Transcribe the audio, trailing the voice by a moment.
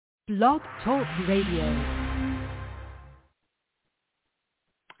Blog Talk Radio.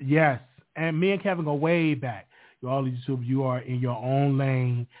 Yes, and me and Kevin go way back. All these two of you are in your own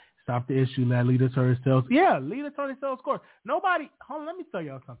lane. Stop the issue. Let lead attorney sales. Yeah, lead attorney sales course. Nobody. Hold on, let me tell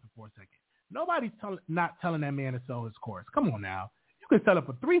y'all something for a second. Nobody's not telling that man to sell his course. Come on now. You can sell it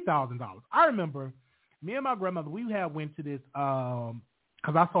for $3,000. I remember me and my grandmother, we went to this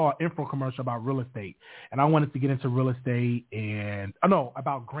because I saw an info commercial about real estate, and I wanted to get into real estate and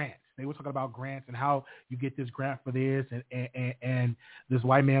about grants. They were talking about grants and how you get this grant for this, and this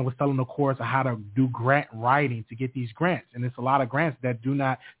white man was selling a course of how to do grant writing to get these grants, and it's a lot of grants that do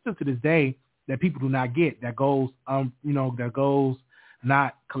not, still to this day, that people do not get, that goes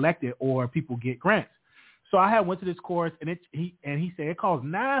not collected, or people get grants. So I had went to this course, and he said it costs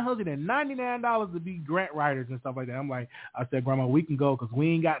 $999 to be grant writers and stuff like that. I said, Grandma, we can go because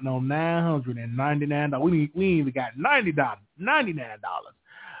we ain't got no $999. We ain't even got $99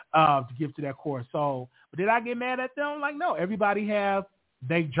 to give to that course. So, but did I get mad at them? Like, no, everybody have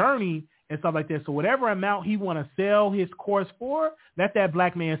their journey and stuff like that. So whatever amount he want to sell his course for, let that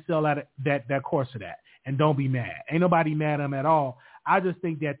black man sell that course for that, and don't be mad. Ain't nobody mad at him at all. I just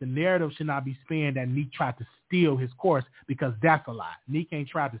think that the narrative should not be spanned that Neek tried to steal his course, because that's a lie. Neek ain't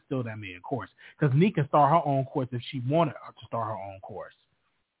tried to steal that man's course, because Neek can start her own course if she wanted to start her own course.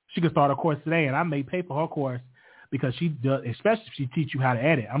 She could start a course today, and I may pay for her course because she does, especially if she teach you how to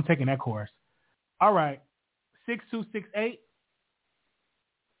edit. I'm taking that course. All right, 6268.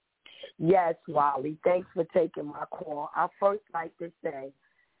 Yes, Wally. Thanks for taking my call. I first like to say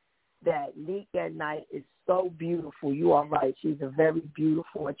that Neek at Night is so beautiful. You are right. She's a very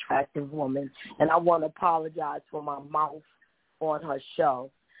beautiful, attractive woman. And I want to apologize for my mouth on her show.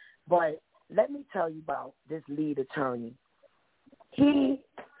 But let me tell you about this lead attorney. He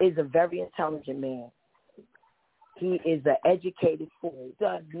is a very intelligent man. He is an educated fool. He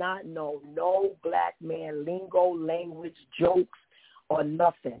does not know no black man lingo, language, jokes, or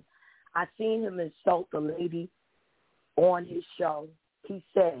nothing. I seen him insult a lady on his show. She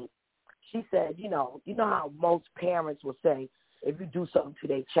said, you know how most parents will say, if you do something to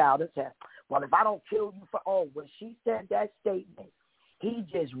their child, they say, well, if I don't kill you when she said that statement, he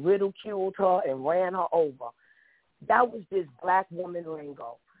just ridiculed her and ran her over. That was this black woman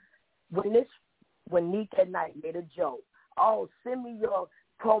lingo. When Neek at Night made a joke, send me your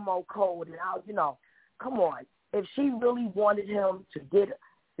promo code, and I'll, come on. If she really wanted him to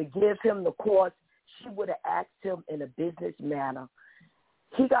give him the course, she would have asked him in a business manner.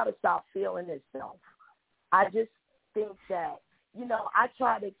 He got to stop feeling himself. I just think that, I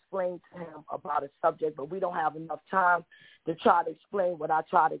try to explain to him about a subject, but we don't have enough time to try to explain what I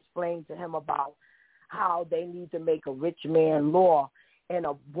try to explain to him about how they need to make a rich man law, and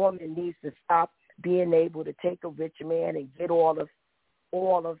a woman needs to stop being able to take a rich man and get all of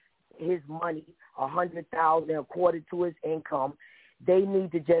his money, $100,000 according to his income. They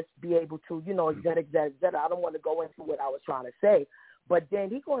need to just be able to, etc. I don't want to go into what I was trying to say. But then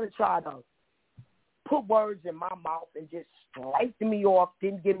he's going to try to put words in my mouth and just slice me off,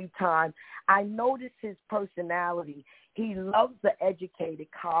 didn't give me time. I noticed his personality. He loves the educated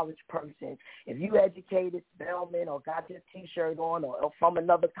college person. If you educated Spelman or got your T-shirt on or from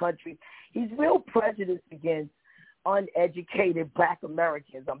another country, he's real prejudiced against uneducated black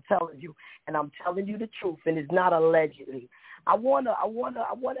Americans. I'm telling you, and I'm telling you the truth, and it's not allegedly. I wanna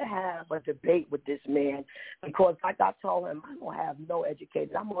have a debate with this man, because like I told him, I don't have no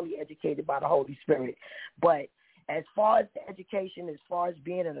education. I'm only educated by the Holy Spirit. But as far as the education, as far as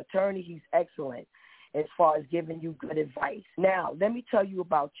being an attorney, he's excellent as far as giving you good advice. Now, let me tell you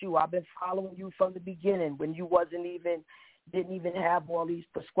about you. I've been following you from the beginning when you didn't even have all these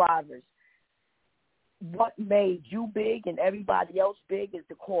prescribers. What made you big and everybody else big is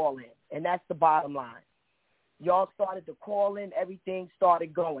the call-in, and that's the bottom line. Y'all started to call in, everything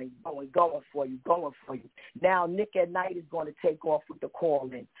started going for you. Now Nick at Night is going to take off with the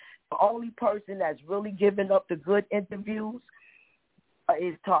call-in. The only person that's really giving up the good interviews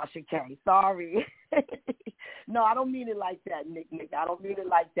is Tasha K. Sorry. No, I don't mean it like that, Nick. I don't mean it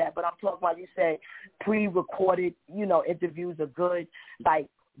like that, but I'm talking about, you said pre-recorded, interviews are good. Like,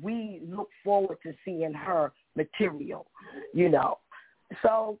 we look forward to seeing her material,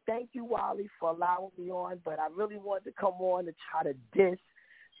 So thank you, Wally, for allowing me on, but I really wanted to come on to try to diss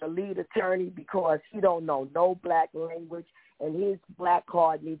the lead attorney because he don't know no black language, and his black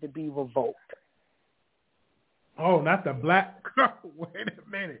card needs to be revoked. Oh, not the black card. Wait a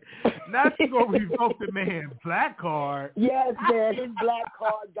minute. Not you going to revoke the man's black card. Yes, man, his black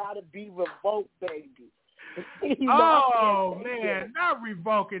card got to be revoked, baby. Oh, man, not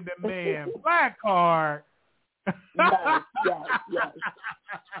revoking the man's black card. Yes.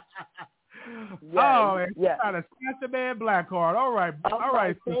 Oh, yes. trying to snatch the man black card. All right. All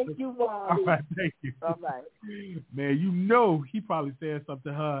right. Thank you, Wally. All right. Thank you. All right. Man, you know he probably said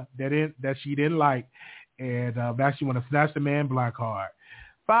something to her that she didn't like, and now she want to snatch the man black card.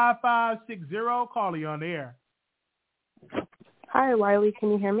 5560, call you on the air. Hi, Wiley.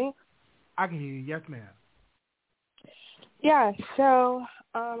 Can you hear me? I can hear you. Yes, ma'am. Yeah, so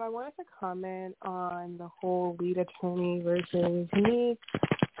I wanted to comment on the whole lead attorney versus me.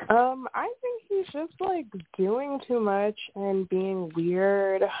 I think he's just, like, doing too much and being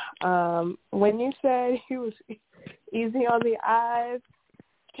weird. When you said he was easy on the eyes,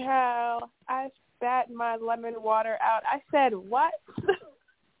 child, I spat my lemon water out. I said, what?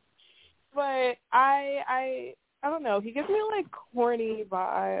 But I don't know. He gives me, like, corny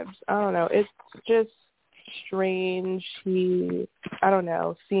vibes. I don't know. It's just strange. He, I don't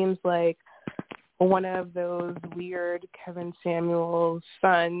know, seems like one of those weird Kevin Samuels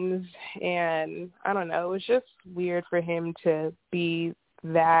sons, and I don't know, it was just weird for him to be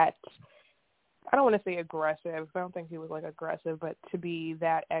that, I don't want to say aggressive, I don't think he was like aggressive, but to be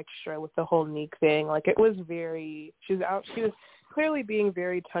that extra with the whole Neek thing. Like, it was very, she was clearly being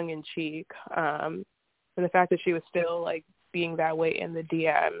very tongue-in-cheek, and the fact that she was still like being that way in the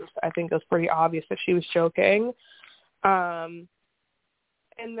DMs, I think it was pretty obvious that she was joking.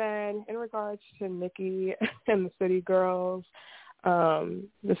 And then in regards to Nikki and the City Girls,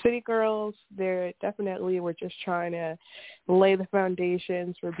 they definitely were just trying to lay the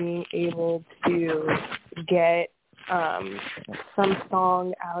foundations for being able to get some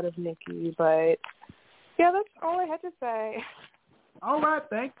song out of Nikki. But, yeah, that's all I had to say. All right.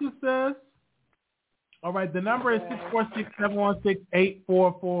 Thank you, sis. All right. The number is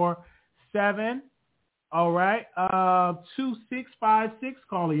 646-716-8447. All right. 2656,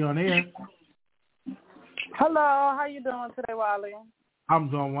 calling you on air. Hello, how you doing today, Wiley? I'm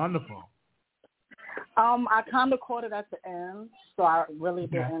doing wonderful. I kind of caught it at the end, so I really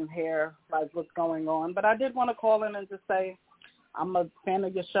didn't hear like what's going on. But I did want to call in and just say I'm a fan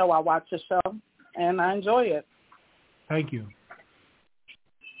of your show. I watch your show, and I enjoy it. Thank you.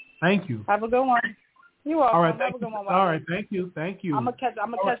 Thank you. Have a good one. You're welcome. All right. Have a good one, Wiley. All right. Thank you. Thank you. I'm gonna catch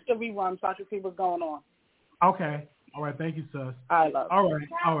the rerun so I can see what's going on. Okay. All right. Thank you, sis. I love you. All right.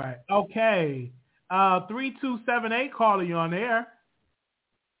 All right. Okay. 3278, calling you on air.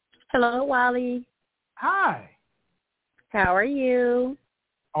 Hello, Wally. Hi. How are you?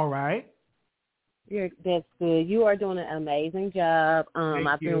 All right. That's good. You are doing an amazing job.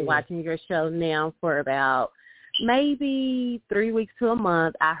 I've been watching your show now for about maybe 3 weeks to a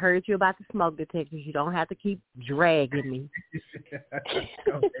month. I heard you about the smoke detectors. You don't have to keep dragging me.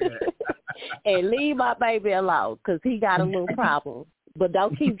 And leave my baby alone because he got a little problem. But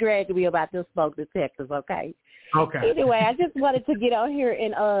don't keep dragging me about the smoke detectors, okay? Okay. Anyway, I just wanted to get on here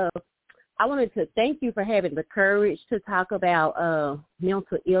and I wanted to thank you for having the courage to talk about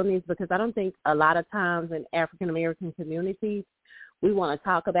mental illness, because I don't think a lot of times in African-American communities we want to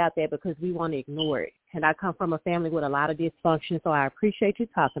talk about that because we want to ignore it. And I come from a family with a lot of dysfunction, so I appreciate you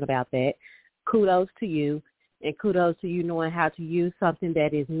talking about that. Kudos to you, and kudos to you knowing how to use something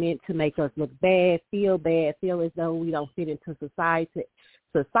that is meant to make us look bad, feel as though we don't fit into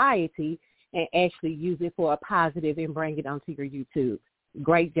society, and actually use it for a positive and bring it onto your YouTube.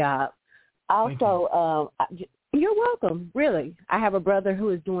 Great job. Also, you're welcome, really. I have a brother who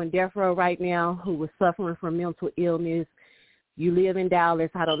is doing death row right now who was suffering from mental illness. You live in Dallas.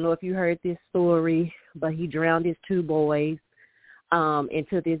 I don't know if you heard this story, but he drowned his 2 boys. And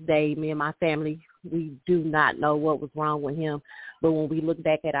to this day, me and my family, we do not know what was wrong with him. But when we look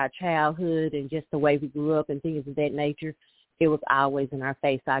back at our childhood and just the way we grew up and things of that nature, it was always in our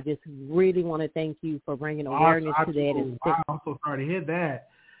face. So I just really want to thank you for bringing awareness to that. I'm so sorry to hear that.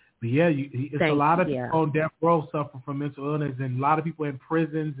 But yeah, a lot of people on death row suffer from mental illness, and a lot of people in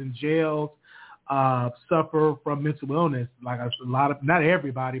prisons and jails suffer from mental illness. Like a lot of, not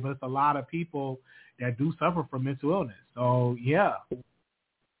everybody, but it's a lot of people that do suffer from mental illness. So yeah.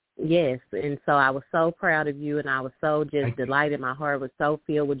 Yes, and so I was so proud of you, and I was so just delighted. My heart was so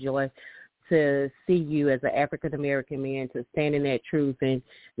filled with joy to see you as an African-American man, to stand in that truth and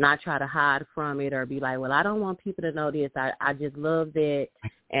not try to hide from it or be like, well, I don't want people to know this. I just love that,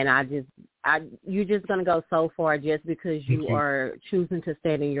 and you're just going to go so far just because you are choosing to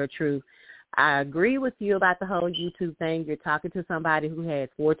stand in your truth. I agree with you about the whole YouTube thing. You're talking to somebody who has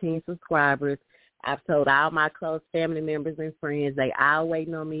 14 subscribers. I've told all my close family members and friends, they all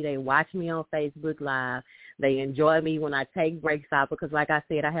waiting on me. They watch me on Facebook Live. They enjoy me when I take breaks out because, like I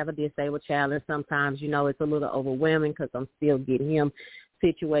said, I have a disabled child, and sometimes, it's a little overwhelming because I'm still getting him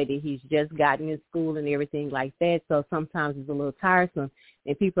situated. He's just gotten in school and everything like that. So sometimes it's a little tiresome.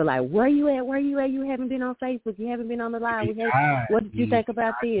 And people are like, where you at? Where you at? You haven't been on Facebook. You haven't been on the live. What did you think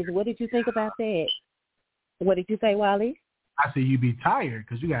about this? What did you think about that? What did you say, Wiley? I said you be tired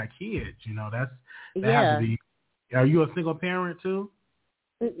because you got kids. You know, that yeah. has to be. Are you a single parent too?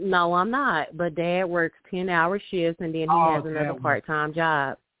 No, I'm not. But Dad works 10-hour shifts, and then he has another part-time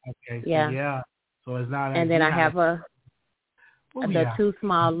job. Okay. So yeah. So it's not. And then I have the two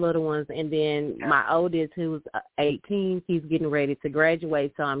small little ones, and then my oldest, who's 18, he's getting ready to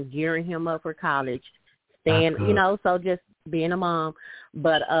graduate, so I'm gearing him up for college. So just being a mom.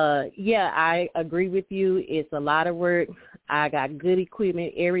 But, I agree with you. It's a lot of work. I got good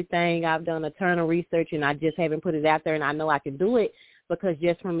equipment, everything. I've done a ton of research, and I just haven't put it out there, and I know I can do it because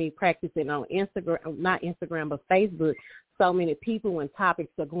just from me practicing on not Instagram, but Facebook, so many people when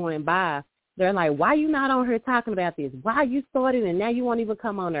topics are going by, they're like, why you not on here talking about this? Why you started and now you won't even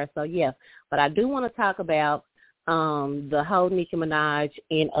come on there? So, yeah. But I do want to talk about the whole Nicki Minaj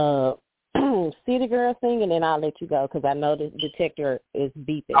and City Girl thing, and then I'll let you go because I know the detector is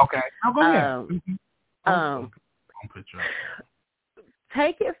beeping. Okay. I'll go ahead.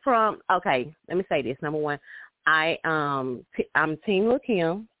 Take it from, okay, let me say this. Number one, I'm Team Lil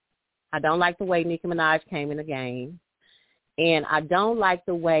Kim. I don't like the way Nicki Minaj came in the game. And I don't like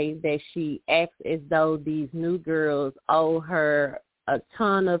the way that she acts as though these new girls owe her a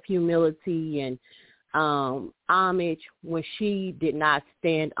ton of humility and homage when she did not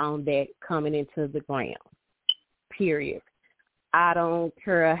stand on that coming into the ground, period. I don't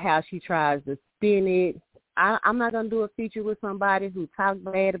care how she tries to spin it. I'm not going to do a feature with somebody who talks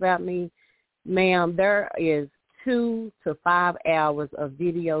bad about me. Ma'am, there is 2 to 5 hours of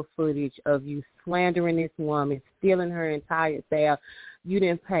video footage of you slandering this woman, stealing her entire style. You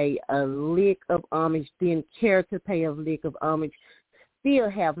didn't pay a lick of homage, didn't care to pay a lick of homage, still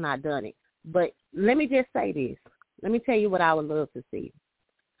have not done it. But let me just say this. Let me tell you what I would love to see.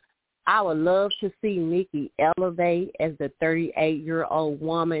 I would love to see Nicki elevate as the 38-year-old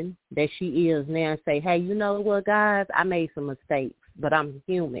woman that she is now and say, hey, you know what, guys, I made some mistakes, but I'm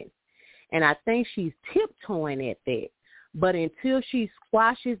human. And I think she's tiptoeing at that. But until she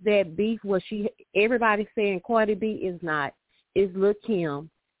squashes that beef, everybody's saying Cardi B is not, is Lil Kim,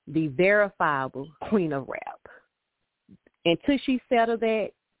 the verifiable queen of rap. Until she settles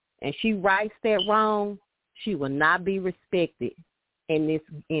that and she rights that wrong, she will not be respected in this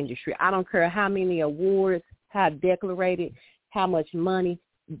industry. I don't care how many awards, how decorated, how much money,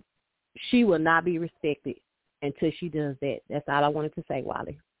 she will not be respected until she does that. That's all I wanted to say,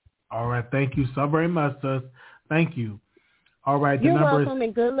 Wiley. All right. Thank you so very much, sis. Thank you. All right. You're welcome,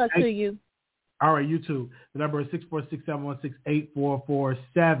 and good luck to you. All right, you too. The number is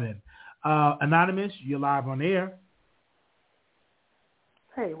 646-716-8447. Anonymous, you're live on air.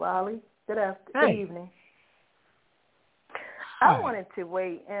 Hey, Wiley. Good evening. Hi. I wanted to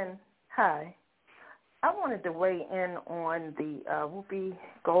weigh in on the Whoopi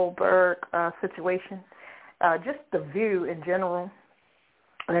Goldberg situation, just the View in general,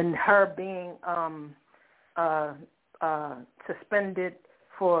 and her being suspended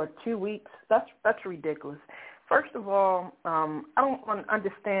for 2 weeks. That's ridiculous. First of all, I don't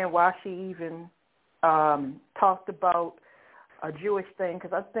understand why she even talked about a Jewish thing,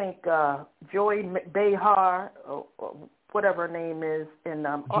 because I think Joy Behar, or whatever her name is, and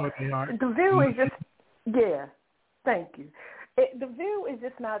The View is just, thank you. The View is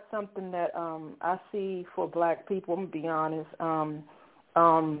just not something that I see for black people, I'm going to be honest.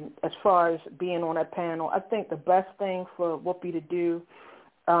 As far as being on that panel, I think the best thing for Whoopi to do,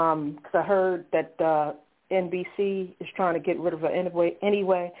 because I heard that NBC is trying to get rid of her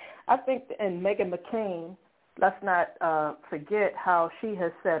anyway. I think, and Meghan McCain, let's not forget how she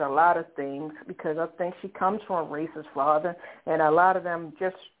has said a lot of things, because I think she comes from a racist father, and a lot of them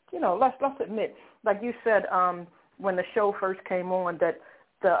just, let's admit, like you said when the show first came on, that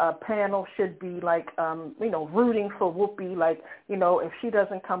the panel should be like, rooting for Whoopi, like, if she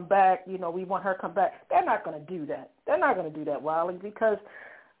doesn't come back, we want her to come back. They're not going to do that. They're not going to do that, Wiley, because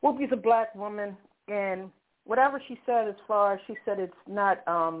Whoopi's a black woman, and whatever she said, as far as she said, it's not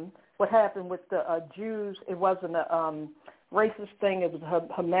what happened with the Jews. It wasn't a racist thing. It was a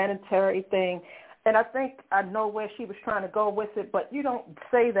humanitarian thing. And I think I know where she was trying to go with it, but you don't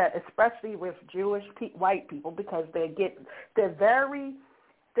say that, especially with Jewish white people, because they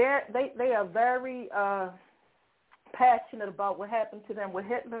are very passionate about what happened to them with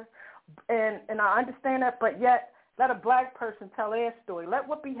Hitler, and I understand that, but yet let a black person tell their story. Let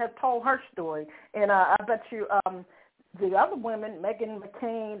Whoopi have told her story, and I bet you the other women, Meghan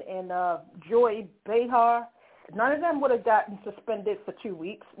McCain and Joy Behar, none of them would have gotten suspended for 2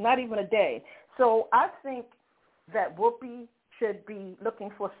 weeks, not even a day. So I think that Whoopi should be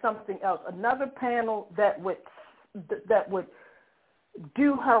looking for something else, another panel that would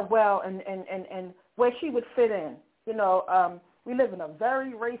do her well and where she would fit in. You know, we live in a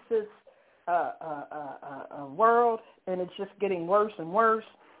very racist world, and it's just getting worse and worse.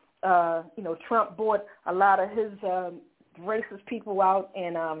 You know, Trump bought a lot of his racist people out,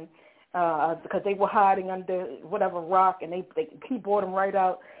 and because they were hiding under whatever rock, and he bought them right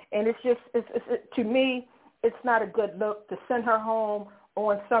out. And it's just, to me, it's not a good look to send her home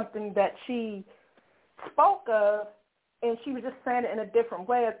on something that she spoke of, and she was just saying it in a different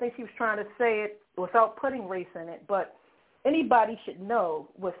way. I think she was trying to say it without putting race in it. But anybody should know,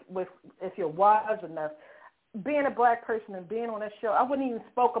 with if you're wise enough, being a black person and being on that show, I wouldn't even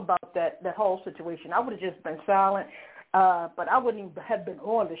spoke about that whole situation. I would have just been silent, but I wouldn't even have been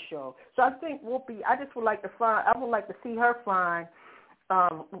on the show. So I think Whoopi, I would like to see her find,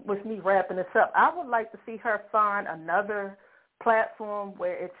 with me wrapping this up, I would like to see her find another platform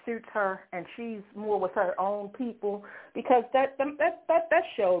where it suits her and she's more with her own people, because that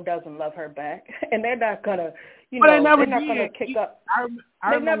show doesn't love her back, and they're not gonna, they're not gonna kick up.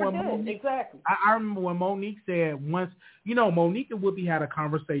 I remember when Monique, exactly. I remember when Monique said once, Monique and Whoopi had a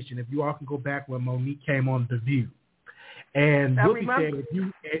conversation. If you all can go back when Monique came on The View, and Whoopi said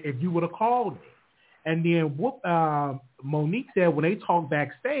if you would have called me. And then Monique said when they talked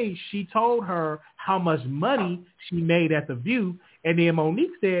backstage, she told her how much money she made at The View. And then Monique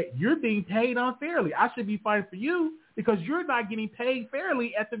said, you're being paid unfairly. I should be fighting for you because you're not getting paid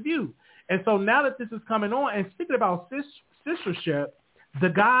fairly at The View. And so now that this is coming on, and speaking about censorship, the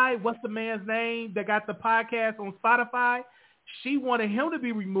guy, what's the man's name that got the podcast on Spotify? She wanted him to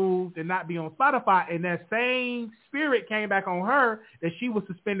be removed and not be on Spotify. And that same spirit came back on her that she was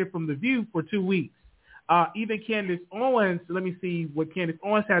suspended from The View for 2 weeks. Even Candace Owens, let me see what Candace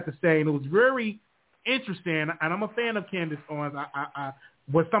Owens had to say, and it was very interesting. And I'm a fan of Candace Owens.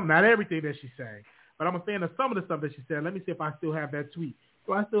 Not everything that she said, but I'm a fan of some of the stuff that she said. Let me see if I still have that tweet.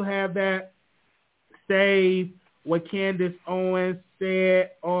 Do I still have that? Save what Candace Owens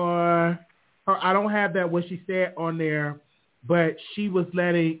said on her. I don't have that what she said on there, but she was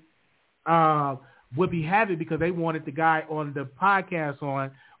letting Whoopi have it because they wanted the guy on the podcast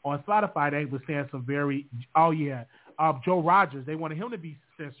on Spotify. They was saying some very, Joe Rogers. They wanted him to be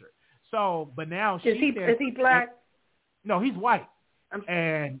censored. So, but now is he black? No, he's white,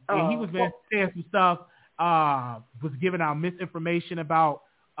 and he was saying some stuff. Was giving out misinformation about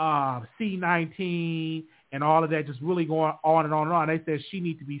C-19 and all of that, just really going on and on and on. They said he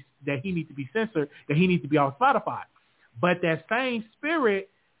needs to be censored, that he needs to be on Spotify. But that same spirit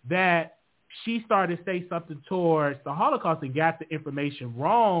that she started to say something towards the Holocaust and got the information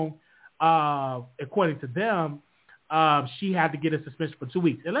wrong, according to them, she had to get a suspension for 2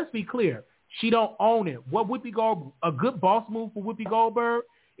 weeks. And let's be clear, she don't own it. What a good boss move for Whoopi Goldberg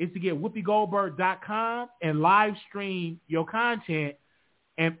is to get WhoopiGoldberg.com and live stream your content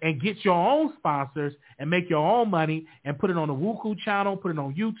and get your own sponsors and make your own money and put it on the Wuku channel, put it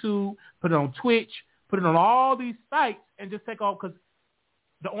on YouTube, put it on Twitch, put it on all these sites and just take off, because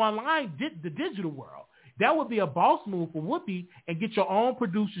the online, the digital world, that would be a boss move for Whoopi, and get your own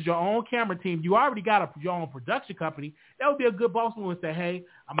producers, your own camera team. You already got your own production company. That would be a good boss move and say, hey,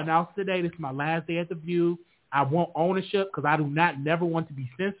 I'm announcing today, this is my last day at The View. I want ownership because I do not never want to be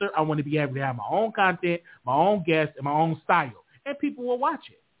censored. I want to be able to have my own content, my own guests, and my own style. And people will watch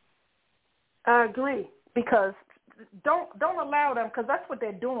it. I agree, because don't allow them, because that's what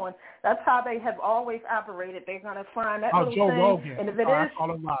they're doing. That's how they have always operated. They're going to find that little Joe thing. Rogan. And if it is, I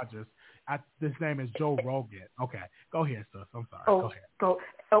call him Rogers. This name is Joe Rogan. Okay. Go ahead, sis. I'm sorry. Go ahead.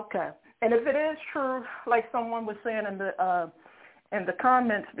 Okay. And if it is true, like someone was saying in the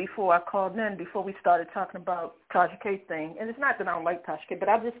comments before I called in, before we started talking about Tasha K thing, and it's not that I don't like Tasha K, but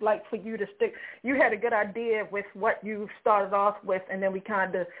I just like for you to stick. You had a good idea with what you started off with, and then we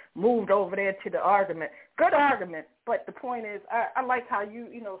kind of moved over there to the argument. Good argument, but the point is, I like how you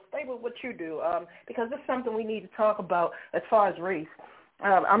stay with what you do, because it's something we need to talk about as far as race.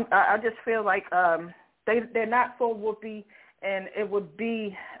 I just feel like they're not for Whoopi, and it would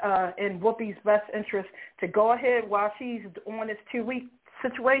be in Whoopi's best interest to go ahead while she's on this 2 week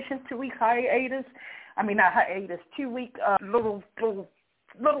situation, 2 week hiatus. I mean, not hiatus, 2 week little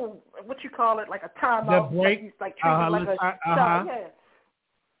what you call it, like a timeout, like treating like a child. Yeah.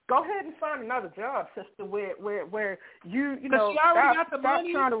 Go ahead and find another job, sister, where you she already got the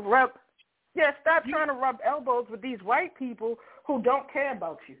money. Trying to rep. Yeah, stop trying to rub elbows with these white people who don't care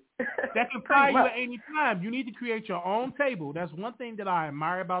about you. That can fire you at any time. You need to create your own table. That's one thing that I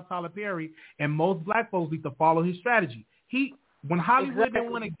admire about Tyler Perry, and most black folks need to follow his strategy. When Hollywood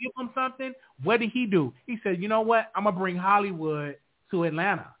didn't want to give him something, what did he do? He said, you know what? I'm going to bring Hollywood to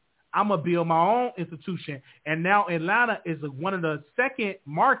Atlanta. I'm going to build my own institution. And now Atlanta is one of the second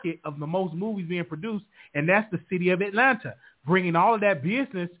market of the most movies being produced, and that's the city of Atlanta, bringing all of that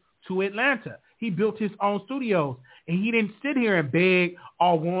business to Atlanta. He built his own studios, and he didn't sit here and beg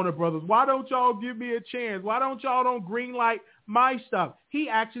all Warner Brothers, why don't y'all give me a chance? Why don't y'all greenlight my stuff? He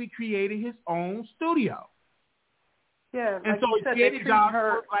actually created his own studio. Yeah, and so he created jobs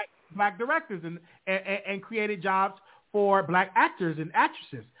for black directors and created jobs for black actors and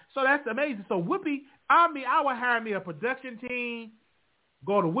actresses. So that's amazing. So Whoopi, I would hire me a production team.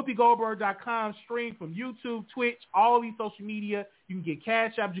 Go to WhoopiGoldberg.com, stream from YouTube, Twitch, all of these social media. You can get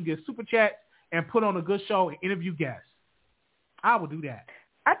cash apps, you can get super chats, and put on a good show and interview guests. I would do that.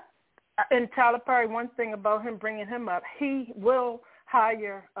 And Tyler Perry, one thing about him, bringing him up, he will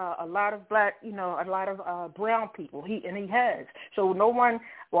hire a lot of black, a lot of brown people. He has. So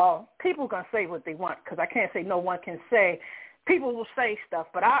people gonna say what they want, because I can't say no one can say. People will say stuff,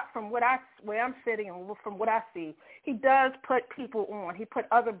 but where I'm sitting and from what I see, he does put people on. He put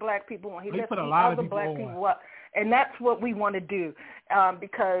other black people on. He lifts other black people up, and that's what we want to do.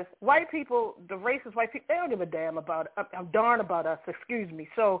 Because white people, the racist white people, they don't give a damn about us. Excuse me.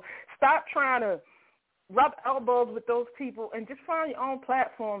 So stop trying to rub elbows with those people and just find your own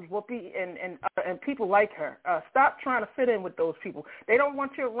platforms, Whoopi, and people like her. Stop trying to fit in with those people. They don't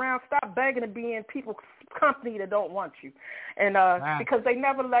want you around. Stop begging to be in people's company that don't want you. And because they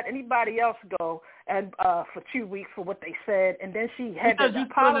never let anybody else go and for 2 weeks for what they said, and then she had to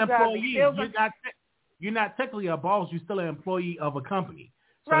apologize. You're not technically a boss. You're still an employee of a company.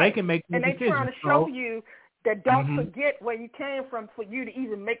 So right. They can make decisions. And they're trying to show you that don't forget where you came from for you to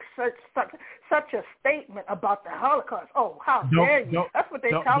even make such a statement about the Holocaust. Oh, how dare you? That's what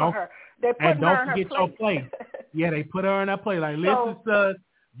they're telling her. They're putting her in her place. Your place. Yeah, they put her in her place. Like, listen, son,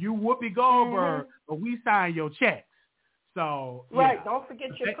 you Whoopi Goldberg, but we sign your checks. So right, don't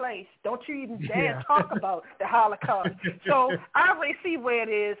forget your place. Don't you even dare talk about the Holocaust. So I already see where it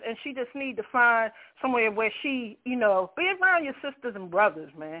is, and she just need to find somewhere where she, be around your sisters and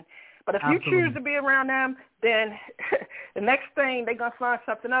brothers, man. But if you choose to be around them, then the next thing they're going to find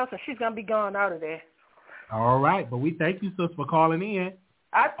something else, and she's going to be gone out of there. All right. But we thank you, sis, for calling in.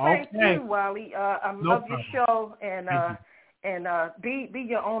 I thank you, Wiley. I love your show, and be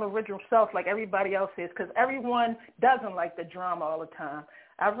your own original self like everybody else is, because everyone doesn't like the drama all the time.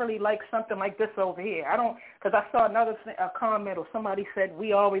 I really like something like this over here. Because I saw a comment or somebody said,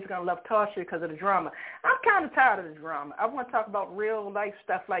 we always going to love Tasha because of the drama. I'm kind of tired of the drama. I want to talk about real life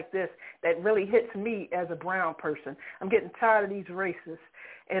stuff like this that really hits me as a brown person. I'm getting tired of these racists,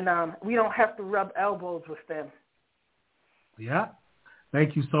 and we don't have to rub elbows with them. Yeah.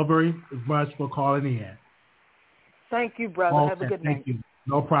 Thank you so very much for calling in. Thank you, brother. Okay, have a good night. Thank you.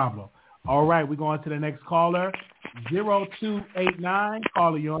 No problem. All right, we're going to the next caller. 0289.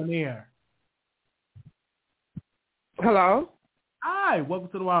 Caller, you're on the air. Hello? Hi, welcome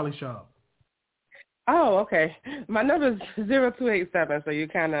to the Wiley Show. Oh, okay. My number is 0287, so you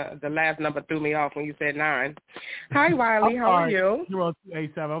the last number threw me off when you said 9. Hi, Wiley. How are you?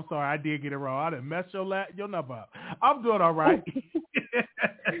 0287. I'm sorry, I did get it wrong. I didn't mess your number up. I'm doing all right.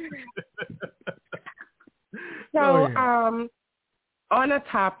 So, on the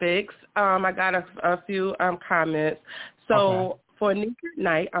topics, I got a few comments. So for Nick at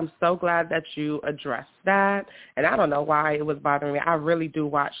Night, I'm so glad that you addressed that. And I don't know why it was bothering me. I really do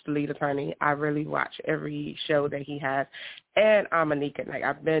watch The Lead Attorney. I really watch every show that he has. And I'm a Nick at Night.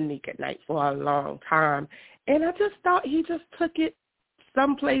 I've been Nick at Night for a long time. And I just thought he just took it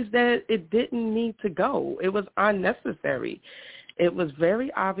someplace that it didn't need to go. It was unnecessary. It was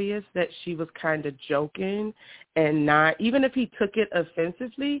very obvious that she was kind of joking and not, even if he took it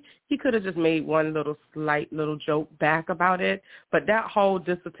offensively, he could have just made one slight little joke back about it. But that whole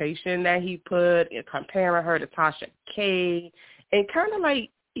dissertation that he put, comparing her to Tasha K, and kind of like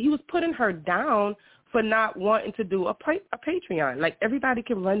he was putting her down for not wanting to do a Patreon. Like, everybody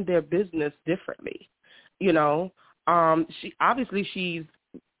can run their business differently, She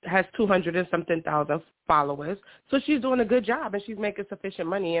has 200 and something thousand followers, so she's doing a good job and she's making sufficient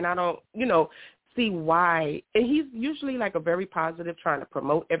money, and I don't, see why. And he's usually like a very positive, trying to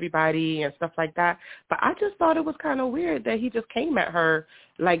promote everybody and stuff like that, but I just thought it was kind of weird that he just came at her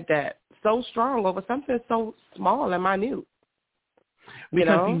like that, so strong over something so small and minute.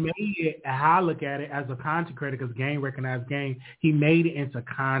 Because he made it, how I look at it, as a content creator, because game recognized game, he made it into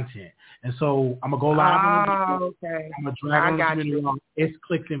content. And so I'm going to go live on the okay. I'm going to drag on the community along. It's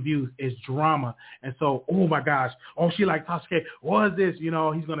clicks and views. It's drama. And so, oh my gosh, she like Tasha, what is this? He's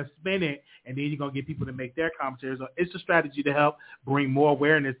going to spin it, and then you're going to get people to make their commentaries. So it's a strategy to help bring more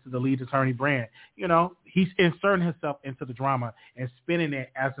awareness to the lead attorney brand. He's inserting himself into the drama and spinning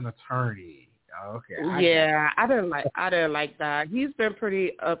it as an attorney. Okay. I didn't like that. He's been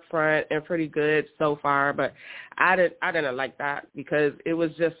pretty upfront and pretty good so far, but I didn't like that because it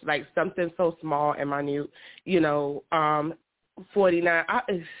was just like something so small and minute. 49.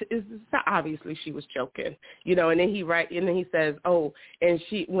 Obviously she was joking, and then he says, and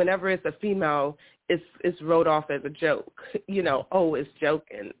she, whenever it's a female, it's wrote off as a joke. It's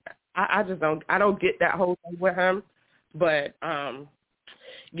joking. I don't get that whole thing with him, but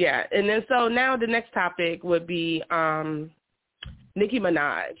yeah, and then so now the next topic would be Nicki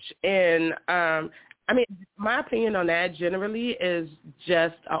Minaj. And, my opinion on that generally is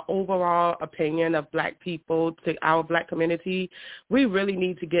just an overall opinion of black people, to our black community. We really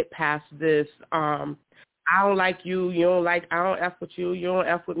need to get past this, I don't like you, you don't like, I don't F with you, you don't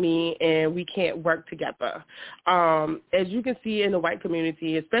F with me, and we can't work together. As you can see in the white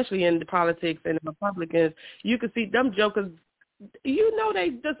community, especially in the politics and the Republicans, you can see them jokers,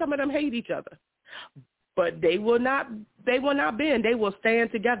 some of them hate each other, but they will not bend. They will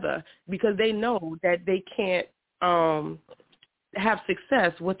stand together because they know that they can't have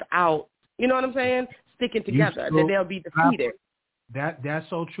success without, sticking together, that they'll be defeated. That's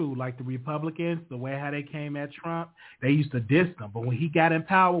so true. Like the Republicans, the way how they came at Trump, they used to diss them. But when he got in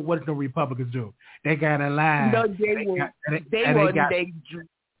power, what did the Republicans do? They got in line. No, they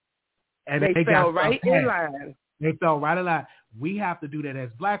fell right in line. They fell right in line. We have to do that as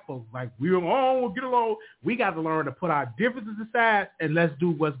black folks. Like, we'll get along. We got to learn to put our differences aside and let's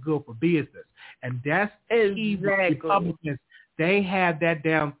do what's good for business. And that's key. Republicans, they had that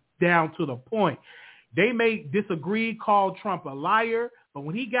down to the point. They may disagree, call Trump a liar, but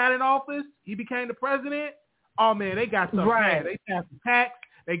when he got in office, he became the president. Oh man, they got something. Right. They passed the tax.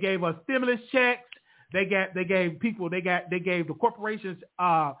 They gave us stimulus checks. They gave the corporations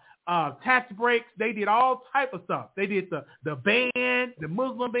tax breaks. They did all type of stuff. They did the ban, the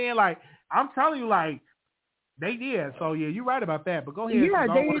Muslim ban. Like, I'm telling you, like, they did. So yeah, you're right about that. But go ahead. Yeah,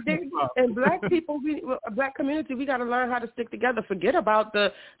 they and black people, black community, we got to learn how to stick together. Forget about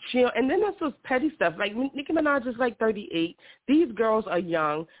the shield. And then that's just petty stuff. Like Nicki Minaj is like 38. These girls are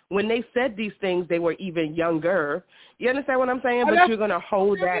young. When they said these things, they were even younger. You understand what I'm saying? But you're gonna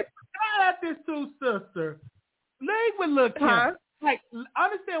hold that. I got this too, sister. Leave with Lil' Kim. Huh? Like,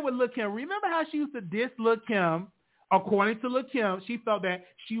 understand with Lil' Kim. Remember how she used to diss Lil' Kim? According to Lil' Kim, she felt that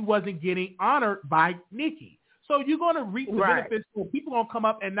she wasn't getting honored by Nicki. So you're going to reap the benefits. So people going to come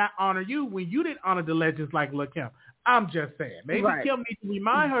up and not honor you when you didn't honor the legends like Lil' Kim. I'm just saying. Maybe Kim needs to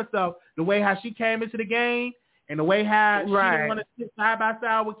remind herself the way how she came into the game and the way how she didn't want to sit side by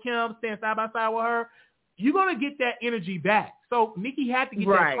side with Kim, stand side by side with her. You're going to get that energy back. So Nicki had to get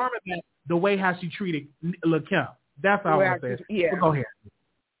that karma back the way how she treated Lil' Kim. That's all I said. Yeah. Go ahead.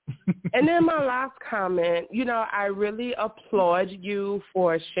 And then my last comment, I really applaud you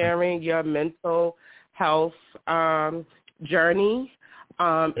for sharing your mental health journey.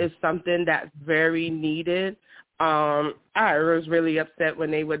 Is something that's very needed. I was really upset when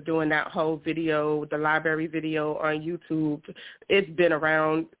they were doing that whole video, the library video on YouTube. It's been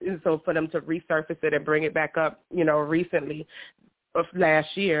around, so for them to resurface it and bring it back up, recently, of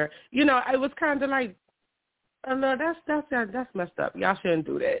last year, I was kind of like, oh, no, that's messed up. Y'all shouldn't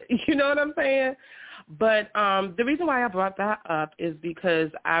do that. You know what I'm saying? But the reason why I brought that up is because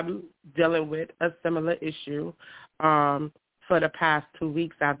I'm dealing with a similar issue. For the past 2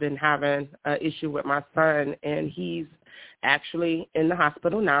 weeks, I've been having an issue with my son, and he's actually in the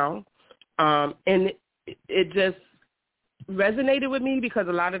hospital now. And it just resonated with me because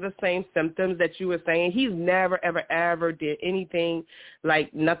a lot of the same symptoms that you were saying, he's never, ever, ever did anything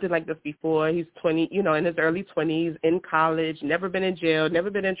like nothing like this before. He's 20, in his early 20s, in college, never been in jail, never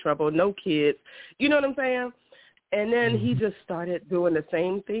been in trouble, no kids. You know what I'm saying? And then he just started doing the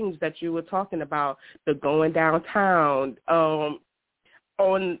same things that you were talking about, the going downtown,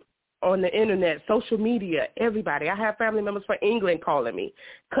 on the internet, social media, everybody. I have family members from England calling me,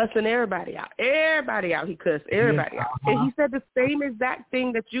 cussing everybody out. Everybody out. He cussed everybody out. And he said the same exact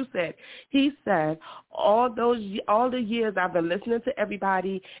thing that you said. He said, all the years I've been listening to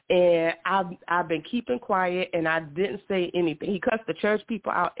everybody, and I've been keeping quiet, and I didn't say anything. He cussed the church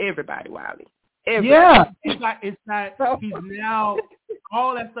people out, everybody, Wiley. It's not. He's now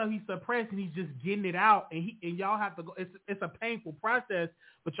all that stuff he's suppressed, and he's just getting it out. And y'all have to go. It's a painful process,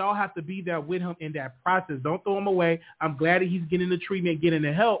 but y'all have to be there with him in that process. Don't throw him away. I'm glad that he's getting the treatment, getting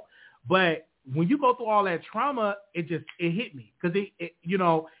the help. But when you go through all that trauma, it hit me because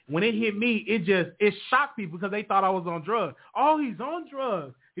when it hit me, it shocked people because they thought I was on drugs. Oh, he's on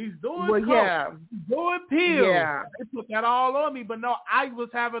drugs. He's doing coke. He's doing pills. Yeah. They put that all on me. But no, I was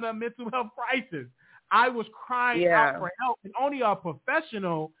having a mental health crisis. I was crying out for help. And only a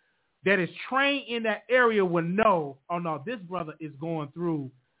professional that is trained in that area would know, oh, no, this brother is going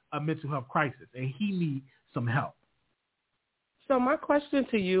through a mental health crisis and he needs some help. So my question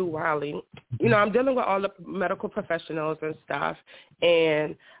to you, Wiley, I'm dealing with all the medical professionals and stuff,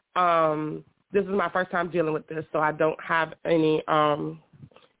 and this is my first time dealing with this, so I don't have any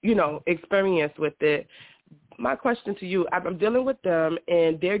experience with it. My question to you, I'm dealing with them,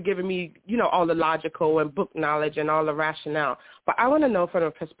 and they're giving me, all the logical and book knowledge and all the rationale. But I want to know from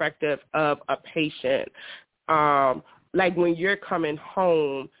the perspective of a patient, like when you're coming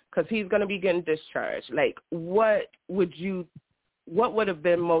home, because he's going to be getting discharged, like what would have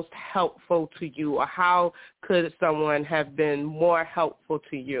been most helpful to you, or how could someone have been more helpful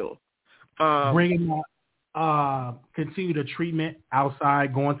to you? Bringing up. Continue the treatment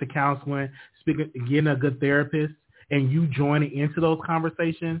outside, going to counseling, getting a good therapist, and you joining into those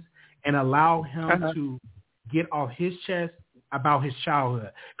conversations and allow him to get off his chest about his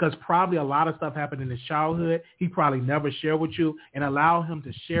childhood. Because probably a lot of stuff happened in his childhood he probably never shared with you, and allow him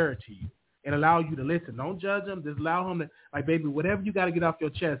to share it to you and allow you to listen. Don't judge him. Just allow him to, like, baby, whatever you got to get off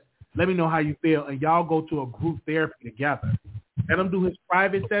your chest, let me know how you feel, and y'all go to a group therapy together. Let him do his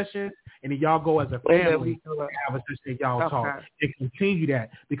private sessions, and then y'all go as a family and have a session, y'all talk. And continue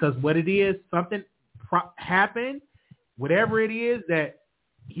that, because what it is, something happened, whatever it is that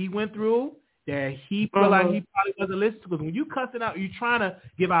he went through, that he feel like he probably wasn't listening to. Because when you cussing out, you're trying to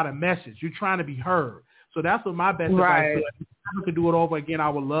give out a message. You're trying to be heard. So that's what my best advice is. If I could do it over again, I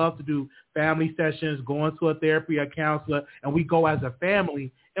would love to do family sessions, going to a therapy, a counselor, and we go as a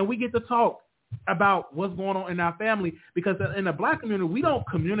family, and we get to talk about what's going on in our family, because in the Black community, we don't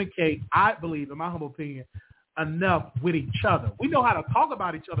communicate, I believe, in my humble opinion, enough with each other. We know how to talk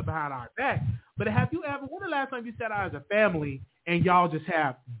about each other behind our back, but when the last time you sat out as a family and y'all just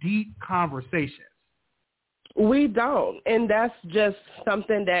have deep conversations? We don't, and that's just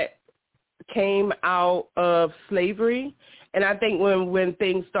something that came out of slavery. And I think when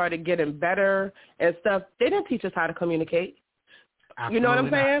things started getting better and stuff, they didn't teach us how to communicate. Absolutely. You know what I'm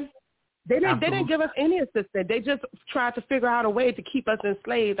saying? They didn't give us any assistance. They just tried to figure out a way to keep us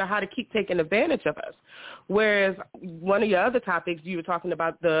enslaved or how to keep taking advantage of us. Whereas one of your other topics, you were talking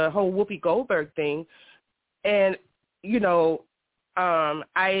about the whole Whoopi Goldberg thing. And,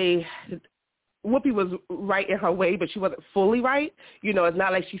 Whoopi was right in her way, but she wasn't fully right. It's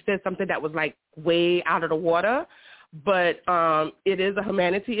not like she said something that was like way out of the water. But it is a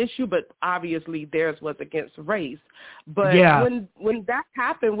humanity issue, but obviously theirs was against race. But when that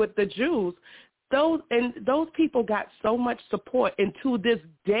happened with the Jews, those people got so much support, and to this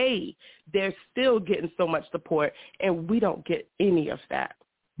day, they're still getting so much support, and we don't get any of that.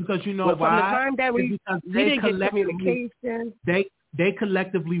 Because you know why? From the time that we didn't get communication. They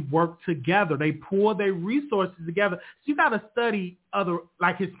collectively work together. They pull their resources together. So you got to study other,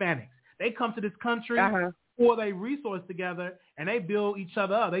 like Hispanics. They come to this country, pour their resources together, and they build each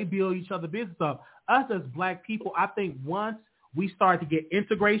other up. They build each other's business up. Us as Black people, I think once we start to get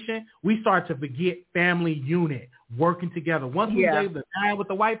integration, we start to forget family unit, working together. Once we able to dine with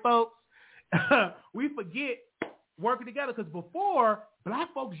the white folks, we forget working together. Because before,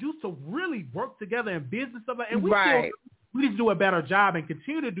 Black folks used to really work together in business stuff, and we need to do a better job and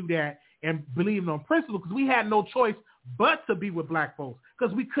continue to do that and believe on principle, because we had no choice but to be with Black folks,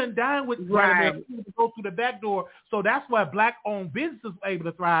 because we couldn't dine with white people to go through the back door. So that's why Black-owned businesses were able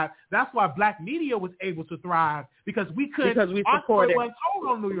to thrive. That's why Black media was able to thrive, because we couldn't. Because we supported. Wasn't told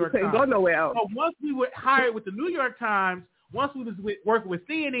on New York Times. Couldn't go nowhere else. So once we were hired with the New York Times, once we was working with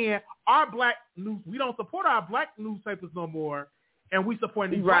CNN, our Black news, we don't support our Black newspapers no more, and we support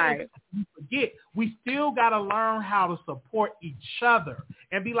these brands. We forget. We still got to learn how to support each other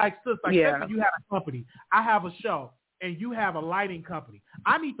and be like, sis, like you have a company, I have a show, and you have a lighting company.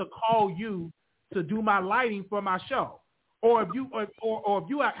 I need to call you to do my lighting for my show. Or if you or if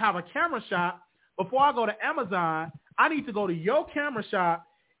you have a camera shop, before I go to Amazon, I need to go to your camera shop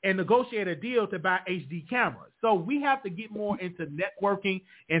and negotiate a deal to buy HD cameras. So we have to get more into networking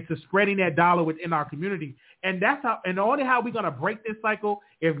and to spreading that dollar within our community. And that's how, and only how we're going to break this cycle,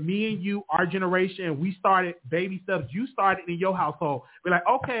 if me and you, our generation, we started baby steps, you started in your household. We're like,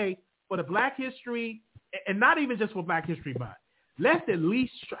 okay, for the Black History, and not even just for Black History Month. Let's at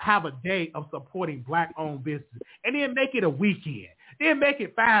least have a day of supporting Black-owned businesses, and then make it a weekend. Then make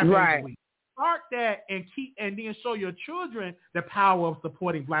it 5 days a week. Start that and then show your children the power of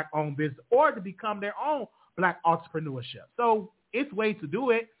supporting Black-owned business or to become their own Black entrepreneurship. So it's ways to do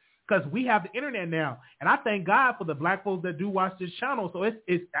it because we have the internet now, and I thank God for the Black folks that do watch this channel. So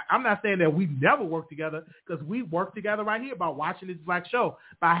it's I'm not saying that we never work together because we work together right here by watching this Black show,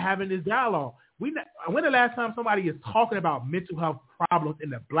 by having this dialogue. When the last time somebody is talking about mental health problems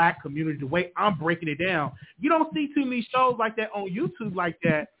in the Black community, the way I'm breaking it down, you don't see too many shows like that on YouTube like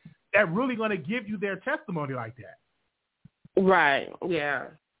that really going to give you their testimony like that. Right. Yeah.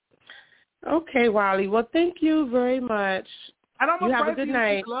 Okay, Wiley. Well, thank you very much. And I'm you have a good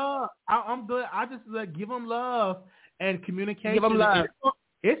night. Love. I'm good. I just give him love and communication. Give him love.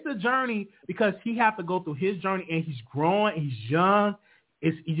 It's a journey because he has to go through his journey, and he's growing. He's young.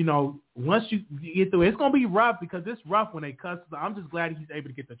 It's, once you get through it, it's going to be rough because it's rough when they cuss. So I'm just glad he's able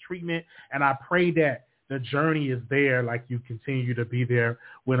to get the treatment, and I pray that the journey is there, like you continue to be there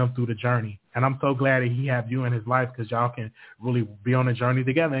with him through the journey. And I'm so glad that he have you in his life because y'all can really be on a journey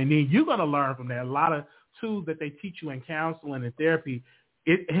together. And then you're going to learn from that. A lot of tools that they teach you in counseling and therapy,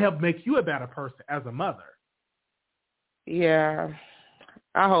 it helps make you a better person as a mother. Yeah,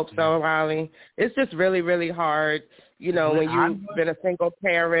 I hope so, Wiley. It's just really, really hard. When you've been a single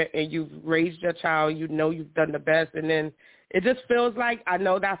parent and you've raised your child, you've done the best. And then it just feels like, I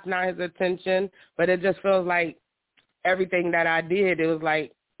know that's not his intention, but it just feels like everything that I did, it was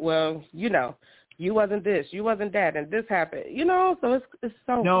like, well, you wasn't this, you wasn't that, and this happened, so it's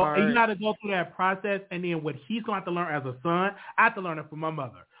so hard. No, you got to go through that process, and then what he's going to have to learn as a son, I have to learn it from my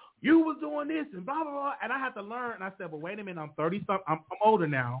mother. You was doing this and blah, blah, blah, and I have to learn, and I said, well, wait a minute, I'm 30-something, I'm older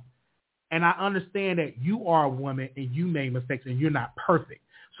now, and I understand that you are a woman and you made mistakes and you're not perfect.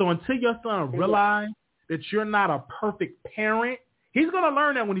 So until your son realizes that you're not a perfect parent, he's going to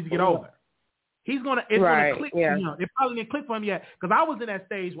learn that when he gets older. It's going to click for him. It probably didn't click for him yet because I was in that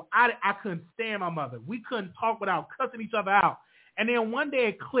stage where I couldn't stand my mother. We couldn't talk without cussing each other out. And then one day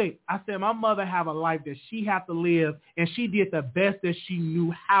it clicked. I said, my mother have a life that she have to live, and she did the best that she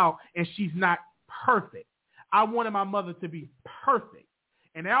knew how, and she's not perfect. I wanted my mother to be perfect.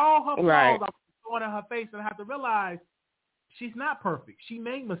 And all her flaws I was throwing in her face, and I have to realize she's not perfect. She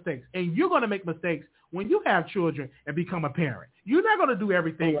made mistakes. And you're going to make mistakes when you have children and become a parent. You're not going to do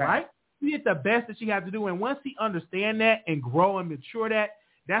everything right. She did the best that she had to do. And once he understand that and grow and mature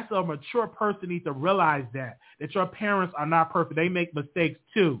that's a mature person needs to realize that your parents are not perfect. They make mistakes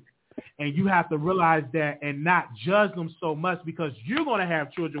too. And you have to realize that and not judge them so much because you're going to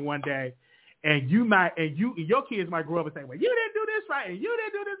have children one day. And your kids might grow up and say, well, you didn't do this right, and you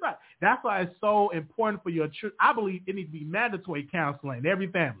didn't do this right. That's why it's so important for your children. I believe it needs to be mandatory counseling in every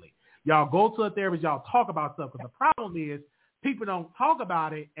family. Y'all go to a therapist, y'all talk about stuff. Because the problem is people don't talk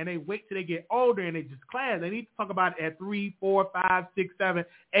about it, and they wait till they get older, and they just class. They need to talk about it at 3, 4, 5, 6, 7,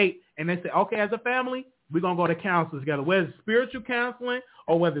 8. And they say, okay, as a family, we're going to go to counselors together. Whether it's spiritual counseling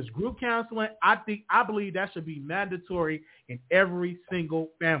or whether it's group counseling, I believe that should be mandatory in every single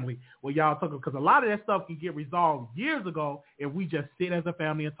family where y'all talk, because a lot of that stuff can get resolved years ago if we just sit as a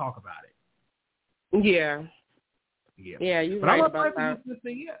family and talk about it. Yeah. Yeah, you're right about that.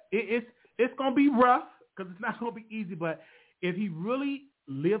 It's going to be rough because it's not going to be easy, but if he really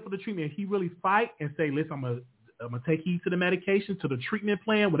live for the treatment, if he really fight and say, listen, I'm going to take heed to the medication, to the treatment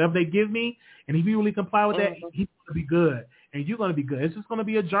plan, whatever they give me, and if you really comply with that, he's going to be good, and you're going to be good. It's just going to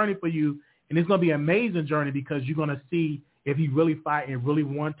be a journey for you, and it's going to be an amazing journey because you're going to see if he really fight and really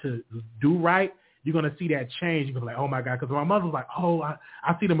want to do right, you're going to see that change. You're going to be like, oh, my God, because my mother was like, oh, I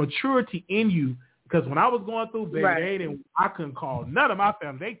see the maturity in you because when I was going through, baby, I couldn't call none of my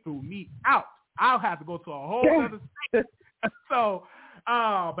family. They threw me out. I'll have to go to a whole other state. So,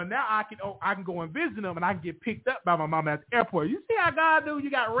 but now I can go and visit them, and I can get picked up by my mom at the airport. You see how God do?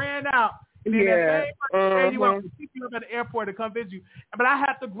 You got ran out, and then that same person you want to pick you up at the airport to come visit you. But I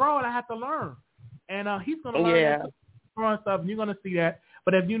have to grow and I have to learn, and he's going to learn that stuff, and you're going to see that.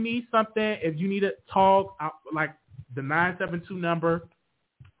 But if you need something, if you need to talk, like the 972 number,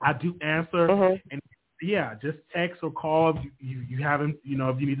 I do answer, and just text or call if you haven't,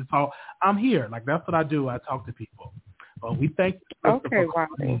 if you need to talk. I'm here. Like, that's what I do. I talk to people. Well, we thank you. Okay,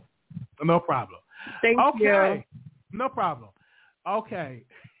 Wiley. No problem. Thank you. No problem. Okay.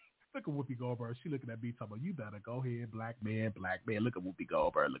 Look at Whoopi Goldberg. She looking at me talking about, you better go ahead, black man. Look at Whoopi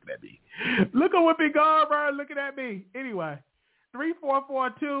Goldberg looking at me. Look at Whoopi Goldberg looking at me. Anyway,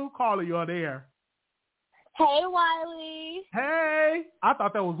 3442, caller, you're there. Hey, Wiley. Hey. I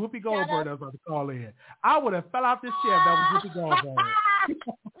thought that was Whoopi Goldberg that was about to call in. I would have fell out this chair if that was Whoopi Goldberg.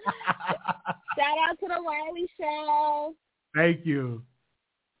 Shout out to the Wiley Show. Thank you.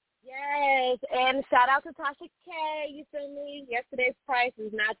 Yes, and shout out to Tasha K. You feel me? Yesterday's price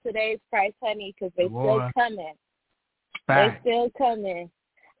is not today's price, honey, because they still coming. Fact. They still coming.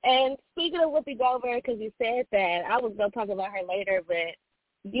 And speaking of Whoopi Goldberg, because you said that, I was going to talk about her later, but,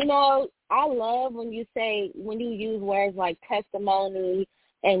 you know, I love when you use words like testimony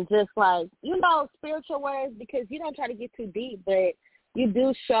and just like, you know, spiritual words, because you don't try to get too deep, but you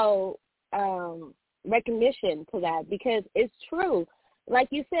do show recognition to that, because it's true. Like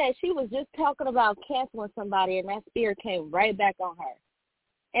you said, she was just talking about canceling somebody, and that spirit came right back on her.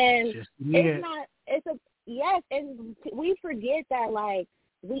 And yes, and we forget that, like,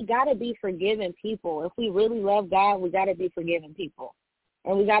 we got to be forgiving people. If we really love God, we got to be forgiving people.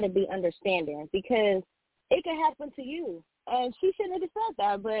 And we got to be understanding, because it can happen to you. And she shouldn't have said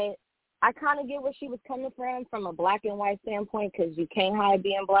that, but I kind of get where she was coming from a black and white standpoint, because you can't hide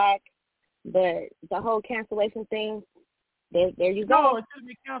being black. But the whole cancellation thing, there you go. No, it shouldn't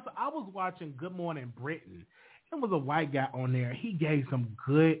be canceled. I was watching Good Morning Britain. There was a white guy on there. He gave some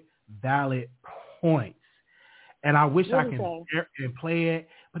good, valid points. And I wish I can play it.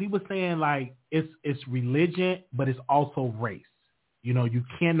 But he was saying, like, it's religion, but it's also race. You know, you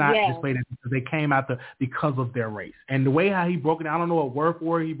cannot display that because they came out because of their race. And the way how he broke it down, I don't know what word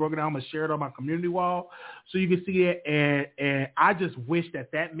for it, he broke it down. I'm going to share it on my community wall so you can see it. And I just wish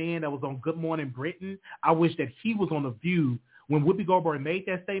that man that was on Good Morning Britain, I wish that he was on The View. When Whoopi Goldberg made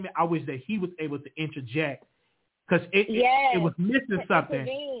that statement, I wish that he was able to interject, because it was missing something.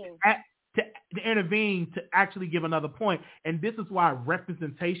 To intervene, to actually give another point. And this is why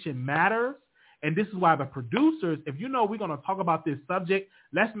representation matters. And this is why the producers, if you know we're going to talk about this subject,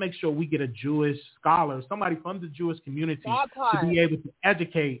 let's make sure we get a Jewish scholar, somebody from the Jewish community, to be able to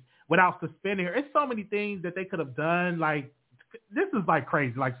educate without suspending her. It's so many things that they could have done. Like, this is like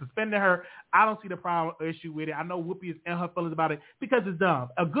crazy. Like, suspending her, I don't see the problem or issue with it. I know Whoopi is in her feelings about it because it's dumb.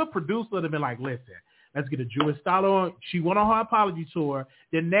 A good producer would have been like, listen, let's get a Jewish scholar on. She went on her apology tour.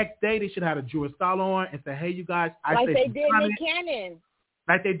 The next day, they should have a Jewish scholar on and say, hey, you guys. Like they did Nick Cannon.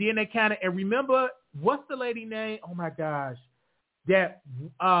 Like they did Nick Cannon. And remember, what's the lady name? Oh, my gosh. That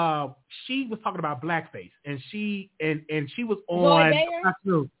she was talking about blackface. And she was on Fox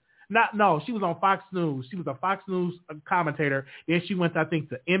News. No, she was on Fox News. She was a Fox News commentator. Then she went, I think,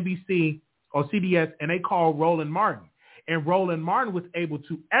 to NBC or CBS, and they called Roland Martin. And Roland Martin was able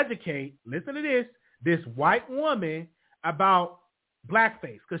to educate, listen to this white woman about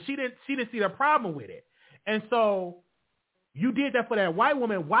blackface, because she didn't see the problem with it. And so you did that for that white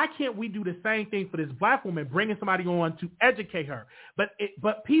woman. Why can't we do the same thing for this black woman, bringing somebody on to educate her?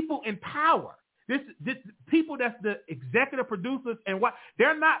 But people in power, this people that's the executive producers and what,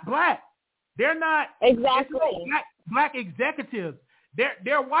 they're not black. They're not exactly black executives.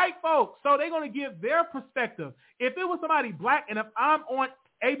 They're white folks, so they're going to give their perspective. If it was somebody black, and if I'm on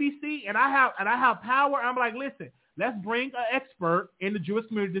ABC and I have power, I'm like, listen, let's bring an expert in the Jewish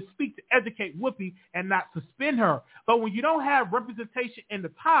community to speak, to educate Whoopi and not suspend her. But when you don't have representation in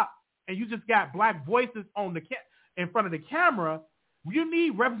the top and you just got black voices on in front of the camera, you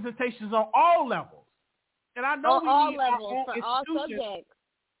need representations on all levels. And I know all levels for all subjects.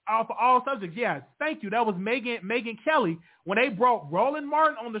 For all subjects, yes. Thank you. That was Megan Kelly when they brought Roland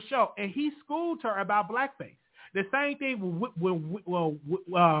Martin on the show, and he schooled her about blackface. The same thing with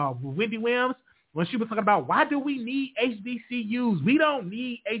Wendy Williams when she was talking about, why do we need HBCUs? We don't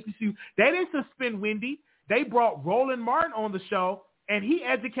need HBCUs. They didn't suspend Wendy. They brought Roland Martin on the show, and he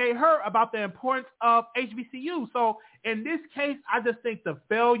educated her about the importance of HBCUs. So in this case, I just think the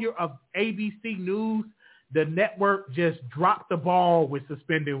failure of ABC News, the network, just dropped the ball with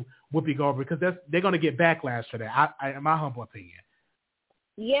suspending Whoopi Goldberg, because they're going to get backlash for that, in my humble opinion.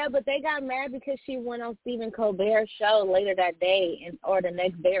 Yeah, but they got mad because she went on Stephen Colbert's show later that day or the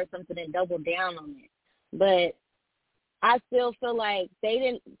next day or something and doubled down on it. But I still feel like they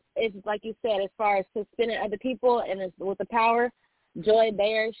didn't, it's like you said, as far as suspending other people and with the power, Joy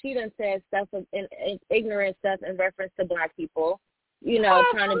Behar, she done said stuff in ignorant stuff in reference to black people, you know,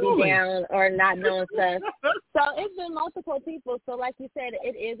 trying to be down or not knowing stuff. So it's been multiple people. So like you said,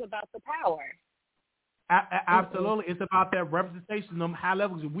 it is about the power. Absolutely. It's about that representation on high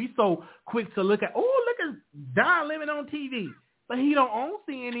levels. We so quick to look at, look at Don Lemon on TV. But he don't own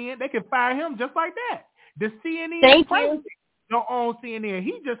CNN. They can fire him just like that. The CNN president don't own CNN.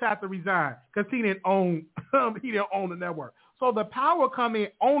 He just has to resign because he didn't own the network. So the power come in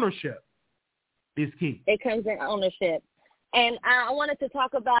ownership is key. It comes in ownership. And I wanted to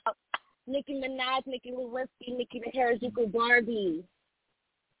talk about Nicki Minaj, Nicki Lewinsky, Nicki the Harajuku Barbie.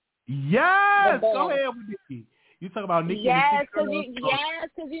 Yes, go ahead with Nicki. You talk about Nicki. Yes, because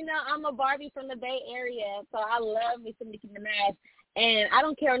you know I'm a Barbie from the Bay Area, so I love me some Nicki Minaj, and I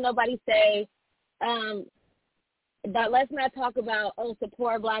don't care what nobody say. But let's not talk about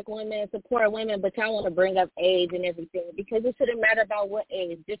support black women, support women, but y'all want to bring up age and everything because it shouldn't matter about what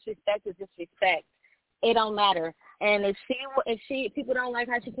age. Disrespect is disrespect. It don't matter. And if she people don't like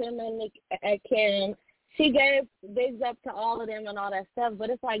how she came in at Kim, she gave bigs up to all of them and all that stuff.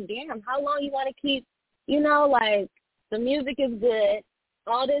 But it's like, damn, how long you want to keep? You know, like the music is good,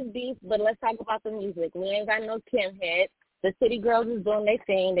 all this beef, but let's talk about the music. We ain't got no Kim hit. The City Girls is doing their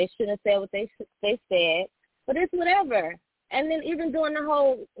thing. They shouldn't have said what they said. But it's whatever. And then even doing the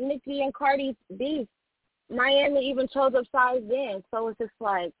whole Nicki and Cardi beef, Miami even chose up sides then. So it's just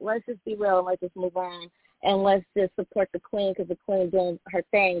like, let's just be real and let's just move on. And let's just support the queen because the queen doing her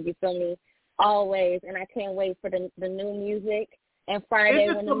thing, you feel me, always. And I can't wait for the new music. And Friday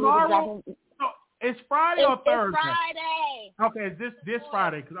when the music drops. It's Friday or Thursday? It's Friday. Okay, this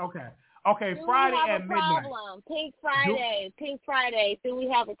Friday. Okay, Friday at midnight. Problem? Pink Friday. Do we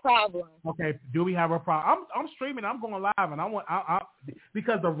have a problem? Okay, do we have a problem? I'm streaming. I'm going live, and I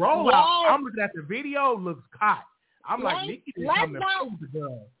because the rollout. Yes. I'm looking at the video. Looks hot. I'm like, Nicki is coming to the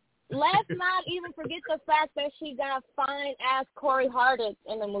girl. Let's not even forget the fact that she got fine ass Corey Hardwick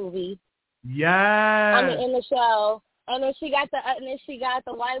in the movie. Yes. I mean, in the show. And then she got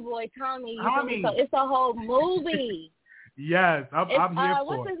the white boy Tommy. So it's a whole movie. Yes, I'm here for it.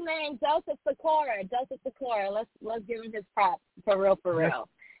 What's his name? Joseph Sikora. Let's give him his props for real.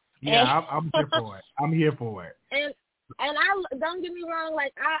 Yeah, I'm here for it. I'm here for it. And I don't get me wrong.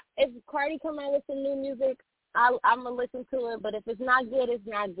 Like if Cardi come out with some new music, I'm gonna listen to it. But if it's not good, it's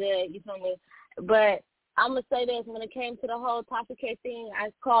not good. You feel me? But I'm gonna say this: when it came to the whole Tasha K thing,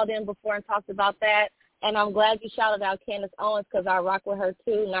 I called in before and talked about that. And I'm glad you shouted out Candace Owens because I rock with her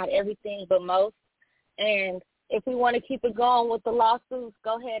too. Not everything, but most. And if we want to keep it going with the lawsuits,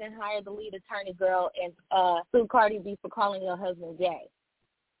 go ahead and hire the lead attorney girl and sue Cardi B for calling your husband gay.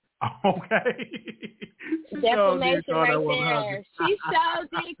 Okay. Defamation right there. She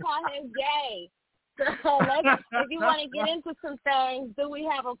sure did call him gay. So if you want to get into some things, do we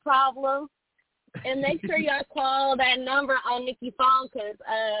have a problem? And make sure y'all call that number on Nikki's phone because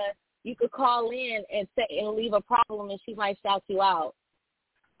you could call in and leave a problem, and she might shout you out.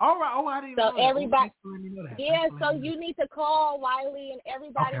 All right. Oh, I didn't know that. Everybody, that. Yeah, so you need to call Wiley, and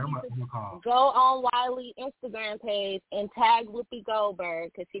everybody needs to go on Wiley's Instagram page and tag Whoopi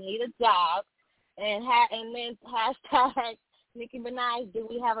Goldberg because she needs a job, and then hashtag Nicki Minaj. Do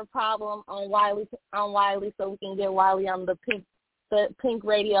we have a problem on Wiley so we can get Wiley on the pink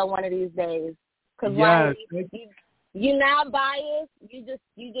radio one of these days? Because yes. Wiley, you're not biased.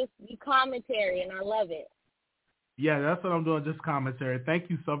 You commentary, and I love it. Yeah, that's what I'm doing, just commentary. Thank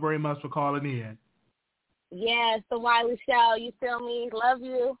you so very much for calling in. Yes, the Wiley Show. You feel me? Love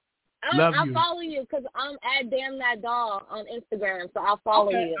you. I'll follow you because I'm at Damn That Dog on Instagram, so I'll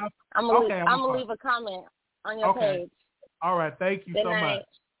follow you. I'm gonna leave a comment on your page. All right, thank you so much.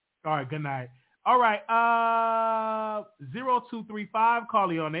 All right, good night. All right, 0235,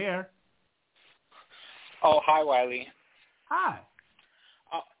 call you on air. Oh, hi, Wiley. Hi.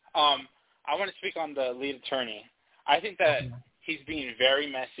 I want to speak on the lead attorney. I think that he's being very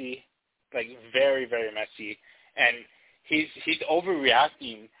messy, like very, very messy, and he's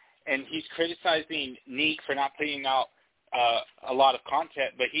overreacting, and he's criticizing Neek for not putting out a lot of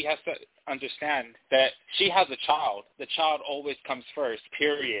content, but he has to understand that she has a child. The child always comes first,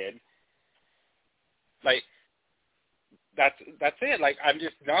 period. Like, that's it. Like, I'm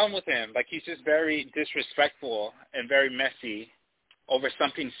just done with him. Like, he's just very disrespectful and very messy over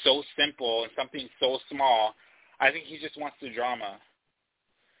something so simple and something so small. I think he just wants the drama.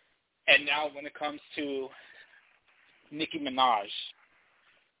 And now when it comes to Nicki Minaj,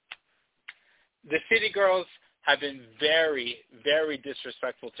 the City Girls have been very, very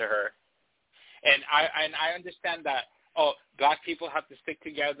disrespectful to her. And I understand that, black people have to stick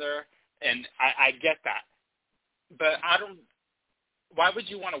together, and I get that. But why would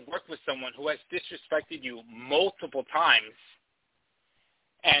you want to work with someone who has disrespected you multiple times?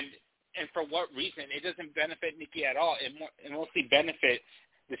 And for what reason? It doesn't benefit Nicki at all. It mostly benefits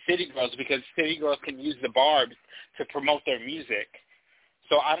the City Girls because City Girls can use the barbs to promote their music.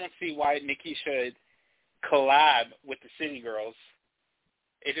 So I don't see why Nicki should collab with the City Girls.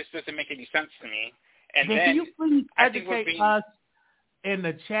 It just doesn't make any sense to me. And then can you please educate us in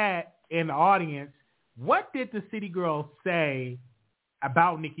the chat, in the audience, what did the City Girls say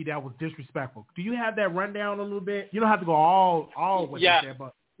about Nicki that was disrespectful? Do you have that rundown a little bit? You don't have to go all what they said,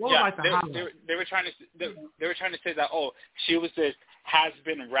 but what was like the highlight? They were trying to say that she was this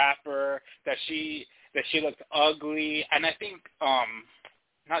has-been rapper, that she that she looked ugly, and I think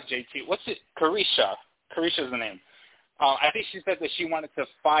not JT, what's it? Carisha's the name. I think she said that she wanted to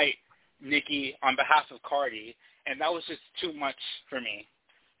fight Nikki on behalf of Cardi, and that was just too much for me.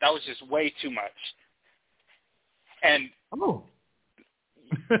 That was just way too much. And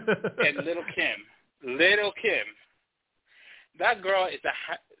and Little Kim, that girl is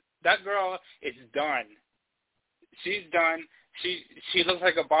done. She's done. She looks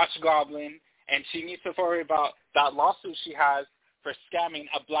like a botched goblin, and she needs to worry about that lawsuit she has for scamming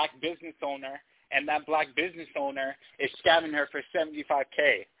a black business owner, and that black business owner is scamming her for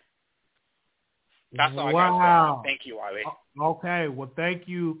 $75K. That's all I got to say. Thank you, Wiley. Okay, well, thank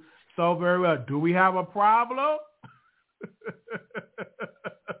you so very much. Do we have a problem?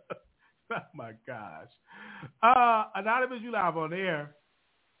 Oh, my gosh. Anonymous, you live on air.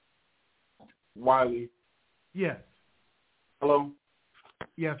 Wiley. Yes. Hello?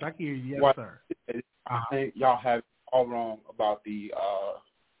 Yes, I can hear you. Yes, Wiley, sir. I think y'all have it all wrong about the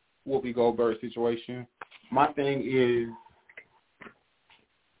Whoopi Goldberg situation. My thing is,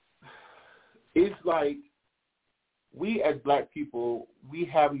 it's like we as black people, we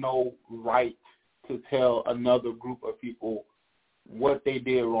have no right to tell another group of people what they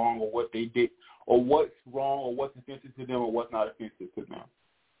did wrong or what they did or what's wrong or what's offensive to them or what's not offensive to them.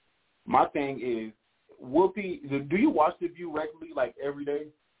 My thing is, Whoopi, do you watch The View regularly, like every day?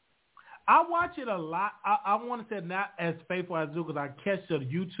 I watch it a lot. I want to say not as faithful as I do because I catch the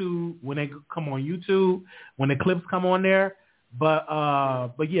YouTube when they come on YouTube, when the clips come on there. But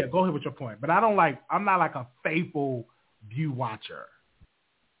yeah, go ahead with your point. But I'm not like a faithful View watcher.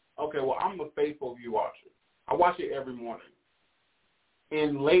 Okay, well, I'm a faithful View watcher. I watch it every morning.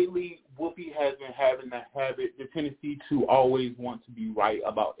 And lately, Whoopi has been having the tendency to always want to be right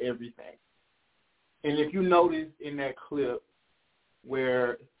about everything. And if you notice in that clip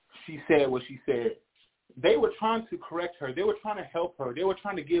where she said what she said, they were trying to correct her. They were trying to help her. They were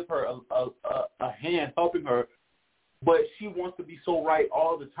trying to give her a hand helping her. But she wants to be so right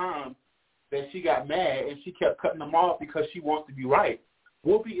all the time that she got mad and she kept cutting them off because she wants to be right.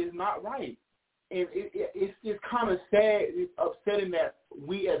 Whoopi is not right. And it's just kind of sad, it's upsetting that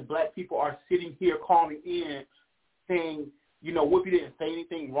we as black people are sitting here calling in saying, you know, Whoopi didn't say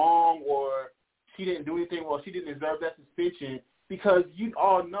anything wrong or she didn't do anything wrong, she didn't deserve that suspension, because you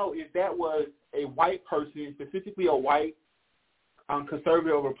all know if that was a white person, specifically a white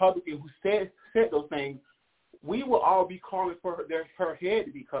conservative or Republican who said those things, we will all be calling for her head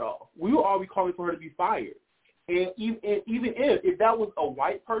to be cut off. We will all be calling for her to be fired. And even if that was a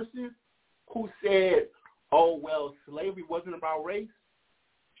white person who said, oh, well, slavery wasn't about race,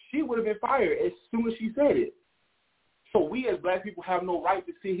 she would have been fired as soon as she said it. So we as black people have no right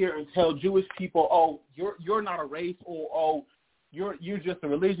to sit here and tell Jewish people, oh, you're not a race, or oh, you're just a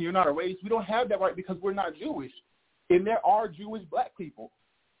religion, you're not a race. We don't have that right because we're not Jewish. And there are Jewish black people.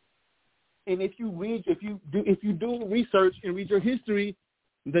 And if you do research and read your history,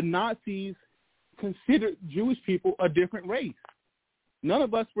 the Nazis considered Jewish people a different race. None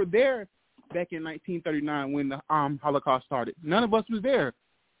of us were there back in 1939 when the Holocaust started. None of us was there.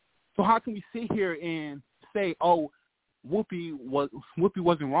 So how can we sit here and say, oh, Whoopi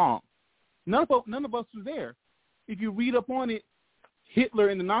wasn't wrong? None of us was there. If you read up on it, Hitler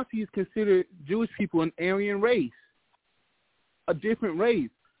and the Nazis considered Jewish people an Aryan race, a different race.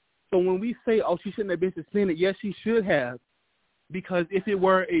 So when we say, oh, she shouldn't have been suspended, yes, she should have, because if it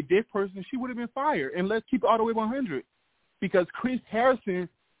were a deaf person, she would have been fired. And let's keep it all the way 100, because Chris Harrison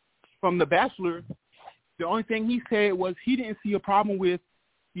from The Bachelor, the only thing he said was he didn't see a problem with,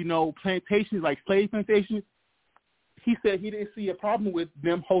 you know, plantations like slave plantations. He said he didn't see a problem with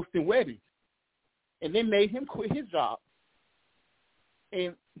them hosting weddings. And they made him quit his job.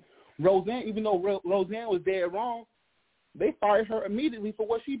 And Roseanne, even though Roseanne was dead wrong, they fired her immediately for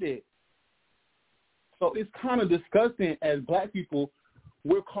what she did. So it's kind of disgusting as black people,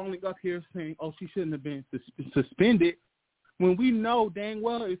 we're calling up here saying, oh, she shouldn't have been suspended, when we know dang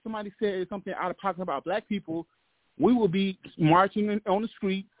well if somebody said something out of pocket about black people, we will be marching on the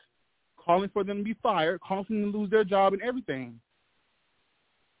streets, calling for them to be fired, calling for them to lose their job and everything.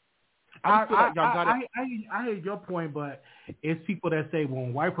 I hear your point, but it's people that say, well, when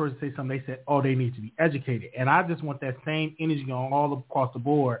a white person say something, they say, oh, they need to be educated. And I just want that same energy on all across the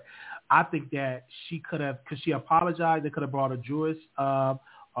board. I think that she could have, because she apologized, they could have brought a Jewish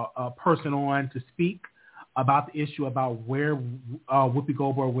person on to speak about the issue about where Whoopi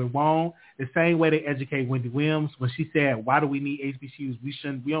Goldberg went wrong. The same way they educate Wendy Williams when she said, "Why do we need HBCUs? We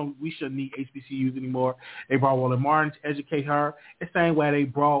shouldn't need HBCUs anymore." They brought Roland Martin to educate her. The same way they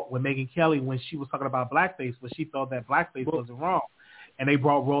brought with Megyn Kelly when she was talking about blackface, when she felt that blackface wasn't wrong. and they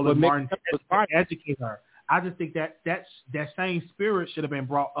brought Roland Martin to educate her. I just think that same spirit should have been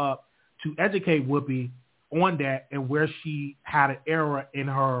brought up to educate Whoopi on that and where she had an error in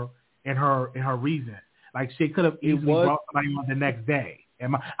her reason. Like she could have easily brought somebody on the next day.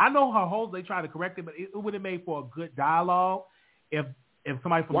 And I know her hosts, they try to correct it, but it would have made for a good dialogue if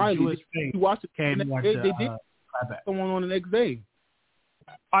somebody from the Jewish faith came on to they did someone on the next day.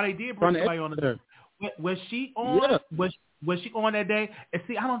 Oh, they did bring somebody on the next day. Was she on? Yeah. Was she on that day? And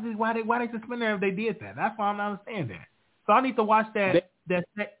see, I don't see why they suspended her if they did that. That's why I'm not understanding. So I need to watch that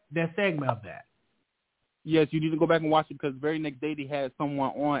segment of that. Yes, you need to go back and watch it because the very next day they had someone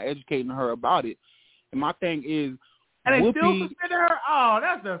on educating her about it. And my thing is, and they still suspended her. Oh,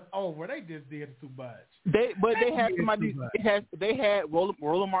 that's just over. They just did too much. They had somebody. They had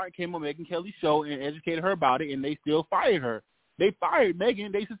Roland Martin came on Megyn Kelly's show and educated her about it, and they still fired her. They fired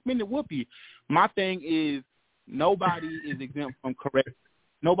Megyn. They suspended Whoopi. My thing is, nobody is exempt from correction.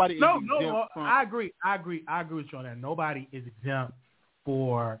 Nobody is exempt from. I agree with you on that. Nobody is exempt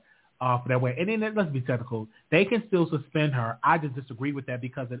for that way. And then let's be technical. They can still suspend her. I just disagree with that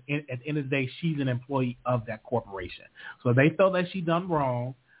because at the end of the day, she's an employee of that corporation. So they felt that she done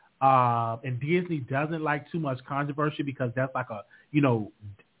wrong. And Disney doesn't like too much controversy because that's like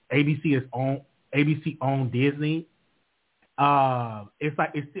ABC owned Disney.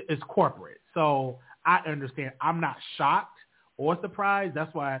 It's corporate. So I understand. I'm not shocked or surprised.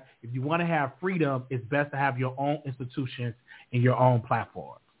 That's why if you want to have freedom, it's best to have your own institutions and your own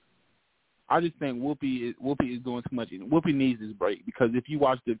platforms. I just think Whoopi is doing too much. Whoopi needs this break because if you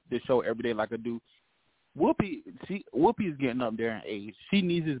watch the show every day like I do, Whoopi is getting up there in age. She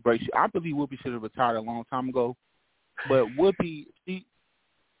needs this break. I believe Whoopi should have retired a long time ago, but Whoopi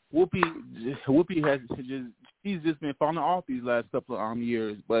she's just been falling off these last couple of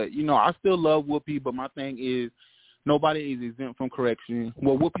years. But I still love Whoopi. But my thing is, nobody is exempt from correction.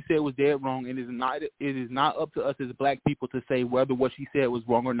 What Whoopi said was dead wrong, and it is not up to us as Black people to say whether what she said was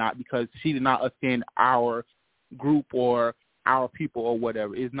wrong or not because she did not offend our group or our people or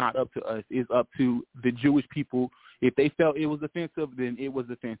whatever. It's not up to us. It's up to the Jewish people. If they felt it was offensive, then it was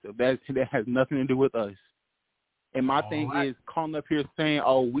offensive. That has nothing to do with us. And my thing is calling up here saying,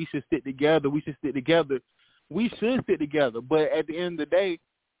 "Oh, we should stick together. We should stick together." We should stick together. But at the end of the day,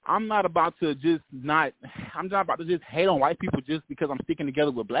 I'm not about to just hate on white people just because I'm sticking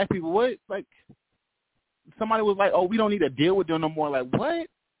together with Black people. What? Like, somebody was like, "Oh, we don't need to deal with them no more." Like, what?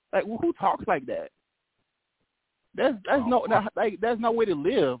 Like, who talks like that? That's no way to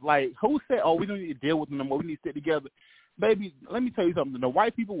live. Like, who said, "Oh, we don't need to deal with them no more. We need to stick together"? Baby, let me tell you something. The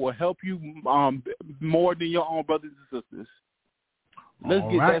white people will help you more than your own brothers and sisters. Let's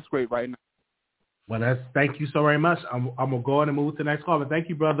get that straight right now. Well, thank you so very much. I'm gonna go ahead and move to the next caller. Thank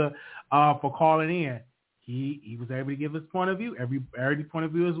you, brother, for calling in. He was able to give his point of view. Every point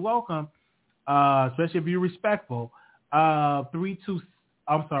of view is welcome, especially if you're respectful. 3-2.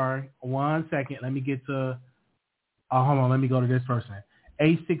 I'm sorry. 1 second. Let me get to. Hold on. Let me go to this person.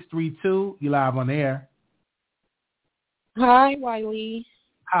 8632. You live on the air. Hi, Wiley.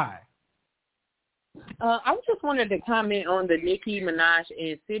 Hi. I just wanted to comment on the Nicki Minaj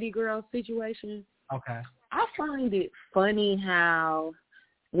and City Girls situation. Okay. I find it funny how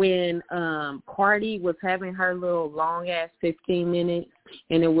when Cardi was having her little long-ass 15 minutes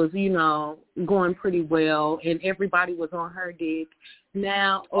and it was, going pretty well and everybody was on her dick.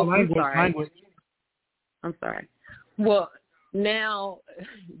 Now, language. I'm sorry. Well, now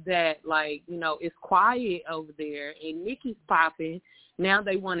that, it's quiet over there and Nicki's popping, now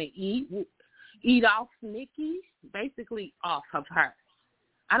they want to eat off Nicki, basically off of her.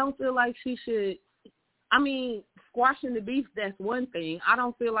 I don't feel like she should, squashing the beef, that's one thing. I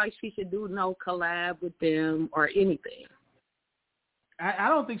don't feel like she should do no collab with them or anything. I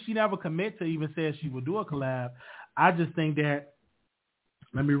don't think she never commit to even say she would do a collab. I just think that,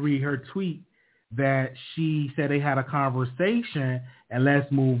 let me read her tweet, that she said they had a conversation and let's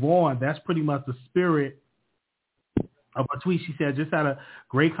move on. That's pretty much the spirit of her tweet. She said, just had a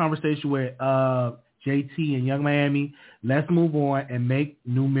great conversation with JT and Young Miami. Let's move on and make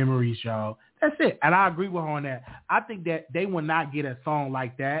new memories, y'all. That's it. And I agree with her on that. I think that they will not get a song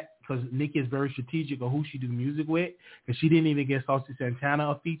like that because Nicki is very strategic of who she do music with. Because she didn't even get Saucy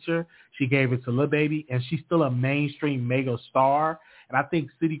Santana a feature. She gave it to Lil Baby, and she's still a mainstream mega star. And I think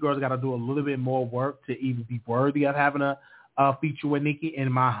City Girls got to do a little bit more work to even be worthy of having a feature with Nicki,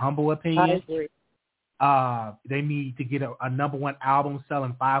 in my humble opinion. I agree. They need to get a number one album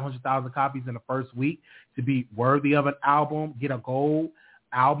selling 500,000 copies in the first week to be worthy of an album, get a gold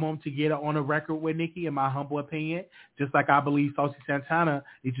album to get on a record with Nicki, in my humble opinion. Just like I believe Saucy Santana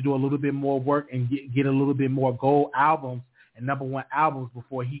needs to do a little bit more work and get a little bit more gold albums and #1 albums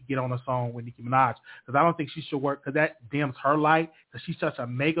before he get on a song with Nicki Minaj. Because I don't think she should work, because that dims her light, because she's such a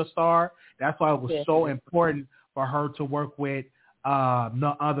mega star. That's why it was so important for her to work with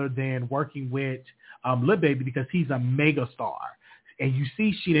no other than working with Lil Baby, because he's a mega star. And you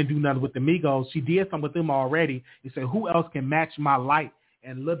see she didn't do nothing with the Migos. She did something with them already. You say, who else can match my light?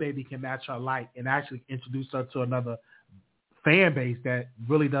 And Lil Baby can match her light and actually introduce her to another fan base that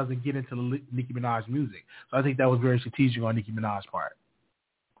really doesn't get into the Nicki Minaj music. So I think that was very strategic on Nicki Minaj's part,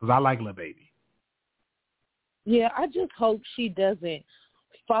 because I like Lil Baby. Yeah, I just hope she doesn't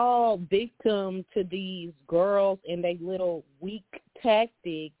fall victim to these girls and their little weak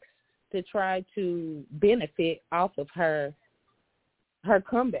tactics to try to benefit off of her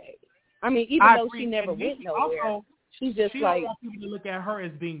comeback. I mean, even though she never went nowhere, she's just she like, don't want people to look at her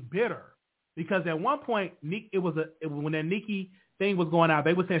as being bitter. Because at one point, when that Nicki thing was going out,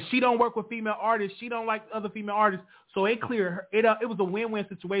 they were saying she don't work with female artists, she don't like other female artists. So it cleared her. It was a win-win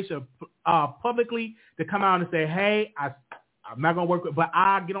situation publicly to come out and say, hey, I'm not gonna work with, but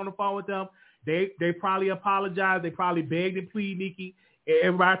I get on the phone with them. They probably apologize. They probably begged and plead Nicki.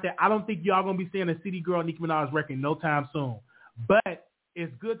 Everybody said, I don't think y'all gonna be seeing a City Girl Nicki Minaj record no time soon. But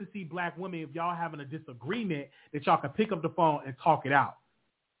it's good to see black women, if y'all having a disagreement, that y'all can pick up the phone and talk it out.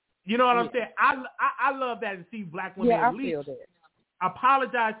 You know what I'm saying? I love that, to see black women at least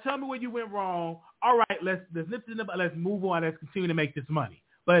apologize. Tell me where you went wrong. All right, let's nip it up. Let's move on. Let's continue to make this money.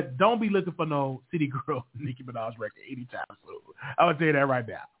 But don't be looking for no City Girl Nicki Minaj record anytime soon. I would tell you that right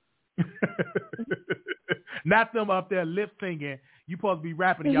now. Not them up there lip singing. You supposed to be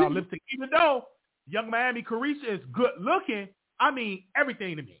rapping and y'all lip singing. Even though Young Miami Carisha is good looking, I mean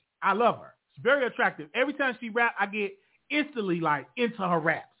everything to me. I love her. She's very attractive. Every time she rap, I get instantly like into her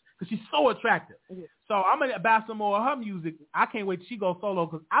raps, because she's so attractive. So I'm going to buy some more of her music. I can't wait till she goes solo,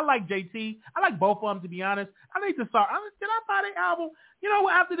 because I like JT. I like both of them, to be honest. I need to start. Did I buy their album? You know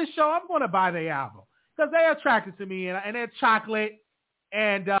what? After the show, I'm going to buy their album, because they're attracted to me, and they're chocolate.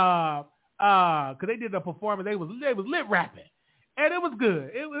 And because they did a performance, they was lip rapping, and it was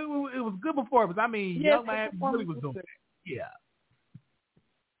good. It was good performance. I mean, Young Miami really was doing it. Yeah.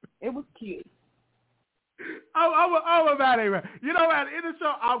 It was cute. I'm about a record. You know what? In the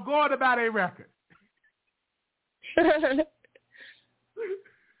show, I'm going about a record. I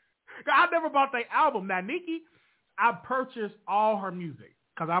never bought their album. Now, Nicki, I purchased all her music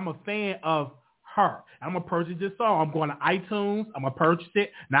because I'm a fan of her. I'm going to purchase this song. I'm going to iTunes. I'm going to purchase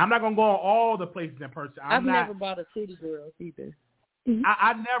it. Now, I'm not going to go on all the places and purchase it. I've never bought a City Girls either.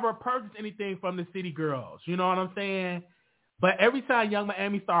 I never purchased anything from the City Girls. You know what I'm saying? But every time Young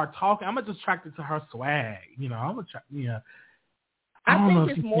Miami started talking, I'm just attracted to her swag. You know, I'm attracted. Yeah. I think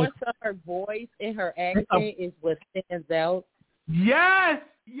it's more so her voice and her accent is what stands out. Yes,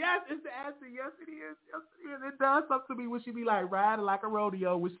 it's the accent. Yes, it is. Yes, it is. It does something to me when she be like riding like a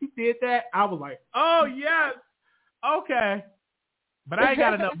rodeo. When she did that, I was like, oh yes, okay. But I ain't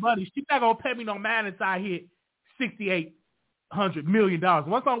got enough money. She's not gonna pay me no man until I hit $6,800 million.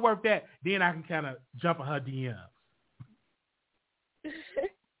 Once I work that, then I can kind of jump in her DMs.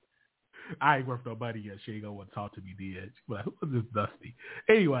 I ain't worth no money yet. She ain't gonna want to talk to me then. She's like, who is this Dusty?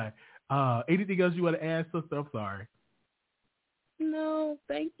 Anyway, anything else you want to add, sister? I'm sorry. No,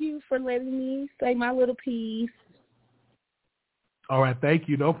 thank you for letting me say my little piece. All right, thank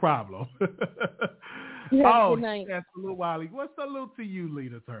you. No problem. Good night. That's a little Wiley. What's a little to you,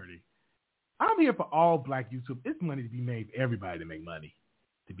 lead attorney? I'm here for all black YouTube. It's money to be made for everybody to make money,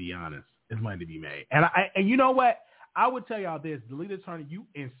 to be honest. It's money to be made. And you know what? I would tell y'all this, the lead attorney, you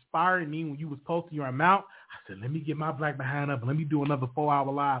inspired me when you was posting your amount. I said, let me get my black behind up and let me do another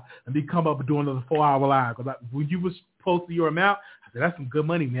 4-hour live. Let me come up and do another 4-hour live. Because when you was posting your amount, I said, that's some good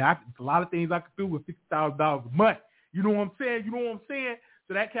money, man. It's a lot of things I could do with $50,000 a month. You know what I'm saying?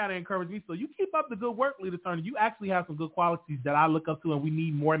 So that kind of encouraged me. So you keep up the good work, lead attorney. You actually have some good qualities that I look up to, and we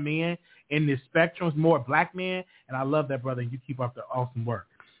need more men in this spectrum, more black men. And I love that, brother. You keep up the awesome work.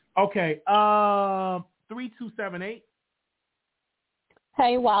 Okay. 3278.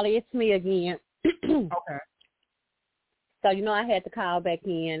 Hey, Wally, it's me again. Okay. So, I had to call back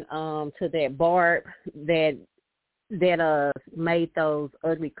in to that Barb that made those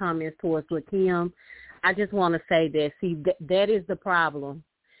ugly comments towards LaKim. I just want to say that, see, that is the problem.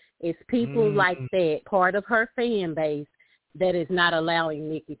 It's people like that, part of her fan base, that is not allowing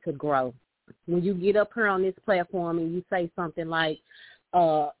Nicki to grow. When you get up here on this platform and you say something like,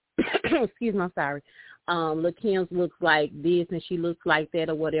 excuse me, I'm sorry, LaKim looks like this and she looks like that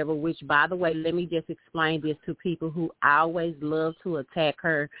or whatever, which, by the way, let me just explain this to people who always love to attack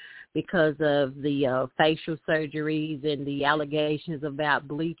her because of the facial surgeries and the allegations about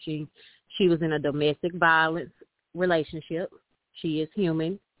bleaching. She was in a domestic violence relationship. She is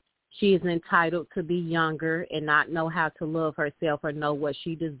human. She is entitled to be younger and not know how to love herself or know what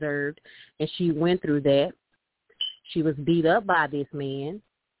she deserved, and she went through that. She was beat up by this man.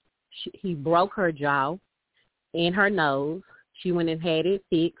 He broke her jaw and her nose. She went and had it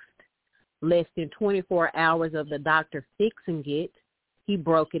fixed. Less than 24 hours of the doctor fixing it, he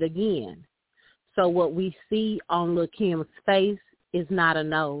broke it again. So what we see on Lil' Kim's face is not a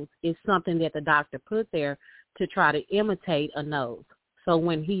nose. It's something that the doctor put there to try to imitate a nose. So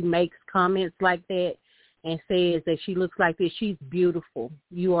when he makes comments like that and says that she looks like this, she's beautiful.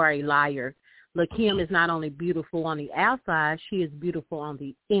 You are a liar. Lil' Kim is not only beautiful on the outside, she is beautiful on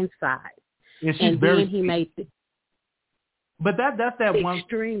the inside. And then he made it. But that's that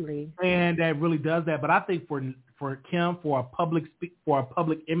extremely. one man that really does that. But I think for Kim, for a public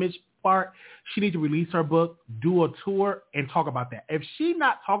image part, she needs to release her book, do a tour, and talk about that. If she's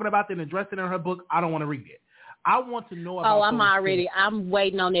not talking about that and addressing it in her book, I don't want to read it. I want to know about. I'm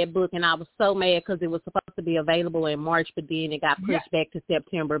waiting on that book, and I was so mad because it was supposed to be available in March, but then it got pushed back to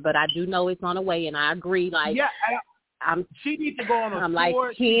September. But I do know it's on the way, and I agree. She needs to go on a tour. Like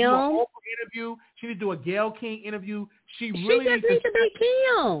Kim. She needs to do an Kim. Oprah interview. She needs to do a Gayle King interview. She She really just needs to be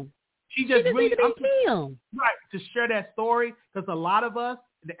Kim. She just really needs to be Kim. Right, to share that story, because a lot of us,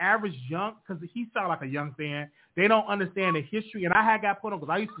 the average young, because he sounds like a young fan, they don't understand the history. And I had got put on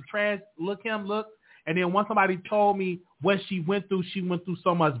because I used to trash look. And then once somebody told me what she went through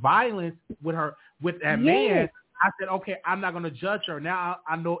so much violence with that man. I said, okay, I'm not going to judge her. Now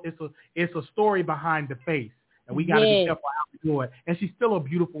I know it's a story behind the face, and we got to be careful how we do it. And she's still a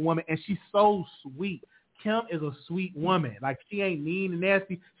beautiful woman, and she's so sweet. Kim is a sweet woman. Like, she ain't mean and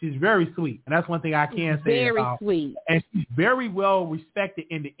nasty. She's very sweet, and that's one thing I can say about. Very sweet. And she's very well respected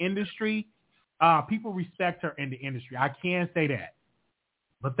in the industry. People respect her in the industry. I can say that.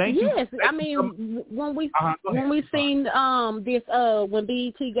 But thank you. Yes, I mean, when we seen this when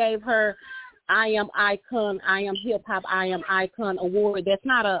BET gave her I Am Icon, I Am Hip Hop, I Am Icon award, that's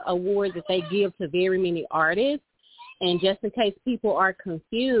not an award that they give to very many artists. And just in case people are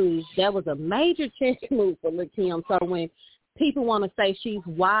confused, that was a major chess move for Lil' Kim. So when people want to say she's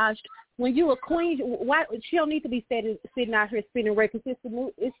washed, when you're a queen, why she don't need to be sitting out here spinning records.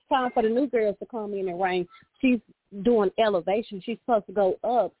 It's time for the new girls to come in and reign. She's doing elevation. She's supposed to go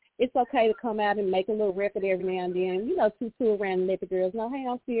up. It's okay to come out and make a little record every now and then. You know, two around and let the girls know, hey,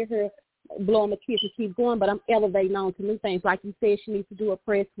 I'm still here blowing the kiss and keep going, but I'm elevating on to new things. Like you said, she needs to do a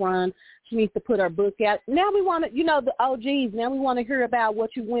press run. She needs to put her book out. Now we want to, the OGs, now we want to hear about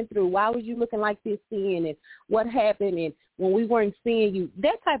what you went through. Why was you looking like this then, and what happened, and when we weren't seeing you,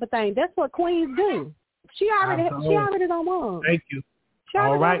 that type of thing. That's what queens do. She already done won. Thank you.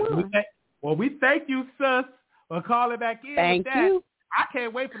 All right. We thank you, sis, for calling back in. Thank you. I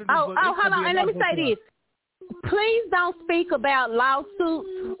can't wait for the book. Oh, hold on, and let me say this. Please don't speak about lawsuits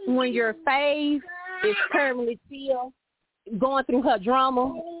when your face is currently still going through her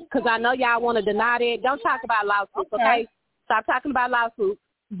drama, because I know y'all want to deny that. Don't talk about lawsuits, okay? Stop talking about lawsuits.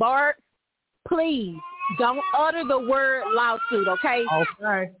 Bart, please don't utter the word lawsuit, okay?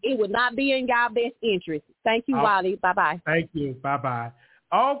 Okay. It would not be in y'all best interest. Thank you, Wiley. Bye-bye. Thank you. Bye-bye.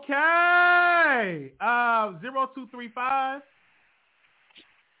 Okay. 0235.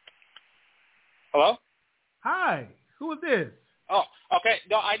 Hello? Hi, who is this? Oh, okay.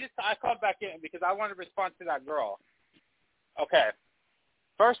 No, I called back in because I want to respond to that girl. Okay.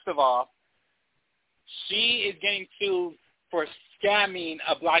 First of all, she is getting sued for scamming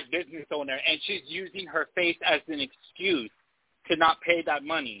a black business owner, and she's using her face as an excuse to not pay that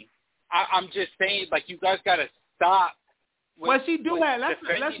money. I'm just saying, like, you guys got to stop. She do have. Let's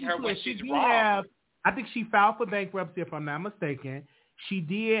her when she's she wrong. I think she filed for bankruptcy, if I'm not mistaken. She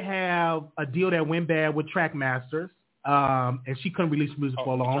did have a deal that went bad with Trackmasters, and she couldn't release music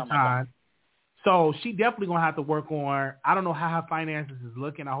for a long time. So she definitely going to have to work on, I don't know how her finances is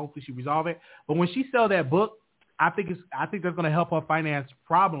looking. I hopefully she resolve it. But when she sell that book, I think that's going to help her finance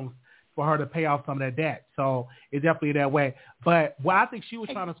problems for her to pay off some of that debt. So it's definitely that way. But what I think she was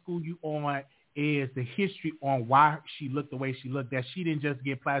trying to school you on is the history on why she looked the way she looked, that she didn't just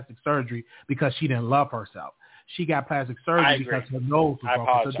get plastic surgery because she didn't love herself. She got plastic surgery because her nose was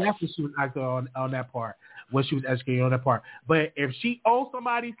broken. So that's what she was acting on that part, what she was educating on that part. But if she owes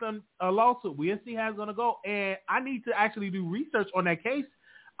somebody a lawsuit, we'll see how it's going to go. And I need to actually do research on that case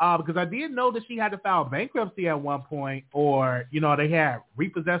because I did know that she had to file bankruptcy at one point, or, they had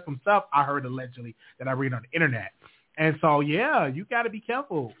repossessed some stuff, I heard allegedly, that I read on the internet. And so, yeah, you got to be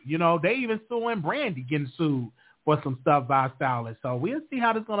careful. They even suing Brandy, getting sued for some stuff by a stylist. So we'll see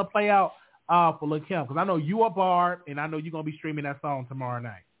how this is going to play out for Lil' Kim, because I know you are Barb, and I know you're going to be streaming that song tomorrow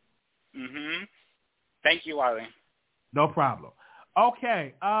night. Mm-hmm. Thank you, Wiley. No problem.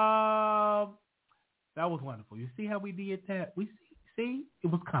 Okay. That was wonderful. You see how we did that? We see it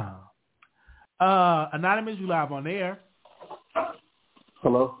was calm. Anonymous, you live on air.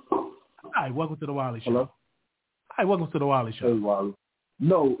 Hello. Hi, welcome to the Wiley Show. Hello. Hi, welcome to the Wiley Show. Hey, Wiley.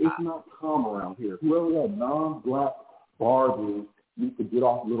 No, it's not calm around here. Whoever that non-black barber needs to get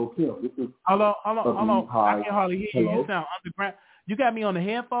off Little Kim. This is hold on. I can't hardly hear you. Hello? You sound underground. You got me on the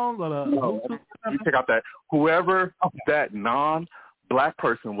headphones or the Bluetooth? You check out that whoever that non-black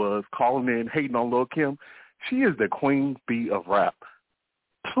person was calling in hating on Lil Kim, she is the queen bee of rap.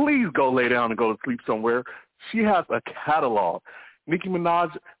 Please go lay down and go to sleep somewhere. She has a catalog. Nicki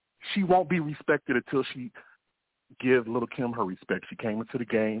Minaj, she won't be respected until she give Lil Kim her respect. She came into the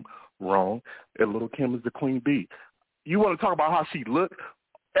game wrong, and Lil Kim is the queen bee. You want to talk about how she looked?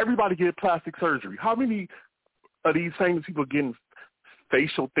 Everybody get plastic surgery. How many of these famous people getting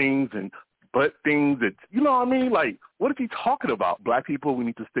facial things and butt things? And you know what I mean? Like, what is he talking about? Black people, we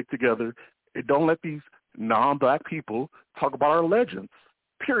need to stick together and don't let these non-black people talk about our legends,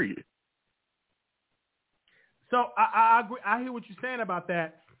 period. So I agree. I hear what you're saying about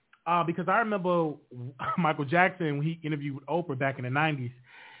that because I remember Michael Jackson when he interviewed with Oprah back in the 90s.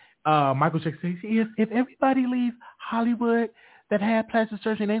 Michael Jackson said, if everybody leaves Hollywood that had plastic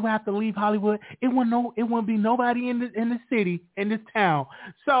surgery and they would have to leave Hollywood, it wouldn't be nobody in the city, in this town.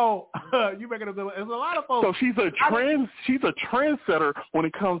 So you reckon there's a lot of folks. So she's a trendsetter when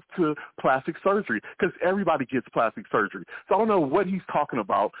it comes to plastic surgery because everybody gets plastic surgery. So I don't know what he's talking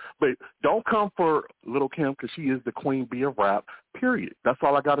about, but don't come for Lil Kim because she is the queen bee of rap, period. That's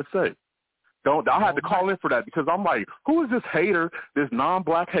all I got to say. I had to call in for that because I'm like, who is this hater, this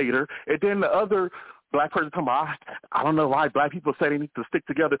non-black hater? And then the other black person come by, I don't know why black people say they need to stick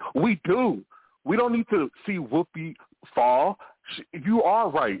together. We do. We don't need to see Whoopi fall. You are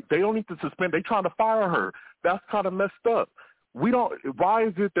right. They don't need to suspend. They trying to fire her. That's kind of messed up. Why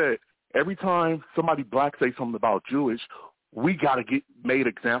is it that every time somebody black say something about Jewish, we got to get made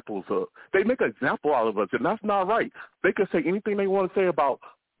examples of? They make an example out of us, and that's not right. They can say anything they want to say about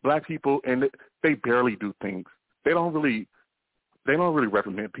black people, and they barely do things. They don't really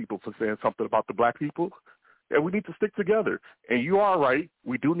recommend people for saying something about the black people, and we need to stick together. And you are right.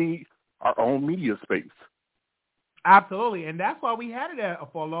 We do need our own media space. Absolutely, and that's why we had it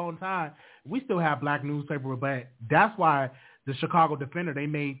for a long time. We still have black newspaper, but that's why the Chicago Defender, they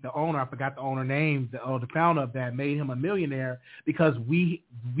made the owner, I forgot the owner name, the founder of that, made him a millionaire because we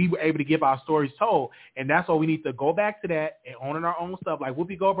were able to give our stories told. And that's why we need to go back to that and owning our own stuff. Like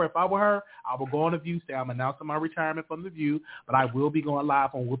Whoopi Goldberg, if I were her, I would go on The View, say I'm announcing my retirement from The View, but I will be going live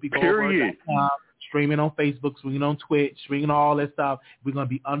on WhoopiGoldberg.com, streaming on Facebook, streaming on Twitch, streaming all that stuff. We're going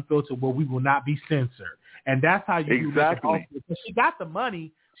to be unfiltered where we will not be censored. And that's how you exactly. do it. She got the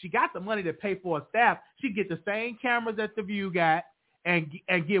money. She got the money to pay for a staff. She get the same cameras that The View got and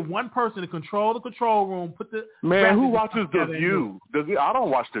get one person to control the control room. Man, who watches The View? I don't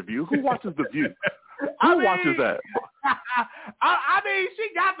watch The View. Who watches The View? Who watches that? I mean, she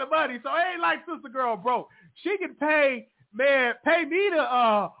got the money, so it ain't like Sister Girl broke. She can pay me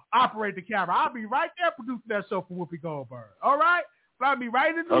to operate the camera. I'll be right there producing that show for Whoopi Goldberg. All right? So I'll be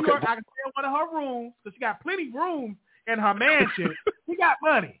right in New York. I can stay in one of her rooms because she got plenty of rooms in her mansion. She got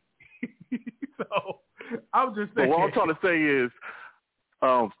money. So I'm just saying. So what I'm trying to say is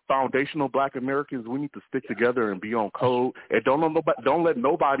foundational black Americans, we need to stick together and be on code. And don't let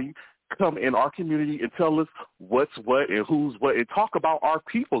nobody come in our community and tell us what's what and who's what and talk about our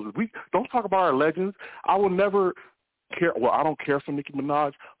people. We don't talk about our legends. I will never care. Well, I don't care for Nicki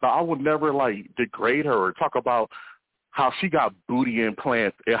Minaj, but I would never degrade her or talk about how she got booty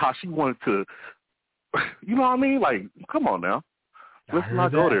implants and how she wanted to, you know what I mean? Like, come on now. Let's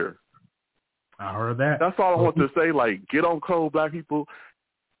not go there. I heard that. That's all I want to say. Get on code, black people.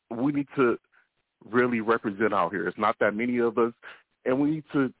 We need to really represent out here. It's not that many of us, and we need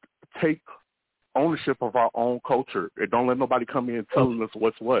to take ownership of our own culture and don't let nobody come in telling us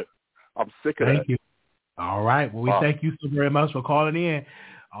what's what. I'm sick of that. Thank you. All right. Well, we thank you so very much for calling in.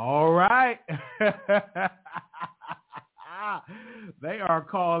 All right. They are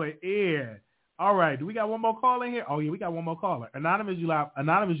calling in. All right. Do we got one more caller in here? Oh, yeah, we got one more caller. Anonymous, you live on air.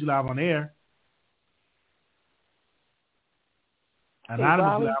 Anonymous, you live on air.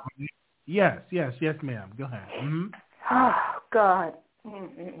 Yes, ma'am. Go ahead. Mm-hmm. Oh, God.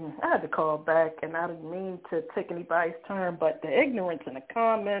 I had to call back, and I didn't mean to take anybody's turn, but the ignorance in the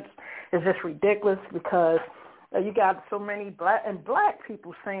comments is just ridiculous because you got so many black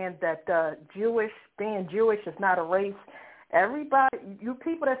people saying that being Jewish is not a race. Everybody, you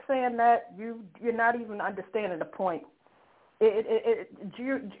people that's saying that, you're not even understanding the point.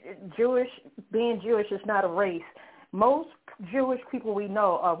 Being Jewish is not a race. Most Jewish people we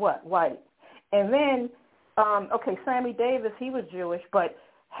know are what? White. And then, Sammy Davis, he was Jewish, but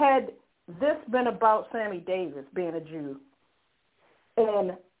had this been about Sammy Davis being a Jew,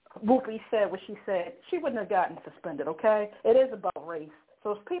 and Whoopi said what she said, she wouldn't have gotten suspended, okay? It is about race.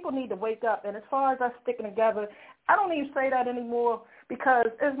 So people need to wake up. And as far as us sticking together, I don't even say that anymore because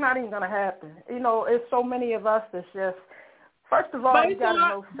it's not even going to happen. You know, it's so many of us that's just, first of all, you got to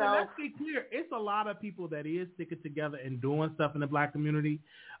know self. Let's be clear. It's a lot of people that is sticking together and doing stuff in the black community.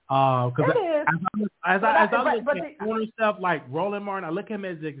 As I look at doing stuff like Roland Martin, I look at him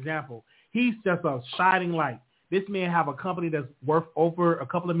as an example. He's just a shining light. This man have a company that's worth over a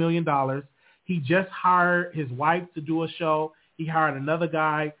couple of $1 million. He just hired his wife to do a show. He hired another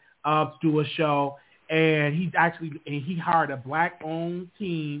guy to do a show, and he hired a black-owned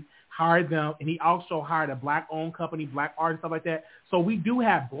team, hired them, and he also hired a black-owned company, black art and stuff like that. So we do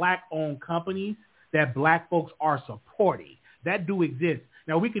have black-owned companies that black folks are supporting. That do exist.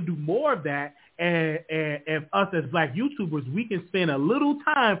 Now, we can do more of that, and us as black YouTubers, we can spend a little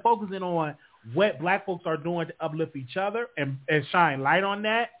time focusing on what black folks are doing to uplift each other and shine light on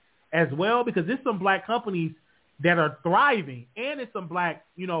that as well, because there's some black companies that are thriving, and it's some black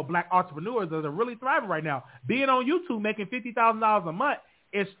entrepreneurs that are really thriving right now. Being on YouTube, making $50,000 a month,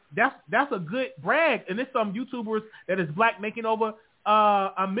 that's a good brag. And there's some YouTubers that is black making over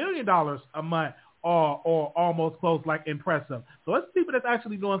 $1 million a month, or almost close, like impressive. So it's people that's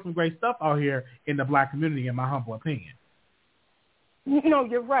actually doing some great stuff out here in the black community, in my humble opinion. No,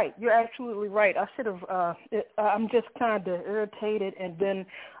 you're right. You're absolutely right. I should have. I'm just kind of irritated, and then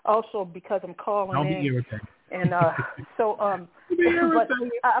also because I'm calling in. Don't be irritated. And but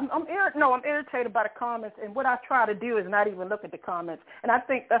I'm irritated by the comments. And what I try to do is not even look at the comments. And I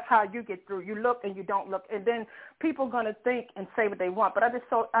think that's how you get through. You look and you don't look, and then people are gonna think and say what they want. But I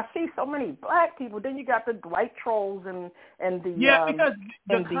see so many black people. Then you got the white trolls and the because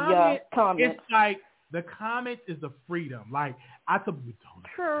the comments. It's like the comments is the freedom. Like I told you,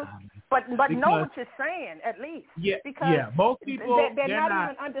 true, but know what you're saying at least. Yeah, because most people they're not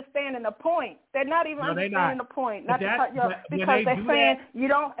even understanding the point. They're not even understanding the point. Not because they're saying you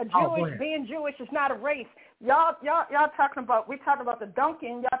don't being Jewish is not a race. Y'all talking about we're talking about the donkey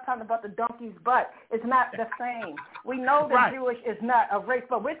and y'all talking about the donkey's butt. It's not the same. We know that Jewish is not a race,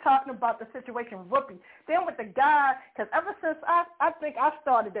 but we're talking about the situation with Whoopi. Then with the guy, because ever since I think I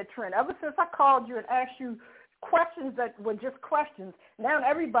started that trend. Ever since I called you and asked you questions that were just questions, now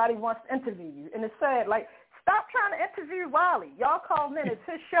everybody wants to interview you. And it's sad, like, stop trying to interview Wiley. Y'all called in, it's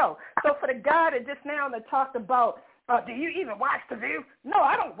his show. So for the guy that just now that talked about, do you even watch The View? No,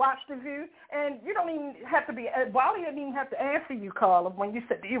 I don't watch The View. And you don't even have to be, Wiley didn't even have to answer you, caller, when you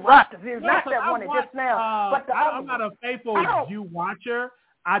said, do you watch The View? Not that one just now, but the other I'm not a faithful View watcher.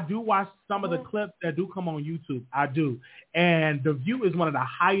 I do watch some of the clips that do come on YouTube. I do. And The View is one of the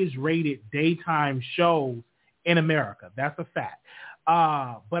highest rated daytime shows in America. That's a fact.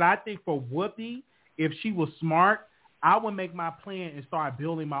 But I think for Whoopi, if she was smart, I would make my plan and start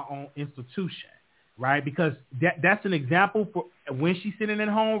building my own institution, right? Because that's an example for when she's sitting at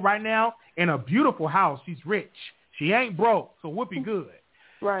home right now in a beautiful house. She's rich. She ain't broke, so Whoopi good.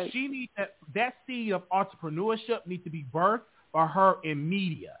 Right. She needs that seed of entrepreneurship needs to be birthed by her in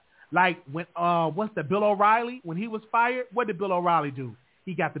media. Like when Bill O'Reilly, when he was fired, what did Bill O'Reilly do?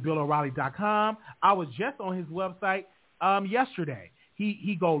 He got the BillO'Reilly.com. I was just on his website yesterday.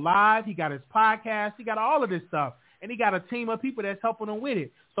 He go live. He got his podcast. He got all of this stuff. And he got a team of people that's helping him with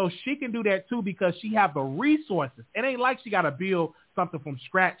it. So she can do that too because she have the resources. It ain't like she got to build something from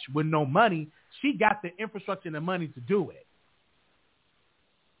scratch with no money. She got the infrastructure and the money to do it.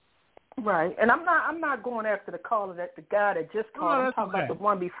 Right, and I'm not going after the caller the guy that just called. I'm talking about the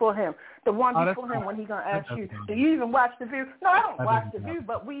one before him. The one before him when he's gonna ask you, do you even watch The View? No, I don't watch The View,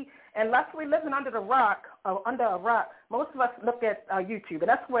 but unless we living under a rock, most of us look at YouTube, and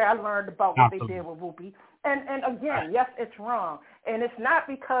that's where I learned about what they did with Whoopi. And again, yes, it's wrong, and it's not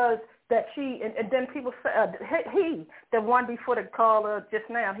because that she and then people say the one before the caller just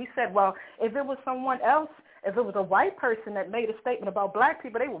now, he said, well, if it was someone else. If it was a white person that made a statement about black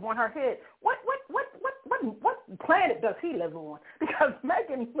people, they would want her head. What planet does he live on? Because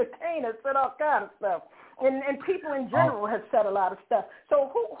Meghan McCain has said all kind of stuff, and people in general have said a lot of stuff. So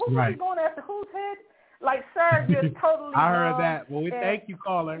who is going after whose head? Like, sir, you're totally I heard wrong. that. Well, thank you,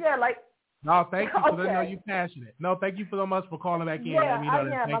 caller. Yeah, like. No, thank you, because I know you're passionate. No, thank you so much for calling back in. Yeah,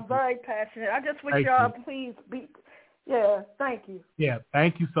 I am. I'm very passionate. I just wish y'all please be. Yeah, thank you. Yeah,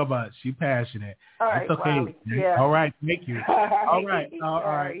 thank you so much. She's passionate. All right, it's okay. Wiley. Yeah. All right, thank you. All right. All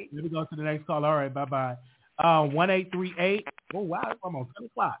right. Let me go to the next call. All right, bye-bye. 1-838. Oh, wow, it's almost 10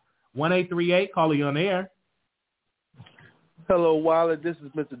 o'clock. 1-838, caller, you on the air. Hello, Wiley. This is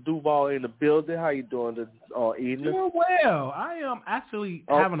Mr. Duval in the building. How you doing this evening? Doing well. I am actually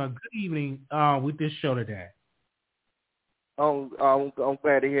having a good evening with this show today. I'm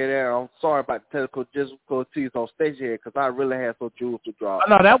glad to hear that. I'm sorry about the technical difficulties on station here because I really had some jewels to drop. Oh,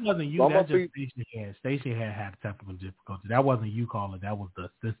 no, that wasn't you. That's just Station Head. Station Head had technical difficulties. That wasn't you calling. That was the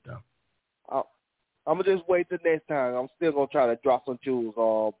system. I'm going to just wait till next time. I'm still going to try to drop some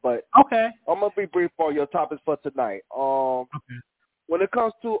jewels. But okay. I'm going to be brief on your topics for tonight. Okay. When it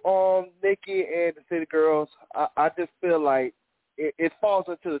comes to Nikki and the City Girls, I just feel like it falls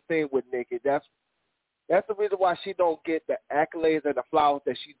into the thing with Nikki. That's the reason why she don't get the accolades and the flowers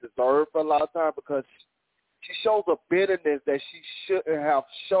that she deserves for a lot of time, because she shows a bitterness that she shouldn't have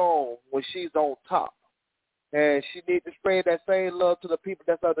shown when she's on top. And she needs to spread that same love to the people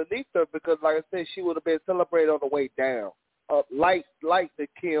that's underneath her, because, like I said, she would have been celebrated on the way down. Like the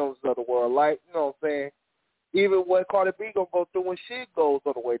Kims of the world, like, you know what I'm saying? Even what Cardi B going to go through when she goes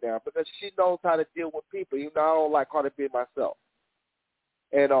on the way down, because she knows how to deal with people. Even though I don't like Cardi B myself.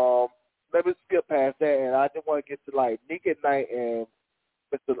 And let me skip past that, and I just want to get to, like, Nika Knight and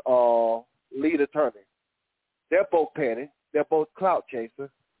Mr. Lead Attorney. They're both petty. They're both clout chasers.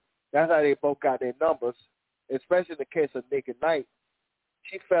 That's how they both got their numbers, especially in the case of Nika Knight.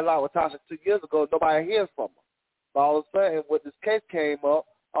 She fell out with Tasha 2 years ago. Nobody hears from her. But all of a sudden, when this case came up,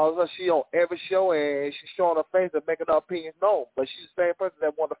 all of a sudden she on every show, and she's showing her face and making her opinions known. But she's the same person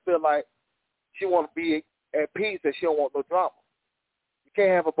that want to feel like she want to be at peace and she don't want no drama. You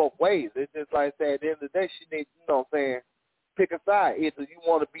can't have it both ways. It's just like I said, at the end of the day, she needs, you know what I'm saying, pick a side. Either you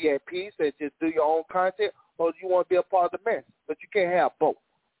want to be at peace and just do your own content, or you want to be a part of the mess. But you can't have both.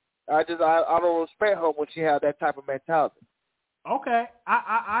 I don't respect her when she has that type of mentality. Okay,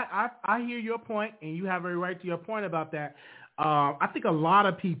 I hear your point, and you have every right to your point about that. I think a lot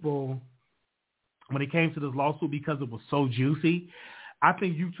of people, when it came to this lawsuit, because it was so juicy, I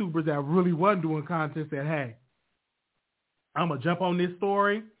think YouTubers that really wasn't doing content said, hey, I'm going to jump on this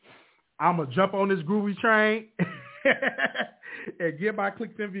story. I'm going to jump on this groovy train and get my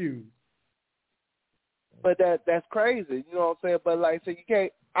clicks and views. But that's crazy, you know what I'm saying? But like I said, you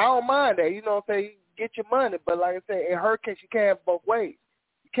can't, I don't mind that, you know what I'm saying? You get your money, but like I said, in her case, you can't have both ways.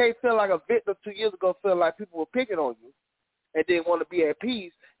 You can't feel like a victim 2 years ago, feel like people were picking on you, and then want to be at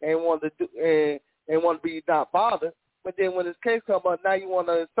peace and want to do and want to be not bothered. But then when this case comes up, now you want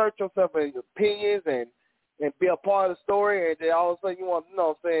to insert yourself in your opinions and be a part of the story, and then all of a sudden you want, you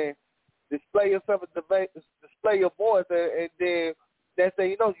know what I'm saying, display yourself and display your voice, and then that's say,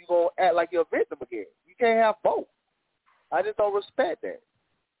 you know, you're going to act like you're a victim again. You can't have both. I just don't respect that.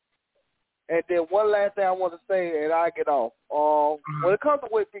 And then one last thing I want to say, and I get off. When it comes to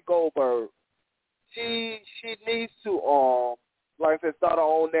Whoopi Goldberg, she needs to, like I said, start her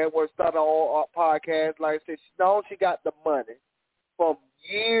own network, start her own podcast. Like I said, she got the money from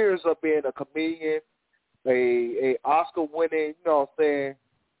years of being a comedian, a Oscar-winning, you know what I'm saying,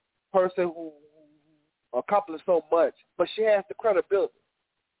 person who accomplished so much. But she has the credibility.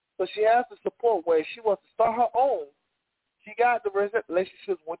 So she has the support where she wants to start her own. She got the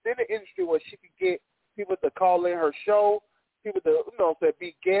relationships within the industry where she could get people to call in her show, people to, you know, say,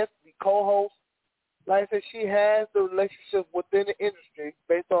 be guests, be co-hosts. Like I said, she has the relationship within the industry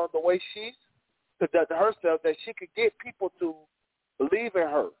based on the way she's conducted herself, that she could get people to believe in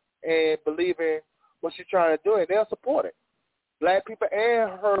her and believe in what she's trying to do, and they'll support it. Black people and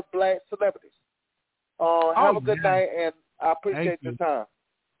her black celebrities. Have a good night, and I appreciate your time.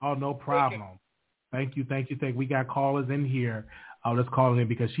 Oh, no problem. Thank you. We got callers in here. Let's call her in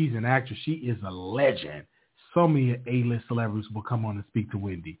because she's an actress. She is a legend. So many A-list celebrities will come on and speak to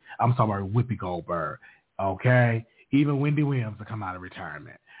Wendy. I'm talking about Whoopi Goldberg. Okay? Even Wendy Williams will come out of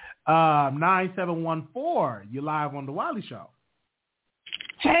retirement. 9714, you're live on The Wiley Show.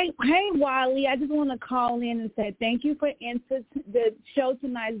 Hey, Wiley. I just want to call in and say thank you for the show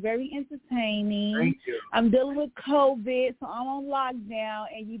tonight is very entertaining. Thank you. I'm dealing with COVID, so I'm on lockdown,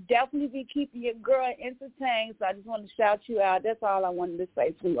 and you definitely be keeping your girl entertained, so I just want to shout you out. That's all I wanted to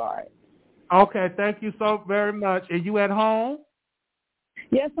say, sweetheart. Okay, thank you so very much. Are you at home?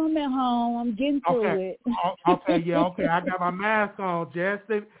 Yes, I'm at home. I'm getting through it. Okay. I got my mask on, just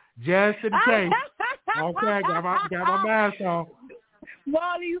in case. Okay, got my mask on.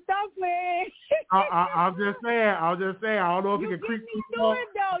 Wally, you stop playing. I'm just saying. I don't know if you can creep through.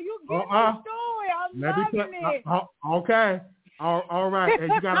 You get me through it. I'm loving it. Okay. All right.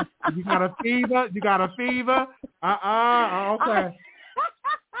 And you got a fever? Okay.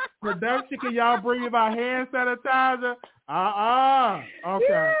 Production, can y'all bring me my hand sanitizer? Okay.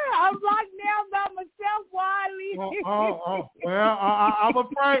 Yeah, I'm locked down by myself, Wiley. Well, I'm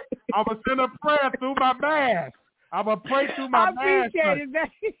afraid I'm gonna send a prayer through my mask. I'm going to pray through my I appreciate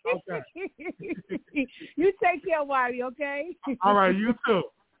mask. it, baby. Okay. You take care, Wiley, okay? All right, you too.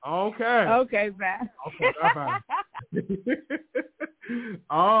 Okay. Okay, bye. Okay, bye-bye.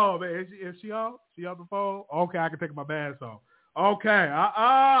 Oh, man, is she on? She on the phone? Okay, I can take my mask off. Okay,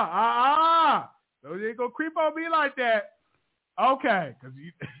 So you ain't going to creep on me like that. Okay, because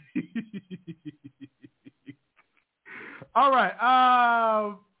you... All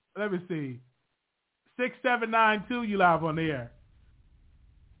right, let me see. 6792, you live on the air.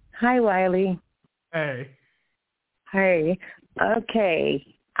 Hi, Wiley. Hey. Hey. Okay.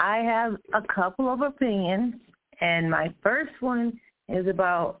 I have a couple of opinions, and my first one is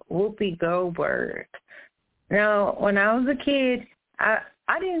about Whoopi Goldberg. Now, when I was a kid, I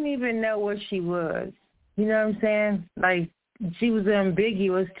didn't even know what she was. You know what I'm saying? Like, she was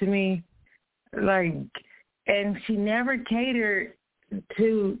ambiguous to me. Like, and she never catered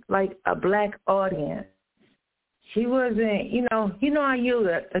to, like, a black audience. She wasn't, you know how you're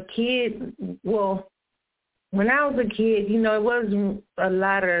a kid, well, when I was a kid, it wasn't a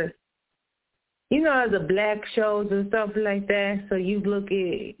lot of, the black shows and stuff like that. So you look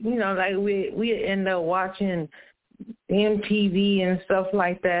at, like we end up watching MTV and stuff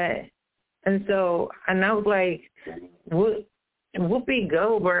like that. And I was like, Whoopi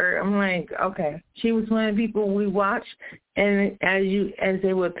Goldberg, I'm like, okay. She was one of the people we watched, and as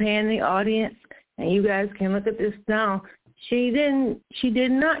they were paying the audience, and you guys can look at this now, she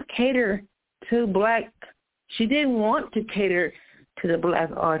did not cater to black. She didn't want to cater to the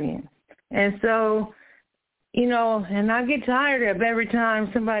black audience. And so, and I get tired of every time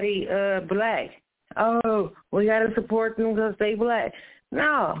somebody black, oh, we got to support them because they black.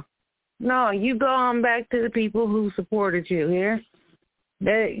 No, you go on back to the people who supported you here.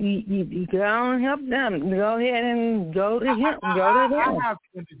 That you go and help them. Go ahead and go to him. Go to them. I have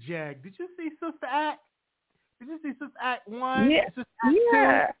to interject. Did you see Sister Act? Did you see Sister Act 1? Yeah. Sister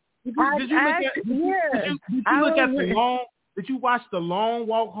Act 2? Did you look at the long? Did you watch the Long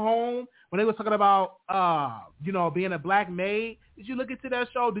Walk Home when they were talking about being a black maid? Did you look into that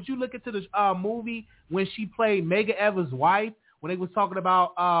show? Did you look into the movie when she played Medgar Evers' wife? When they was talking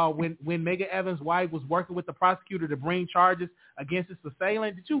about when Medgar Evers' wife was working with the prosecutor to bring charges against his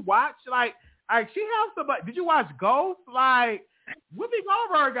assailant. Did you watch like she has somebody? Did you watch Ghost? Like Whoopi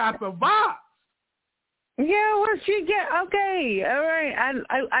Goldberg got some vibes. Yeah, well, she get okay. All right,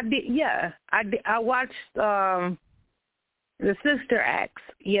 I did. Yeah, I watched the Sister Acts.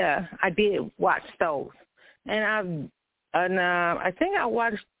 Yeah, I did watch those, and I think I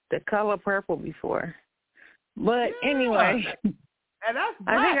watched The Color Purple before. But anyway, and that's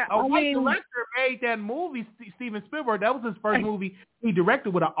black. A white director made that movie. Steven Spielberg. That was his first movie he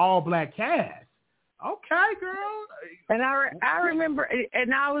directed with an all-black cast. Okay, girl. And I remember,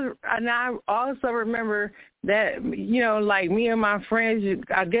 and I also remember that like me and my friends.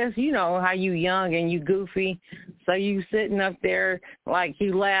 I guess how you young and you goofy, so you sitting up there like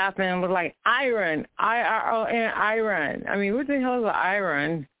you laughing with like iron, IRON, iron. I mean, what the hell is an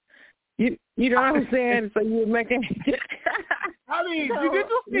iron? You know what I'm saying? So you're making. I mean, did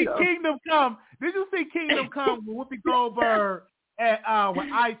you see Kingdom Come? Did you see Kingdom Come with Whoopi Goldberg and with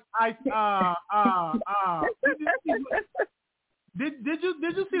Ice? Did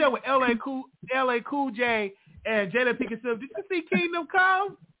you see that with LA Cool J and Jada Pinkett Smith? Did you see Kingdom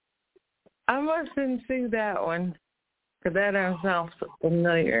Come? I mustn't see that one. Because that doesn't sound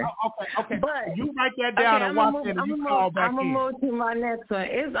familiar. Okay. But you write that down and watch it and you call back in. I'm going to move to my next one.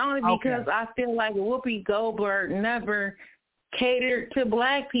 It's only because I feel like Whoopi Goldberg never catered to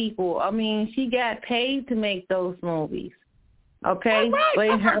black people. I mean, she got paid to make those movies. Okay?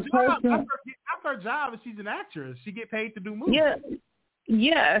 Right. That's her job, and she's an actress. She get paid to do movies.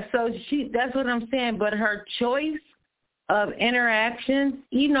 Yeah. So that's what I'm saying. But her choice of interactions,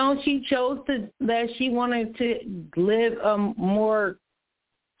 she chose that she wanted to live a more,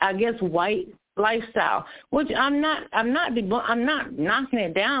 I guess, white lifestyle, which I'm not knocking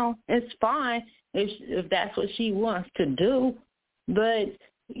it down. It's fine if that's what she wants to do, but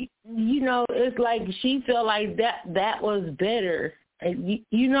it's like she felt like that was better.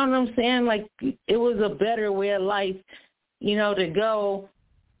 You know what I'm saying? Like it was a better way of life, to go.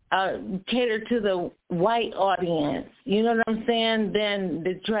 Cater to the white audience, you know what I'm saying, than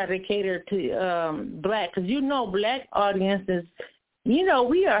to try to cater to black. Because black audiences, we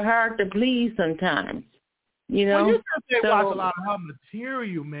are hard to please sometimes, Well, you didn't watch a lot of her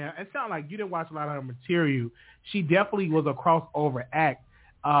material, man. It sounded like you didn't watch a lot of her material. She definitely was a crossover act.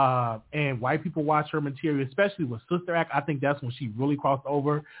 and white people watch her material, especially with Sister Act. I think that's when she really crossed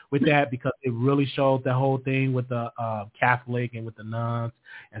over with that, because it really showed the whole thing with the Catholic and with the nuns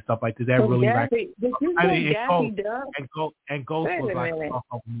and stuff like that. That really Daffy, did you say Daffy Duck? And Ghost was like a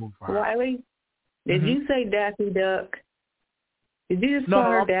crossover move for her. Wiley, did you say Daffy Duck? Did you just call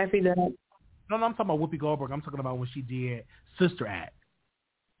her Daffy Duck? No, I'm talking about Whoopi Goldberg. I'm talking about when she did Sister Act.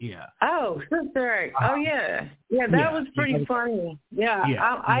 Yeah. Oh, Sister Act. Oh, yeah. Yeah, that was pretty funny. Yeah,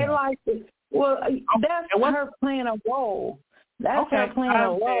 I liked it. Well, that's her playing a role. That's her playing a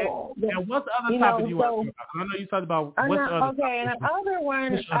role. And what's the other topic you want to talk about? I know you talked about what's the other topic. And the other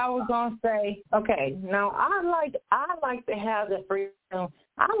one I was going to say, now I like to have the freedom.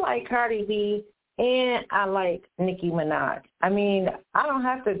 I like Cardi B and I like Nicki Minaj. I mean, I don't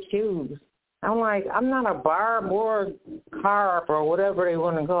have to choose. I'm not a barb or carp or whatever they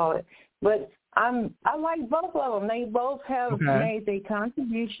want to call it, but I like both of them. They both have made their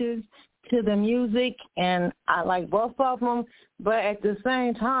contributions to the music, and I like both of them. But at the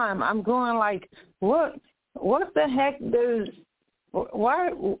same time, I'm going like, what the heck does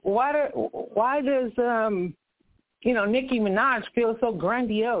why does Nicki Minaj feel so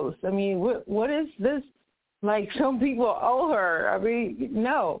grandiose? I mean, what is this? Like, some people owe her. I mean,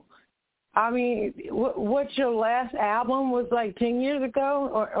 no. I mean, what's your last album was like 10 years ago,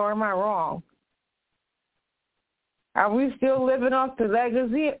 or am I wrong? Are we still living off the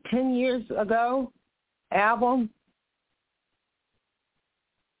legacy of 10 years ago album?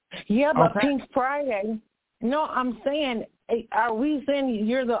 Yeah, but Pink Friday. No, I'm saying, are we saying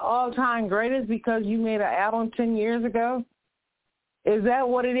you're the all-time greatest because you made an album 10 years ago? Is that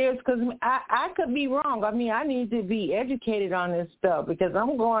what it is? Because I could be wrong. I mean, I need to be educated on this stuff, because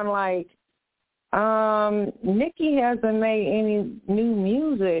I'm going like, Nicki hasn't made any new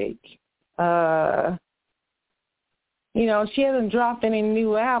music. She hasn't dropped any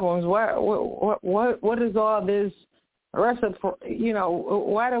new albums. What is all this recipe?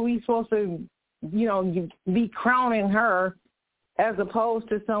 Why are we supposed to, be crowning her as opposed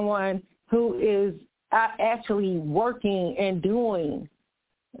to someone who is actually working and doing?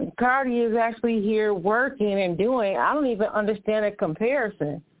 Cardi is actually here working and doing. I don't even understand a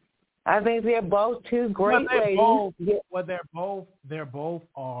comparison. I think they're both two great ladies. They're both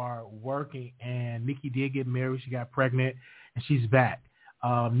are working, and Nicki did get married. She got pregnant, and she's back.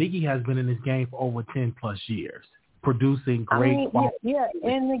 Nicki has been in this game for over 10 plus years, producing great quality. Yeah,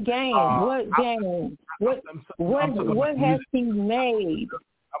 in the game. What game? What has she made?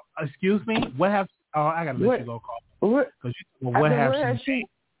 Excuse me? What have? Oh, I gotta let you go, Carl. What has she made?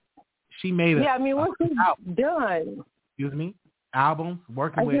 She made a. Yeah, I mean, what's she done? Excuse me. Albums,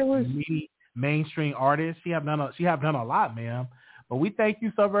 working with many mainstream artists. She have done a lot, ma'am. But we thank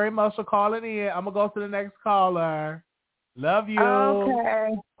you so very much for calling in. I'm gonna go to the next caller. Love you.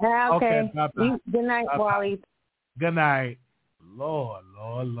 Okay. Bye-bye. Good night, Wally. Good night. Lord.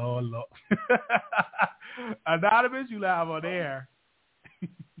 Anonymous, you live on air.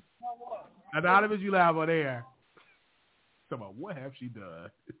 Anonymous, you live on air. Come on, what have she done?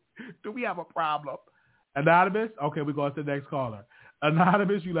 Do we have a problem? Anonymous? Okay, we're going to the next caller.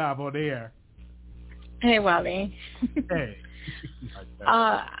 Anonymous, you live on the air. Hey, Wally. Hey.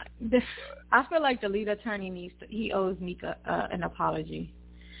 I feel like the lead attorney he owes Mika an apology.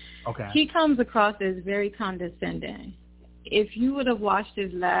 Okay. He comes across as very condescending. If you would have watched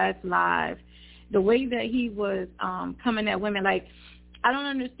his last live, the way that he was coming at women, like, I don't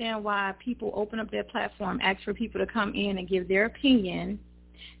understand why people open up their platform, ask for people to come in and give their opinion.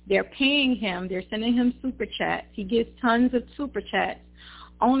 They're paying him. They're sending him super chats. He gets tons of super chats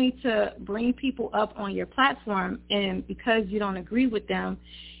only to bring people up on your platform. And because you don't agree with them,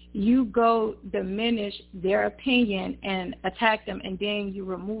 you go diminish their opinion and attack them, and then you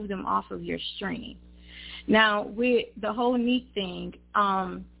remove them off of your stream. Now, with the whole Neek thing,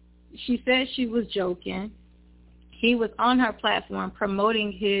 she said she was joking. He was on her platform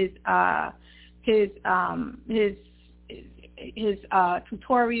promoting his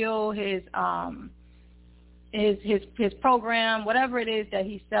tutorial, his program, whatever it is that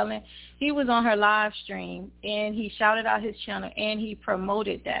he's selling. He was on her live stream, and he shouted out his channel, and he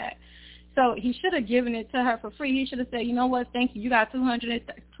promoted that. So he should have given it to her for free. He should have said, you know what, thank you. You got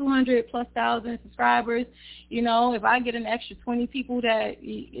 200 plus thousand subscribers. If I get an extra 20 people that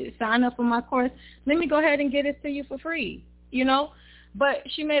sign up for my course, let me go ahead and get it to you for free, But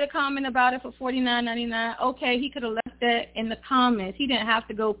she made a comment about it for $49.99. Okay, he could have left that in the comments. He didn't have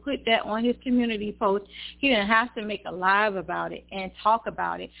to go put that on his community post. He didn't have to make a live about it and talk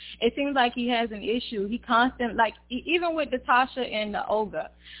about it. It seems like he has an issue. He constant, like, even with Natasha and the Olga,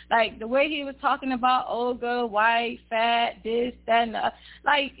 like the way he was talking about Olga, white, fat, this, that, and the,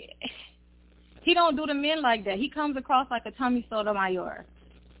 like, he don't do the men like that. He comes across like a Tommy Sotomayor,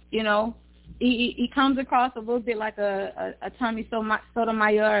 you know. He comes across a little bit like a Tommy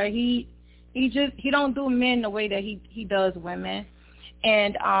Sotomayor. He don't do men the way that he does women,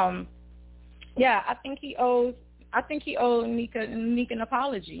 and yeah, I think he owes Nika an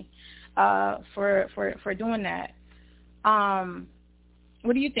apology for doing that.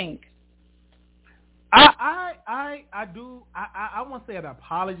 What do you think? I won't say an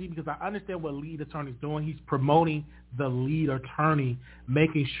apology because I understand what lead attorney's doing. He's promoting the lead attorney,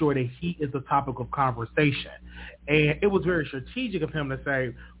 making sure that he is the topic of conversation. And it was very strategic of him to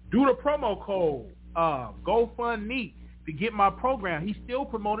say, do the promo code, GoFundMe to get my program. He's still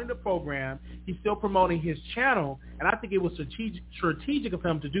promoting the program. He's still promoting his channel. And I think it was strategic of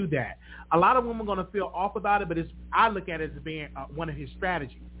him to do that. A lot of women are going to feel off about it, but I look at it as being one of his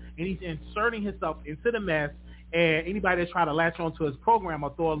strategies. And he's inserting himself into the mess, and anybody that's trying to latch onto his program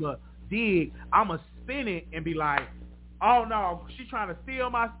or throw a little dig, I'm going to spin it and be like, oh, no, she's trying to steal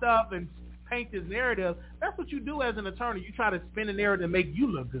my stuff and paint this narrative. That's what you do as an attorney. You try to spin a narrative and make you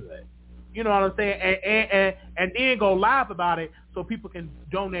look good. You know what I'm saying? And then go live about it so people can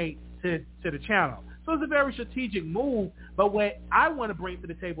donate to the channel. So it's a very strategic move. But what I want to bring to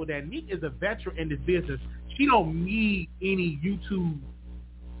the table, that Neek is a veteran in this business. She don't need any YouTube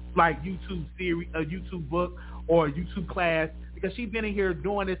series, a YouTube book or a YouTube class, because she's been in here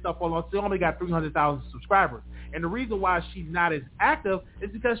doing this stuff for long. She only got 300,000 subscribers. And the reason why she's not as active is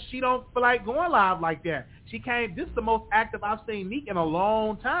because she don't feel like going live like that. This is the most active I've seen Neek in a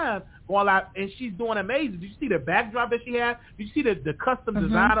long time going live, and she's doing amazing. Did you see the backdrop that she had? Did you see the custom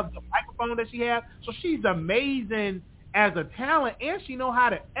design of the microphone that she had? So she's amazing as a talent, and she know how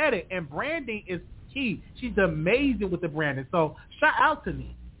to edit, and branding is key. She's amazing with the branding. So shout out to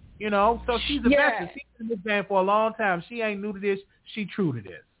Neek. You know, so she's a veteran. She's been in this band for a long time. She ain't new to this. She true to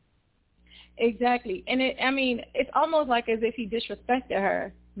this. Exactly. And it's almost like as if he disrespected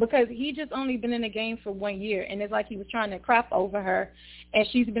her, because he just only been in the game for 1 year, and it's like he was trying to crap over her, and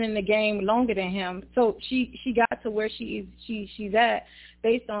she's been in the game longer than him. So she got to where she's at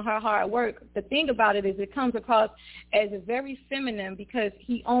based on her hard work. The thing about it is it comes across as very feminine because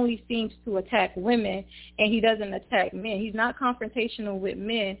he only seems to attack women and he doesn't attack men. He's not confrontational with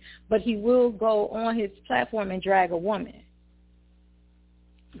men, but he will go on his platform and drag a woman.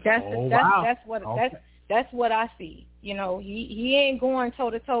 That's what I see. You know, he ain't going toe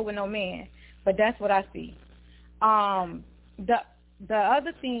to toe with no man, but that's what I see. The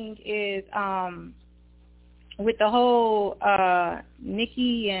other thing is with the whole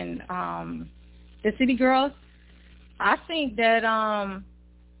Nikki and the City Girls, I think that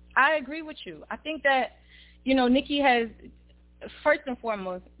I agree with you. I think that, you know, Nikki has, first and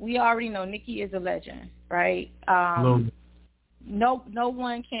foremost, we already know Nikki is a legend, right? No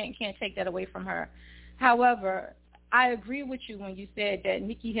one can take that away from her. However, I agree with you when you said that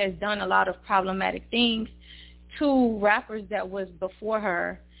Nikki has done a lot of problematic things to rappers that was before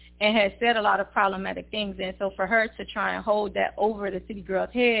her and has said a lot of problematic things. And so for her to try and hold that over the City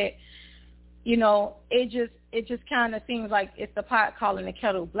Girl's head, you know, it just kind of seems like it's the pot calling the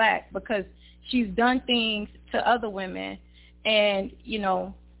kettle black, because she's done things to other women, and, you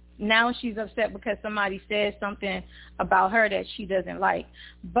know, now she's upset because somebody said something about her that she doesn't like.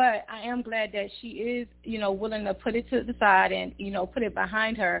 But I am glad that she is, you know, willing to put it to the side and, you know, put it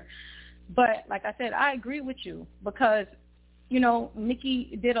behind her. But like I said, I agree with you, because, you know,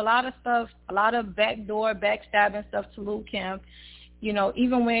 Nikki did a lot of stuff, a lot of backdoor, backstabbing stuff to Lil' Kim. You know,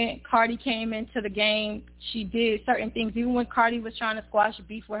 even when Cardi came into the game, she did certain things. Even when Cardi was trying to squash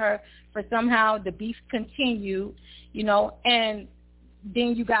beef with her, for somehow the beef continued, you know, and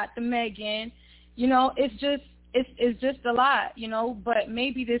then you got the Megan, you know, it's just a lot, you know, but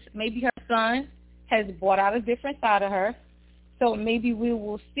maybe her son has brought out a different side of her. So maybe we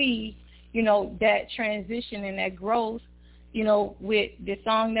will see, you know, that transition and that growth, you know, with the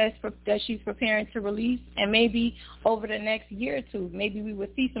song that she's preparing to release, and maybe over the next year or two, maybe we will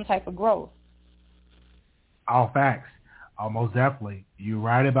see some type of growth. All facts. Most definitely. You're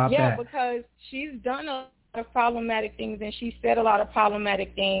right about that. Yeah, because she's done a lot of problematic things, and she said a lot of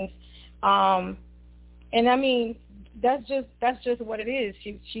problematic things. And I mean, that's just what it is.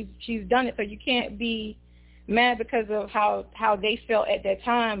 She's done it, so you can't be mad because of how they felt at that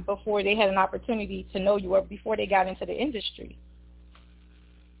time before they had an opportunity to know you, or before they got into the industry.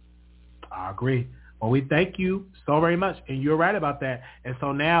 I agree. Well, we thank you so very much, and you're right about that. And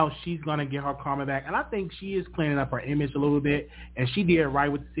so now she's going to get her karma back, and I think she is cleaning up her image a little bit, and she did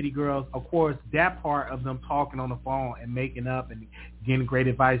right with the City Girls. Of course, that part of them talking on the phone and making up and getting great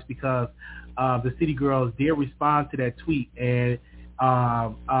advice, because the City Girls did respond to that tweet, and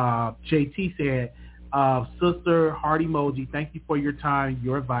JT said, Sister, heart emoji, thank you for your time,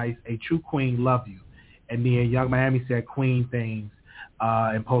 your advice, a true queen, love you. And then Young Miami said queen things.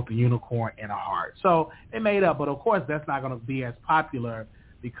 And post a unicorn and a heart. So they made up, but of course that's not going to be as popular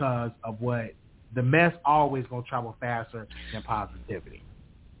because of what the mess always going to travel faster than positivity.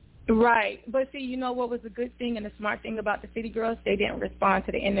 Right. But see, you know what was a good thing and the smart thing about the City Girls? They didn't respond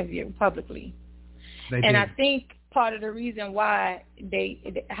to the interview publicly. And I think part of the reason why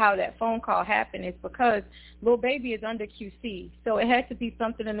how that phone call happened is because Lil Baby is under QC. So it had to be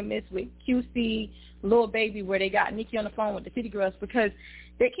something in the midst with QC, Lil Baby, where they got Nicki on the phone with the City Girls, because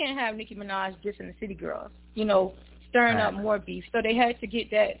they can't have Nicki Minaj dissing the City Girls, stirring up more beef. So they had to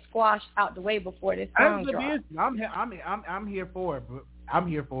get that squashed out the way before this song dropped. I'm here for it. I'm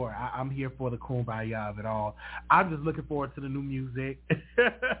here for it. I'm here for the kumbaya of it all. I'm just looking forward to the new music.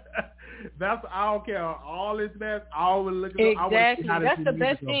 I don't care all this mess. I always look at exactly. That's the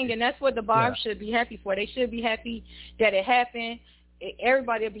best thing, and that's what the Barbs should be happy for. They should be happy that it happened.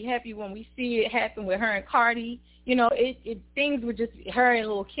 Everybody will be happy when we see it happen with her and Cardi. Things would just, her and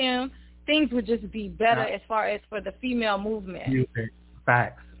Lil Kim, things would just be better as far as for the female movement. Music.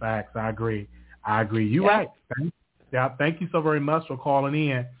 Facts. I agree. You're right. Thank you so very much for calling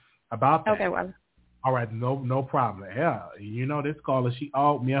in about that. Okay, well. All right, no problem. Yeah, this caller,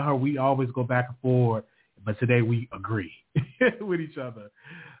 me and her, we always go back and forth, but today we agree with each other.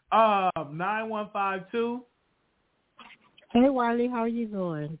 9152. Hey, Wiley, how are you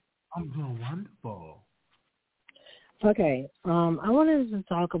doing? I'm doing wonderful. Okay, I wanted to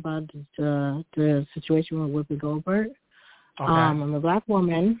talk about the situation with Whoopi Goldberg. Okay. I'm a black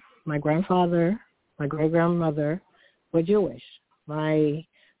woman. My grandfather, my great-grandmother were Jewish. My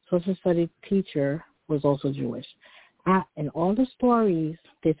social studies teacher was also Jewish. And all the stories,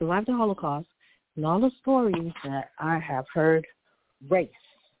 they survived the Holocaust, and all the stories that I have heard, race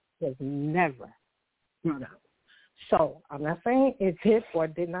was never brought up. So I'm not saying it did or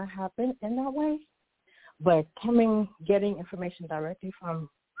did not happen in that way, but getting information directly from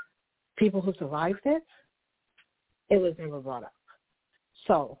people who survived it, it was never brought up.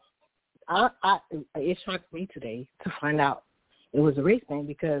 So it shocked me today to find out it was a race thing,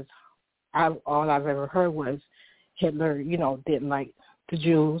 because all I've ever heard was Hitler, didn't like the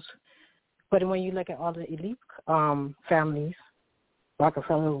Jews. But when you look at all the elite families,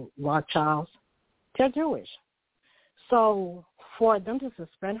 Rockefeller, Rothschilds, they're Jewish. So for them to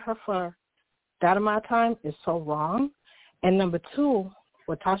suspend her for that amount of time is so wrong. And number two,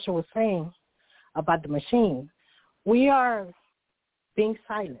 what Tasha was saying about the machine, we are being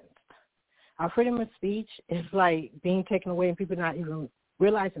silenced. Our freedom of speech is like being taken away and people not even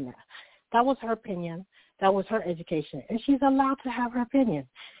realizing that. That was her opinion. That was her education. And she's allowed to have her opinion.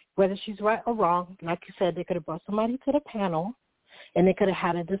 Whether she's right or wrong, like you said, they could have brought somebody to the panel and they could have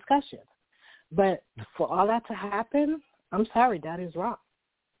had a discussion. But for all that to happen, I'm sorry, that is wrong.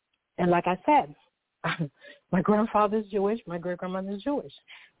 And like I said, my grandfather's Jewish, my great-grandmother's Jewish.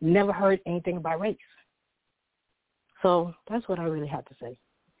 Never heard anything about race. So that's what I really had to say.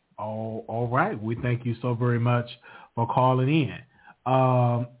 Oh, all right. We thank you so very much for calling in.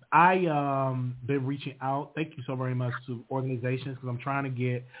 I been reaching out. Thank you so very much to organizations, because I'm trying to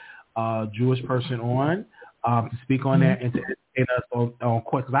get a Jewish person on to speak on that and to educate us on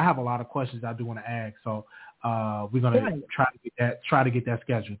questions. I have a lot of questions I do want to ask, so we're gonna try to get that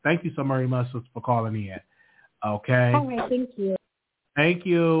scheduled. Thank you so very much for calling in. Okay. All right. Thank you. Thank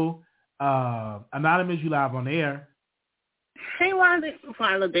you. Anonymous, you live on the air. Hey,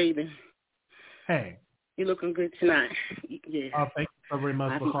 Wiley, baby. Hey. You looking good tonight. Yeah. Oh, thank you so very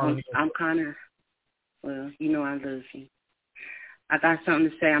much for calling in. I'm kind of, well, I love you. I got something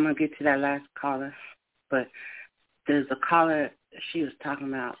to say. I'm going to get to that last caller. But there's a caller, she was talking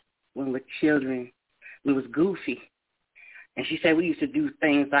about when we're children, we was goofy. And she said we used to do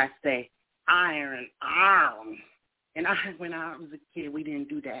things like say, iron. And when I was a kid, we didn't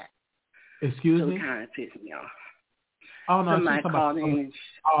do that. Excuse So me? it kind of pissed me off. Oh, no. Somebody called in.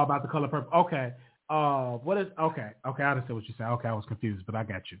 About the color purple. Okay. What is okay? Okay, I understand what you're saying. Okay, I was confused, but I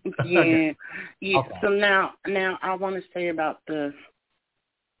got you. Yeah, yeah. Okay. So now I want to say about this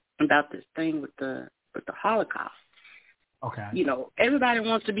thing with the Holocaust. Okay. Everybody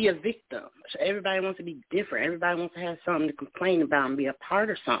wants to be a victim. So everybody wants to be different. Everybody wants to have something to complain about and be a part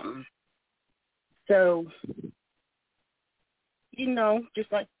of something. So,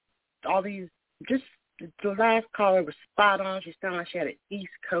 just like all these just the last caller was spot on. She sounded like she had an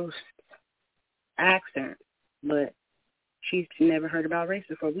East Coast accent, but she's never heard about race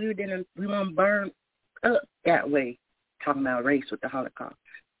before. We weren't burned up that way, talking about race with the Holocaust.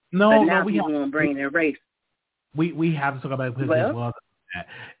 But now we want to bring in race. We have to talk about it because as well,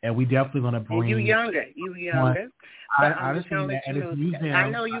 and we definitely want to bring. You younger. I understand that, and it's museums. I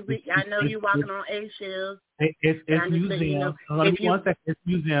know you walking on eggshells. It's museums. It's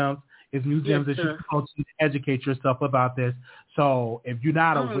museums. It's museums that you're supposed to educate yourself about this. So if you're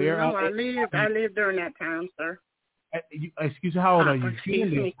not aware of it, I lived during that time, sir. Excuse me, how old are you?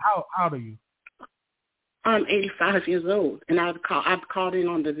 Excuse me. How old are you? I'm 85 years old, and I've called in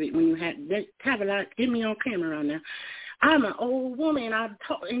on when you have a lot. Get me on camera right now. I'm an old woman,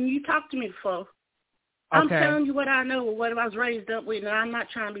 and you talked to me before. I'm telling you what I know, what I was raised up with, and I'm not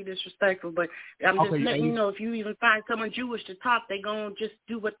trying to be disrespectful, but I'm just letting you know if you even find someone Jewish to talk, they're going to just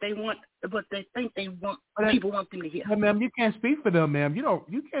do what they want, what they think they want, people want them to hear. Hey, ma'am, you can't speak for them, ma'am.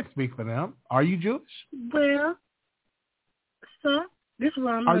 You can't speak for them. Are you Jewish? Well, sir, this is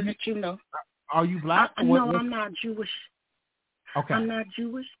what I'm going to let you know. Are you black? No, I'm not Jewish. Okay. I'm not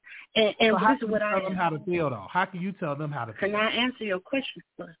Jewish. And so this is what I tell them how to feel, though? How can you tell them how to feel? Can I answer your question,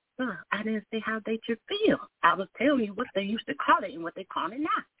 sir? I didn't say how they should feel. I was telling you what they used to call it and what they call it now.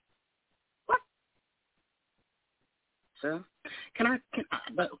 What? So,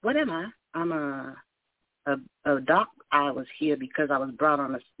 but what am I? I'm a doc. I was here because I was brought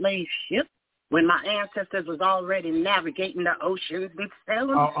on a slave ship when my ancestors was already navigating the oceans and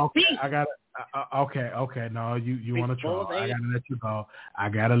sailing the sea. I got it. Okay. No, you want to troll. I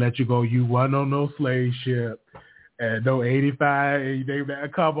got to let you go. You wasn't on no slave ship. And no 85.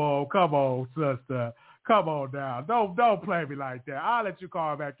 Come on, sister. Come on now. Don't play me like that. I'll let you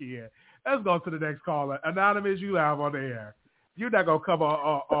call back in. Let's go to the next caller. Anonymous, you have on the air. You're not gonna come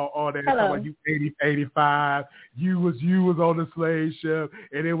on there. Hello. You 85. You was on the slave ship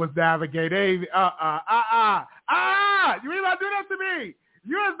and it was navigated. You ain't about to do that to me.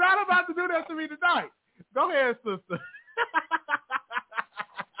 You're not about to do that to me tonight. Go ahead, sister.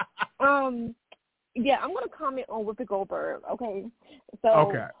 Yeah, I'm gonna comment on Whoopi Goldberg. Okay,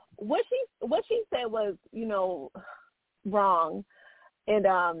 so what she said was, wrong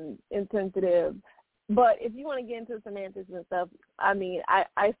and insensitive. But if you want to get into semantics and stuff, I mean,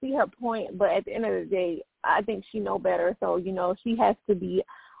 I see her point. But at the end of the day, I think she know better. So she has to be,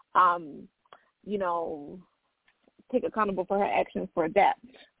 take accountable for her actions for that.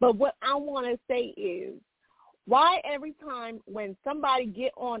 But what I want to say is, why every time when somebody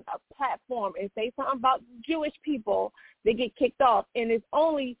get on a platform and say something about Jewish people, they get kicked off, and it's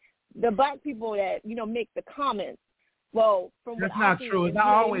only the black people that make the comments? Well, from that's what not true. It's not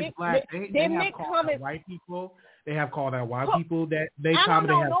always black. They make have comments. Out white people. They have called out white people. That they comment.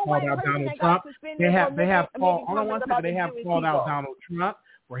 They have called out Donald Trump. They have called. Hold on one second. They have called out Donald Trump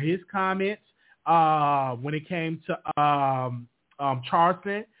for his comments when it came to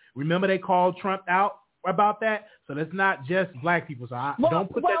Charleston. Remember, they called Trump out about that. So that's not just black people. So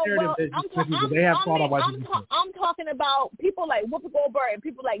don't put that narrative. They have called out white people. I'm talking about people like Whoopi Goldberg and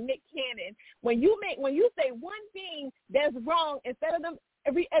people like Nick Cannon. When you say one thing that's wrong, instead of them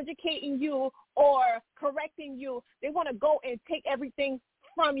re-educating you or correcting you, they want to go and take everything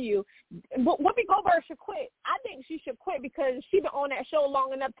from you. Whoopi Goldberg should quit. I think she should quit because she's been on that show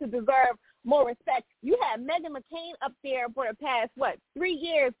long enough to deserve more respect. You had Meghan McCain up there for the past 3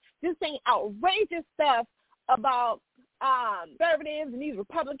 years just saying outrageous stuff about conservatives and these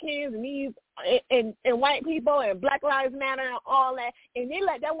Republicans and these and white people and Black Lives Matter and all that, and they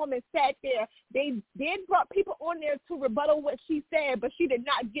let that woman sat there. They did brought people on there to rebuttal what she said, but she did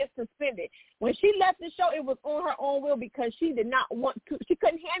not get suspended. When she left the show, it was on her own will because she did not want to. She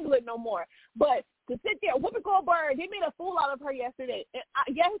couldn't handle it no more. But to sit there, Whoopi Goldberg, they made a fool out of her yesterday. And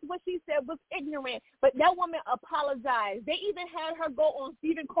I guess what she said was ignorant, but that woman apologized. They even had her go on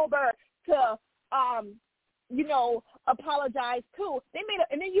Stephen Colbert to apologize too. They made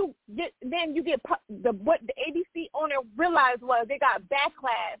and then you get what the ABC owner realized was they got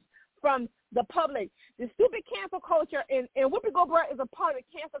backlash from the public. The stupid cancel culture, and Whoopi Goldberg is a part of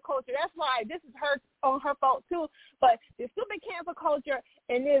cancel culture. That's why this is her fault too. But the stupid cancel culture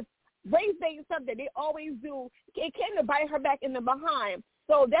and this race-based stuff that they always do, it came to bite her back in the behind.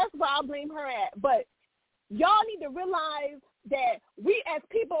 So that's why I blame her at. But y'all need to realize that we as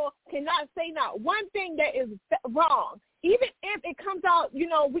people cannot say not one thing that is wrong. Even if it comes out,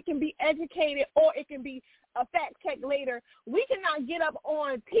 we can be educated or it can be a fact check later. We cannot get up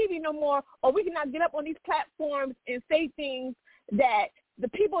on TV no more, or we cannot get up on these platforms and say things that the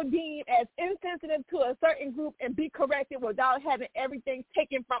people deem as insensitive to a certain group and be corrected without having everything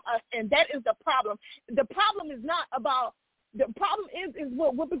taken from us. And that is the problem. The problem is not about, the problem is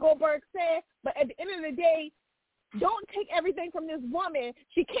what Whoopi Goldberg said, but at the end of the day, don't take everything from this woman.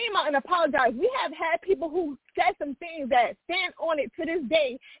 She came out and apologized. We have had people who said some things that stand on it to this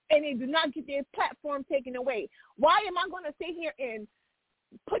day, and they do not get their platform taken away. Why am I going to sit here and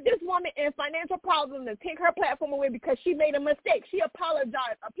put this woman in financial problems and take her platform away because she made a mistake? She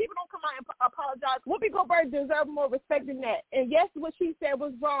apologized. People don't come out and apologize. Whoopi Goldberg deserves more respect than that. And yes, what she said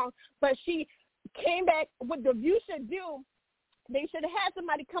was wrong, but she came back. What the View should do, they should have had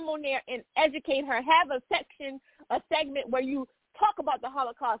somebody come on there and educate her, have a segment where you talk about the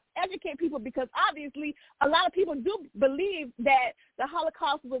Holocaust, educate people, because obviously a lot of people do believe that the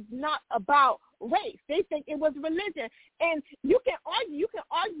Holocaust was not about race. They think it was religion. And you can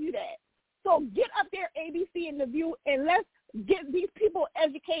argue that. So get up there, ABC and The View, and let's get these people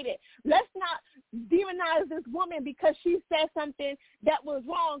educated. Let's not demonize this woman because she said something that was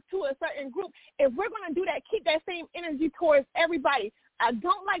wrong to a certain group. If we're going to do that, keep that same energy towards everybody. I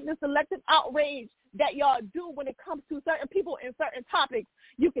don't like the selective outrage that y'all do when it comes to certain people and certain topics.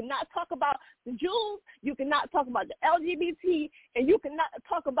 You cannot talk about the Jews, you cannot talk about the LGBT, and you cannot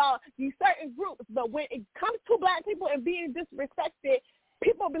talk about these certain groups. But when it comes to black people and being disrespected,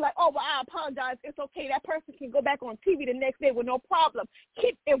 people will be like, oh, well, I apologize. It's okay. That person can go back on TV the next day with no problem.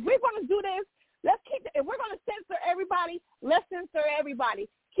 If we're going to do this, if we're going to censor everybody, let's censor everybody.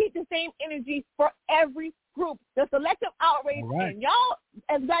 Keep the same energy for every group. The selective outrage, right. And y'all,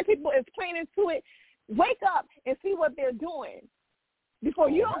 as black people, is playing into it. Wake up and see what they're doing before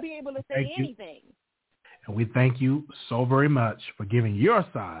you don't be able to say anything. And we thank you so very much for giving your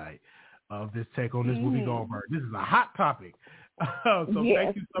side of this take on this Whoopi Goldberg. This is a hot topic. So yes,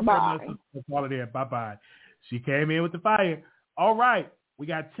 thank you so very much for calling in. Bye-bye. She came in with the fire. All right. We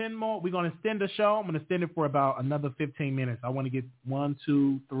got 10 more. We're going to extend the show. I'm going to extend it for about another 15 minutes. I want to get 1,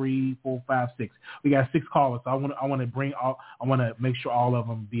 2, 3, 4, 5, 6. We got 6 callers. So I want to make sure all of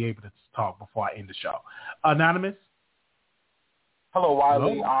them be able to talk before I end the show. Anonymous. Hello,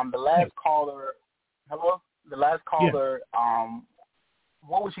 Wiley. Hello? The last caller. Hello. The last caller.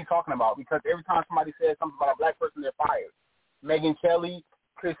 What was she talking about? Because every time somebody says something about a black person, they're fired. Megyn Kelly,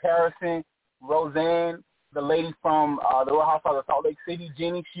 Chris Harrison, Roseanne, the lady from the Real Housewives of Salt Lake City,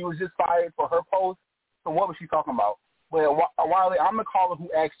 Jenny, she was just fired for her post. So what was she talking about? Well, Wiley, I'm the caller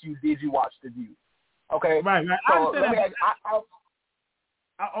who asked you, did you watch The View? Okay? Right. So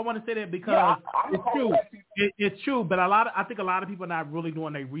I want to say that because it's true. It's true, but I think a lot of people are not really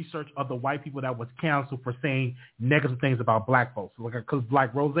doing their research of the white people that was canceled for saying negative things about black folks. Because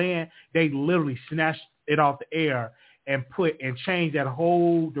like Roseanne, they literally snatched it off the air and changed that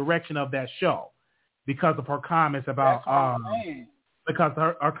whole direction of that show because of her comments about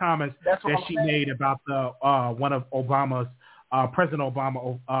her comments that she made about the one of Obama's President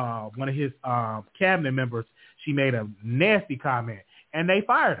Obama, one of his cabinet members. She made a nasty comment, and they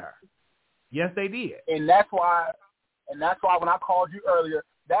fired her. Yes, they did. And that's why when I called you earlier,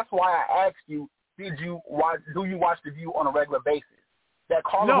 that's why I asked you, do you watch The View on a regular basis? That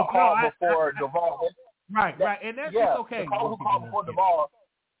caller who called before Duvall. Right, and that's okay. The caller who called before Duvall,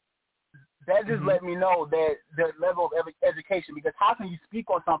 that just let me know that the level of education, because how can you speak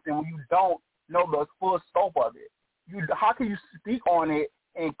on something when you don't know the full scope of it? How can you speak on it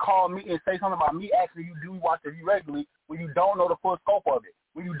and call me and say something about me asking you, do we watch The View regularly, when you don't know the full scope of it?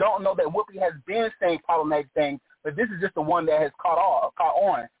 When you don't know that Whoopi has been saying problematic things, but this is just the one that has caught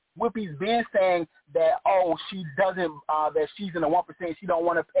on. Whoopi's been saying that, she doesn't, that she's in the 1%, she don't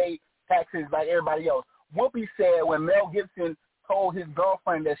want to pay taxes like everybody else. Whoopi said when Mel Gibson told his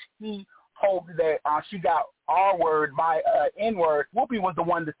girlfriend that he hoped that she got R-word by N-word, Whoopi was the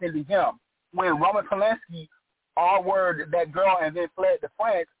one defending him. When Roman Polanski R-word that girl and then fled to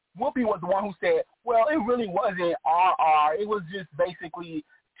France, Whoopi was the one who said, well, it really wasn't RR. It was just basically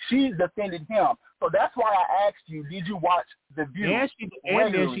she defended him. So that's why I asked you, did you watch The View?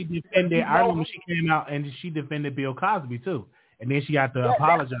 And then she defended, I remember she came out and she defended Bill Cosby too. And then she had to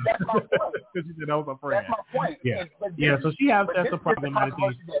apologize. That's my point. Because she said that was a friend. That's my point. Yeah, so she has that's a problem.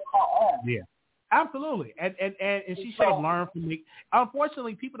 Yeah. Absolutely. And she should have learned from me.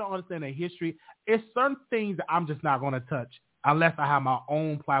 Unfortunately, people don't understand the history. It's certain things that I'm just not going to touch unless I have my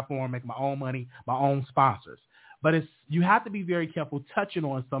own platform, make my own money, my own sponsors. But you have to be very careful touching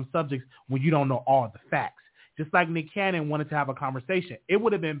on some subjects when you don't know all the facts. Just like Nick Cannon wanted to have a conversation. It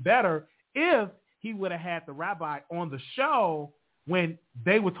would have been better if he would have had the rabbi on the show when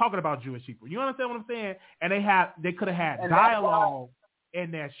they were talking about Jewish people. You understand what I'm saying? And they could have had dialogue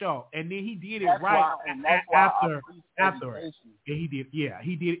in that show, and then he did it That's right why, and that's why after education. Yeah, he did. Yeah,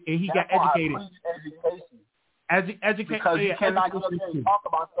 he did, and he That's got why educated. I preach education. Education Because you cannot get up there and talk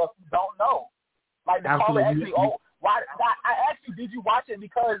about stuff you don't know. Like the caller asked me, why? I asked you, did you watch it?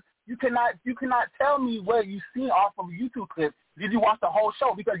 Because you cannot tell me what you seen off of a YouTube clip. Did you watch the whole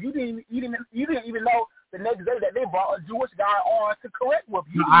show? Because you didn't even know the next day that they brought a Jewish guy on to correct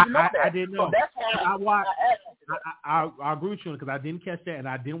Whoopi. You didn't even know that. I didn't know. So that's why I watched. I asked you. I agree with you because I didn't catch that, and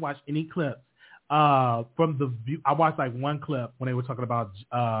I didn't watch any clips. From the view, I watched like one clip when they were talking about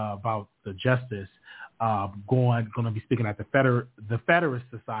the justice going to be speaking at the Federalist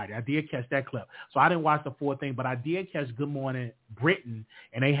Society. I did catch that clip, so I didn't watch the full thing, but I did catch Good Morning Britain,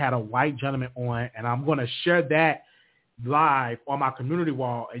 and they had a white gentleman on, and I'm going to share that live on my community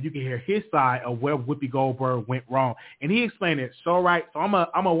wall, and you can hear his side of where Whoopi Goldberg went wrong, and he explained it so right. So I'm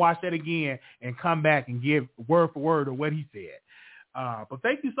gonna watch that again and come back and give word for word of what he said. But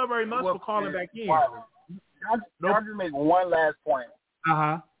thank you so very much for calling back in. I'll just make one last point.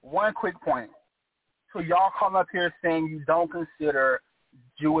 One quick point. So y'all come up here saying you don't consider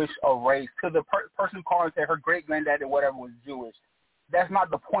Jewish a race. To the person who called and said her great granddad or whatever was Jewish. That's not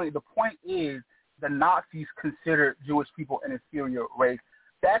the point. The point is the Nazis considered Jewish people an inferior race.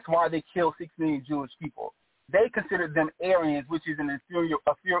 That's why they killed 6 million Jewish people. They considered them Aryans, which is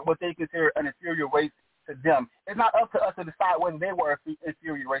what they consider an inferior race to them. It's not up to us to decide whether they were an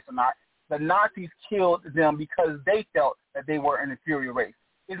inferior race or not. The Nazis killed them because they felt that they were an inferior race.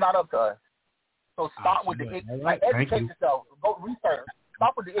 It's not up to us. So stop with the ignorance. Like, educate yourself. Go research.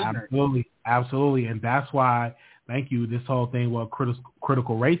 Stop with the ignorance. Absolutely. And that's why, thank you, this whole thing,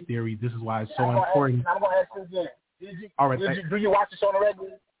 critical race theory, this is why it's so important. I'm going to ask you again. Do you watch the show on a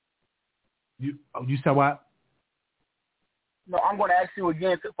regular? You said what? No, I'm going to ask you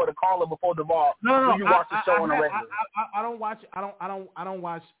again for the caller before the ball. No. Do you watch the show on a regular? I don't watch it. I don't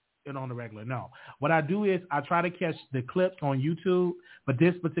watch it on the regular. No. What I do is I try to catch the clips on YouTube, but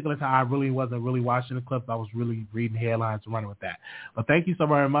this particular time I really wasn't watching the clips. I was really reading headlines and running with that. But thank you so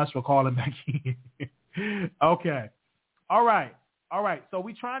very much for calling back in. Okay. All right. So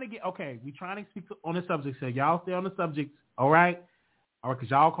we trying to speak on the subject. So y'all stay on the subject. All right.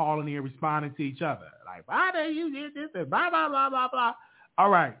 Because y'all calling here responding to each other. Like, why did you did this and blah, blah, blah, blah, blah. All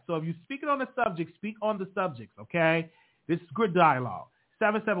right. So if you're speaking on the subject, speak on the subjects, okay? This is good dialogue.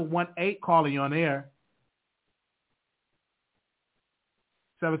 7718, calling you on air.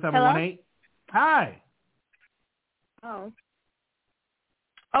 7718. Hi. Oh,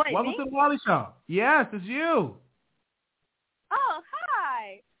 wait, welcome me? to the Wiley Show. Yes, it's you. Oh,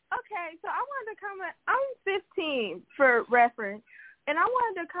 hi. Okay, so I wanted to comment. I'm 15 for reference. And I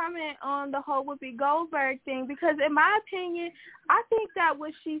wanted to comment on the whole Whoopi Goldberg thing because, in my opinion, I think that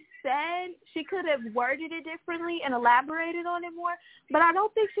what she said, she could have worded it differently and elaborated on it more. But I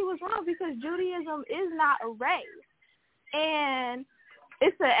don't think she was wrong because Judaism is not a race. And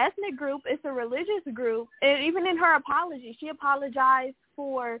it's an ethnic group. It's a religious group. And even in her apology, she apologized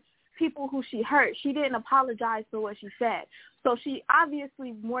for people who she hurt. She didn't apologize for what she said. So she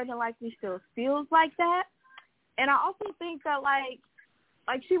obviously more than likely still feels like that. And I also think that, like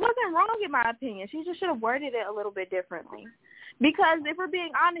she wasn't wrong in my opinion. She just should have worded it a little bit differently. Because if we're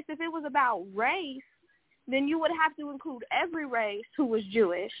being honest, if it was about race, then you would have to include every race who was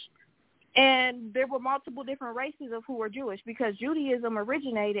Jewish. And there were multiple different races of who were Jewish because Judaism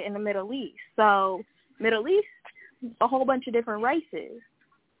originated in the Middle East. So Middle East, a whole bunch of different races.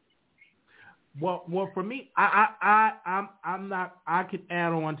 Well, for me, I'm not. I could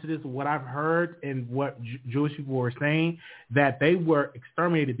add on to this what I've heard and what Jewish people were saying that they were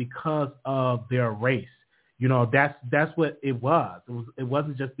exterminated because of their race. You know, that's what it was. It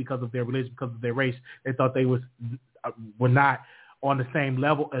wasn't just because of their religion, because of their race. They thought they were not on the same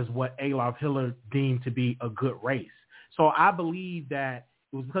level as what Adolf Hitler deemed to be a good race. So I believe that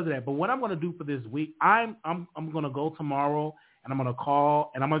it was because of that. But what I'm going to do for this week, I'm going to go tomorrow. And I'm going to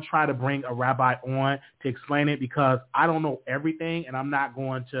call, and I'm going to try to bring a rabbi on to explain it because I don't know everything, and I'm not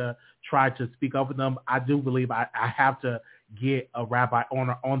going to try to speak up with them. I do believe I have to get a rabbi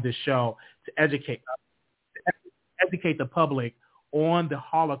on this show to educate the public on the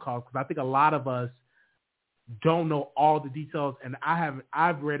Holocaust because I think a lot of us don't know all the details, and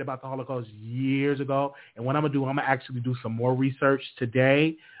I've read about the Holocaust years ago, and what I'm going to do, I'm going to actually do some more research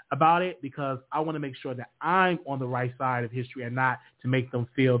today about it because I want to make sure that I'm on the right side of history and not to make them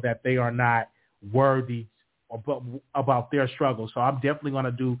feel that they are not worthy about their struggle. So I'm definitely going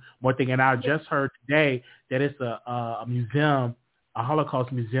to do more things. And I just heard today that it's a museum, a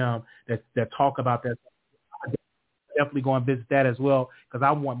Holocaust museum that talk about that. I'm definitely going to visit that as well because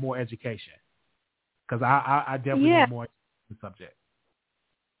I want more education because I definitely want more on the subject.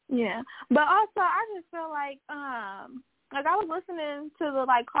 Yeah, but also I just feel like I was listening to the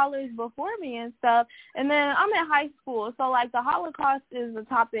callers before me and stuff, and then I'm in high school, so the Holocaust is a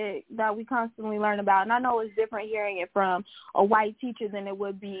topic that we constantly learn about, and I know it's different hearing it from a white teacher than it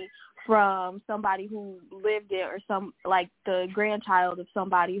would be from somebody who lived it or the grandchild of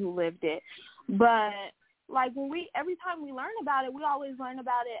somebody who lived it. But every time we learn about it, we always learn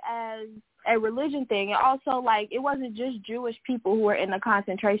about it as a religion thing. And also, it wasn't just Jewish people who were in the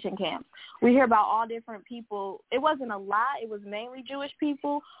concentration camps. We hear about all different people. It wasn't a lot. It was mainly Jewish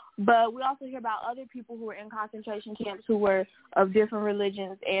people. But we also hear about other people who were in concentration camps who were of different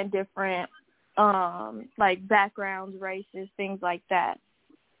religions and different, backgrounds, races, things like that.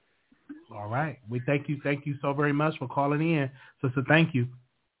 All right. We thank you so very much for calling in. Sister, thank you.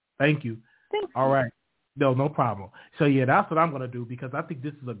 All right. No problem. So, yeah, that's what I'm going to do because I think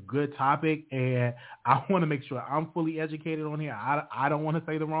this is a good topic, and I want to make sure I'm fully educated on here. I don't want to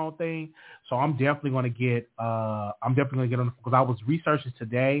say the wrong thing, so I'm definitely going to get on because I was researching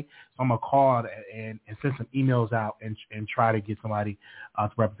today, so I'm going to call and send some emails out and try to get somebody to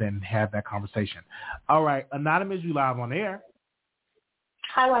represent and have that conversation. All right. Anonymous, you live on air.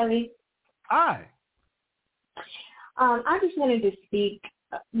 Hi, Wiley. Hi. I just wanted to speak.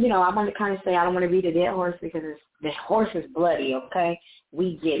 I want to kind of say I don't want to beat a dead horse because the horse is bloody, okay?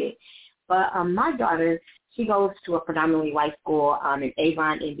 We get it. But my daughter, she goes to a predominantly white school in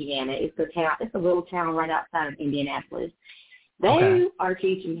Avon, Indiana. It's a little town right outside of Indianapolis. They are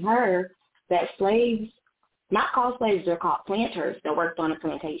teaching her that slaves, not called slaves, they're called planters that worked on a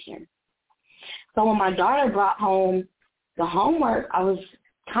plantation. So when my daughter brought home the homework, I was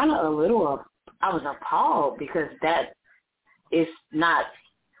kind of I was appalled because that is not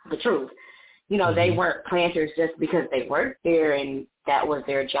the truth. They weren't planters just because they worked there and that was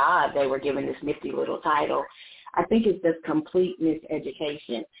their job. They were given this nifty little title. I think it's just complete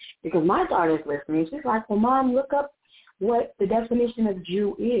miseducation because my daughter's listening. She's like, well, Mom, look up what the definition of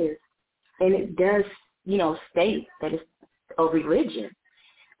Jew is. And it does, state that it's a religion,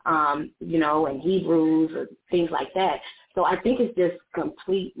 and Hebrews or things like that. So I think it's just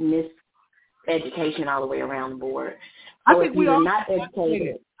complete miseducation all the way around the board. So I think we are not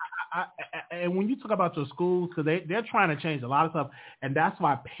educated. And when you talk about your schools, because they're trying to change a lot of stuff, and that's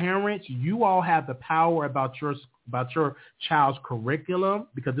why parents, you all have the power about your child's curriculum,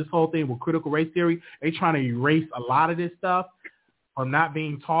 because this whole thing with critical race theory, they trying to erase a lot of this stuff from not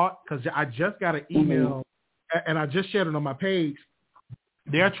being taught. Because I just got an email, and I just shared it on my page.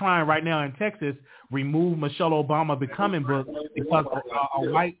 They're trying right now in Texas remove Michelle Obama Becoming book because a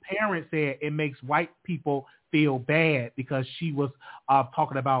white parent said it makes white people feel bad because she was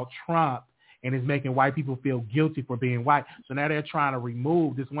talking about Trump and is making white people feel guilty for being white. So now they're trying to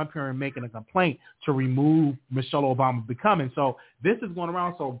remove this one parent making a complaint to remove Michelle Obama Becoming. So this is going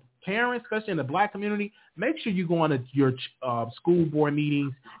around. So parents, especially in the black community, make sure you go on to your school board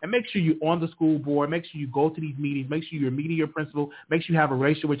meetings and make sure you're on the school board. Make sure you go to these meetings. Make sure you're meeting your principal. Make sure you have a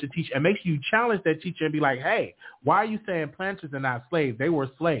relationship with your teacher. And make sure you challenge that teacher and be like, hey, why are you saying planters are not slaves? They were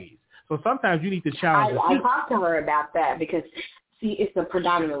slaves. So sometimes you need to challenge. I talked to her about that because, see, it's a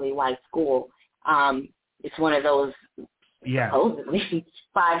predominantly white school. It's one of those supposedly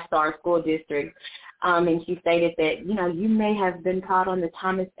 5-star school districts. And she stated that, you may have been taught on the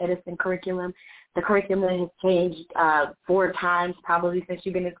Thomas Edison curriculum. The curriculum has changed 4 times probably since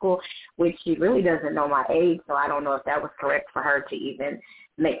you've been in school, which she really doesn't know my age, so I don't know if that was correct for her to even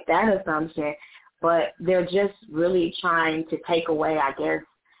make that assumption. But they're just really trying to take away, I guess,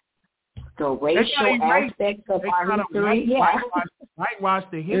 the racial aspects of our history. Whitewash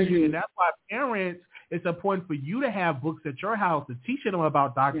the history, and that's why parents, it's important for you to have books at your house to teach them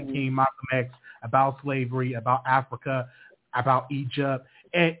about Dr. King, Malcolm X, about slavery, about Africa, about Egypt,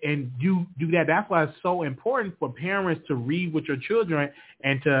 and you do that. That's why it's so important for parents to read with your children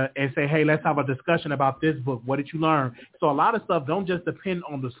and say, hey, let's have a discussion about this book. What did you learn? So a lot of stuff don't just depend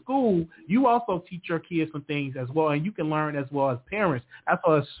on the school. You also teach your kids some things as well, and you can learn as well as parents. That's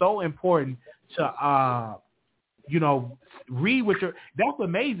why it's so important to read with your. That's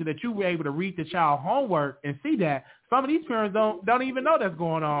amazing that you were able to read the child homework and see that. Some of these parents don't even know that's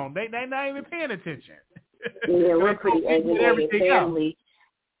going on. They not even paying attention. Yeah, we're pretty educated family.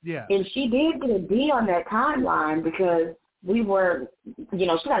 Yeah. And she did get a D on that timeline because we were, she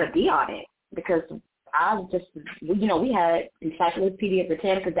got a D on it because I was just, we had Encyclopedia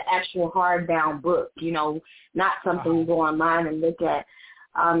Britannica, the actual hardbound book, not something you go online and look at.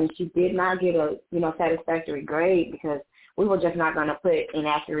 And she did not get a, satisfactory grade because we were just not going to put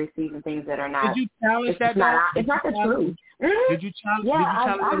inaccuracies and things that are not. Did you challenge that? It's not the truth. Did you challenge? Yeah, I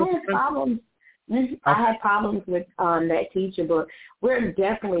had problems. Mm-hmm. I had problems with that teacher, but we're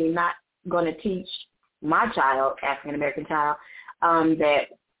definitely not going to teach my child, African American child, that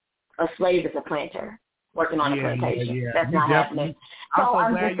a slave is a planter working on a plantation. Yeah. That's not happening. So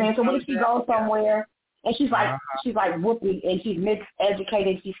I'm just saying. So what if she goes somewhere and she's like Whoopi, and she's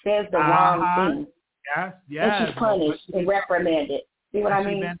miseducated? She says the wrong thing. Yes. And she's punished and reprimanded. See what I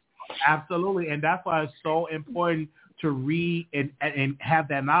mean? Absolutely, and that's why it's so important to read and have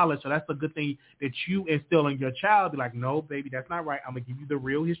that knowledge. So that's a good thing that you instill in your child. Be like, no, baby, that's not right. I'm going to give you the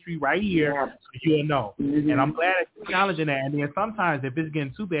real history right here so you'll know. Mm-hmm. And I'm glad that you're challenging that. And then sometimes if it's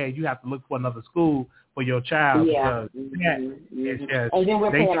getting too bad, you have to look for another school for your child. Yeah. Because and then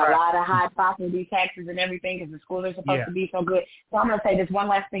we're paying a lot of high property taxes and everything because the schools are supposed to be so good. So I'm going to say this one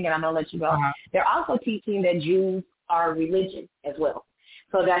last thing, and I'm going to let you go. They're also teaching that Jews are religion as well.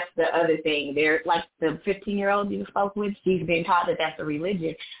 So that's the other thing. They're like the 15-year-old you spoke with, she's being taught that that's a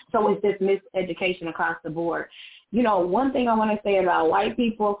religion. So it's this miseducation across the board. You know, one thing I want to say about white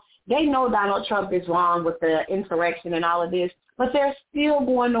people, they know Donald Trump is wrong with the insurrection and all of this, but they're still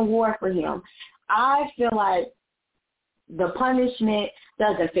going to war for him. I feel like the punishment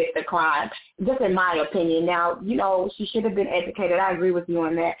doesn't fit the crime, just in my opinion. Now, you know, she should have been educated. I agree with you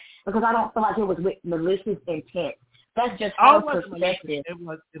on that because I don't feel like it was with malicious intent. That's just her perspective. It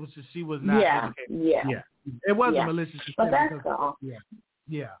was just she was not educated. Yeah. It wasn't malicious. But that's all.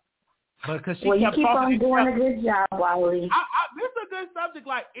 Yeah. But because she you kept keep talking on doing a good job, Wiley. This is a good subject.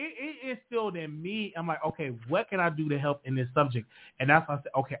 Like it instilled in me. I'm like, okay, what can I do to help in this subject? And that's why I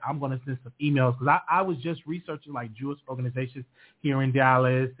said, okay, I'm going to send some emails because I was just researching like Jewish organizations here in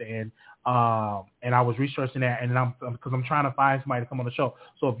Dallas, and I was researching that, and because I'm trying to find somebody to come on the show.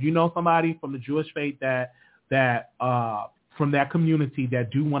 So if you know somebody from the Jewish faith that from that community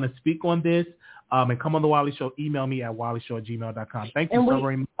that do want to speak on this and come on the Wiley Show, email me at wileyshow@gmail.com. Thank you so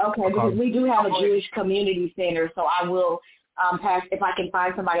very much. Okay, because we do have a Jewish community center, so I will pass, if I can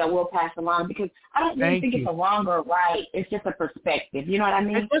find somebody, I will pass along because I don't really think it's a wrong or right. It's just a perspective. You know what I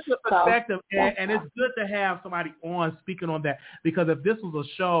mean? It's just a perspective, and it's good to have somebody on speaking on that because if this was a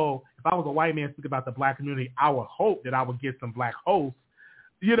show, if I was a white man speaking about the black community, I would hope that I would get some black hosts,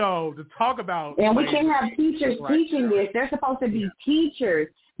 you know, to talk about. And we can't have teachers teaching this. They're supposed to be teachers.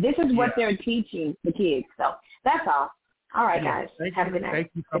 This is what they're teaching the kids. So that's all. All right, guys. Have a good night.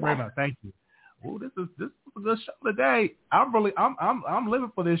 Thank you so very much. Thank you. Oh, this is a good show today. I'm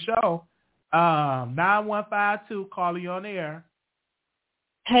living for this show. 9152, calling you on the air.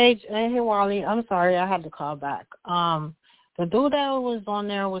 Hey, Wally. I'm sorry, I had to call back. The dude that was on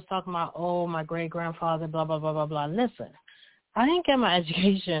there was talking about, my great grandfather, blah blah blah blah blah. Listen, I didn't get my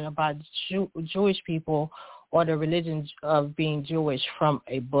education about Jewish people or the religion of being Jewish from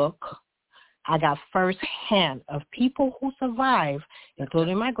a book. I got firsthand of people who survived,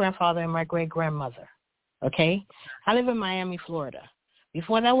 including my grandfather and my great-grandmother, okay? I live in Miami, Florida.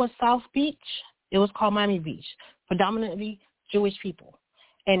 Before that was South Beach, it was called Miami Beach, predominantly Jewish people.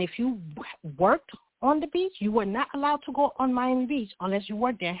 And if you worked on the beach, you were not allowed to go on Miami Beach unless you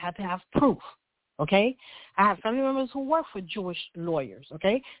worked there and had to have proof. Okay? I have family members who work for Jewish lawyers,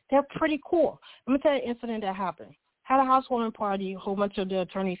 okay? They're pretty cool. Let me tell you an incident that happened. Had a housewarming party, a whole bunch of the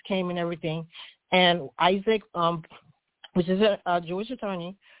attorneys came and everything, and Isaac, which is a Jewish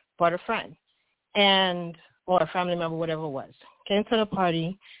attorney, brought a friend, or a family member, whatever it was, came to the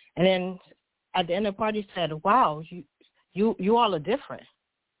party, and then at the end of the party said, wow, you all are different.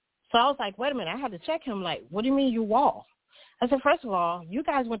 So I was like, wait a minute, I had to check him, like, what do you mean you all? I said, first of all, you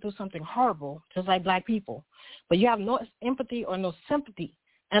guys went through something horrible, just like black people, but you have no empathy or no sympathy,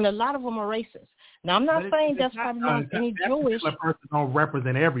 and a lot of them are racist. Now, I'm not saying that's probably not any Jewish. That person don't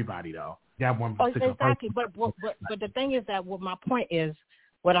represent everybody, though. That one particular exactly, but the thing is that what my point is,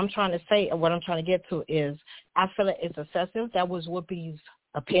 what I'm trying to say, and what I'm trying to get to is, I feel like it's excessive. That was Whoopi's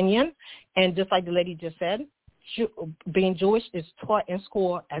opinion, and just like the lady just said, being Jewish is taught in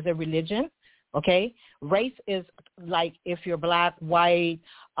school as a religion. Okay, race is like if you're black, white,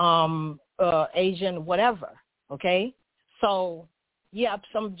 Asian, whatever. Okay, so yeah,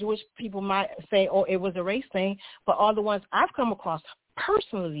 some Jewish people might say, "Oh, it was a race thing," but all the ones I've come across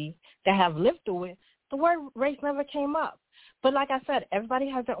personally that have lived through it, the word race never came up. But like I said, everybody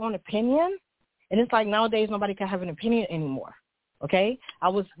has their own opinion, and it's like nowadays nobody can have an opinion anymore. Okay, I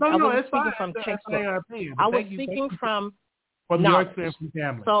was speaking from textbook. I was speaking from your experience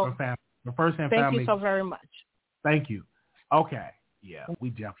from family, from first-hand family. Thank you so very much. Thank you. Okay. Yeah, we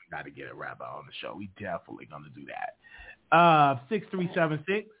definitely got to get a rabbi on the show. We definitely going to do that.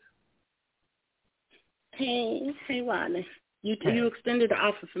 6376. Hey, Rodney. You extended the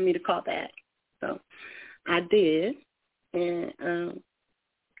offer for me to call back, so I did, and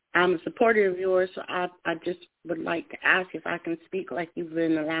I'm a supporter of yours, so I just would like to ask if I can speak like you've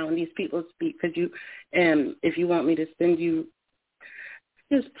been allowing these people to speak. Could you, if you want me to send you,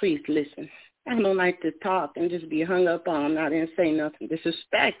 just please listen. I don't like to talk and just be hung up on. I didn't say nothing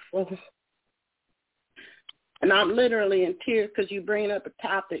disrespectful. And I'm literally in tears because you bring up a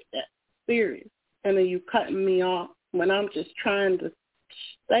topic that's serious, and then you cutting me off when I'm just trying to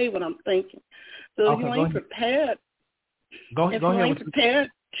say what I'm thinking. So okay, if you ain't prepared, go ahead.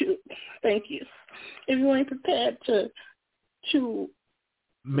 Prepared to, thank you. If you ain't prepared to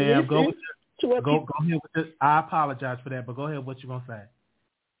ma'am, go ahead with this. I apologize for that, but go ahead. What you gonna say?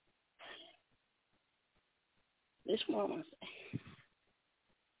 This one I want to say.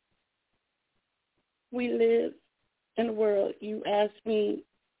 We live in a world. You ask me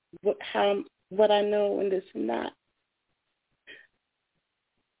what I know and this and that.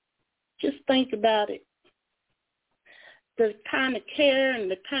 Just think about it. The kind of care and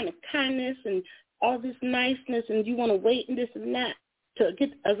the kind of kindness and all this niceness, and you want to wait and this and that to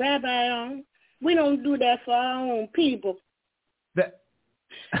get a rabbi on. We don't do that for our own people.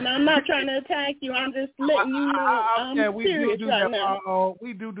 And I'm not trying to attack you. I'm just letting you know I'm serious right now.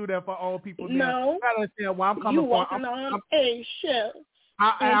 We do that for all people. No. I don't understand where I'm coming you from. Walking on eggshells.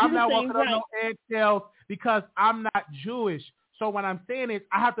 I'm not walking on no eggshells because I'm not Jewish. So what I'm saying is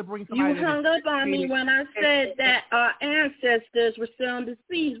I have to bring somebody. You hung up on me when I said that our ancestors were still on the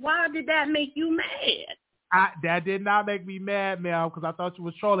seas. Why did that make you mad? That did not make me mad, Mel, because I thought you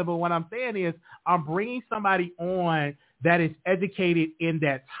was trolling. But what I'm saying is I'm bringing somebody on that is educated in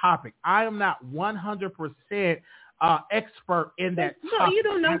that topic. I am not 100% expert in that topic. No, you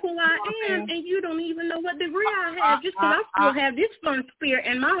don't know who I am, and you don't even know what degree I have. Just because I still have this fun spirit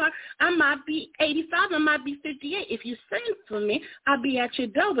in my heart, I might be 85, I might be 58. If you send for me, I'll be at your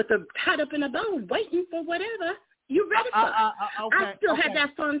door with a tied up in a bow, waiting for whatever you ready for. I still have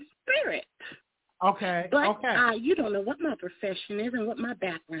that fun spirit. Okay. But you don't know what my profession is and what my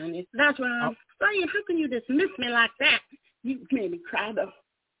background is. That's what I'm saying. How can you dismiss me like that? You made me cry, though.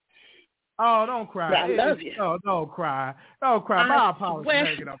 Oh, don't cry. But I love you. No, don't cry. Don't cry. My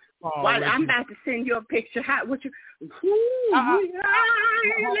apologies. I'm about to send you a picture. I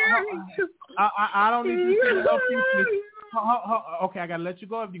don't need you to send no pictures. Okay, I gotta let you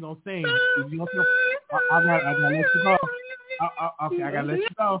go if you're gonna sing. I gotta let you go. Okay, I gotta let you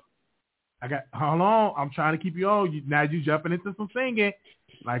go. Hold on. I'm trying to keep you on. Now you jumping into some singing.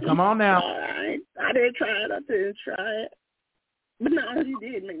 Like, come on now. All right. I didn't try it. But no, you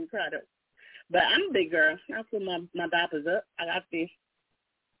did make me cry though. But I'm a big girl. I put my diapers up. I got this.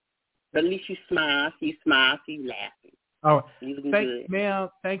 But at least you smile. You laughing. Oh, ma'am,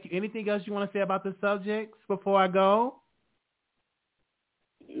 thank you. Anything else you want to say about the subjects before I go?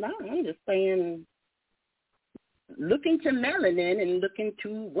 No, I'm just saying, look into melanin and look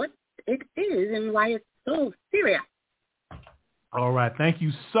into what it is and why it's so serious. All right. Thank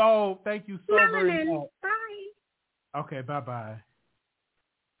you so very much. Bye. Okay, bye-bye.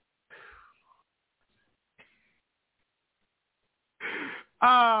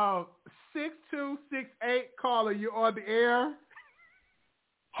 Oh, 6268 caller, you on the air?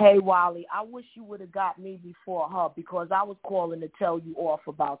 Hey, Wiley, I wish you would have got me before her because I was calling to tell you off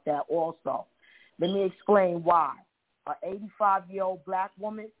about that also. Let me explain why. An 85-year-old black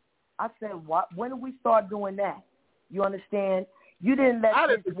woman, I said, what? When did we start doing that? You understand? You didn't let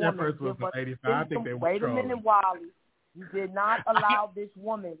this woman that person was give us 85. I think they were Wait trolling. a minute, Wiley. You did not allow this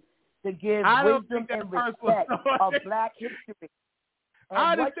woman to give wisdom and respect of black history. And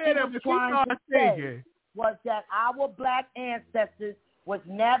I what she was trying to say was that our black ancestors was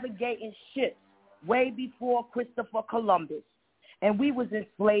navigating ships way before Christopher Columbus. And we was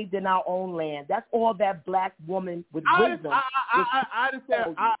enslaved in our own land. That's all that black woman with wisdom. I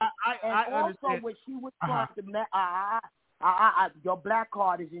understand. And also what she was trying to your black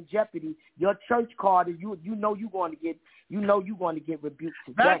card is in jeopardy. Your church card is you know you're going to get rebuked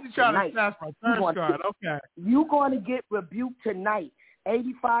tonight. Okay. You're going to get rebuked tonight.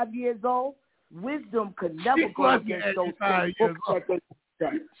 85 years old, wisdom could never go against those fake books that they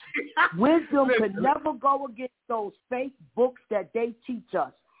say. Wisdom could never go against those fake books that they teach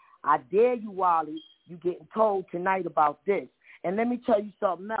us. I dare you, Wally. You're getting told tonight about this. And let me tell you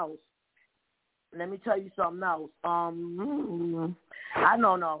something else. I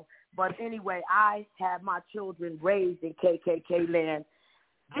don't know. But anyway, I had my children raised in KKK land.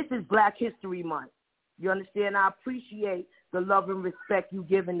 This is Black History Month. You understand? I appreciate the love and respect you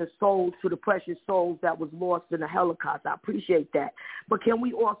giving the souls to the precious souls that was lost in the Holocaust. I appreciate that. But can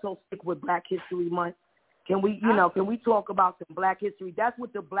we also stick with Black History Month? Can we talk about some Black history? That's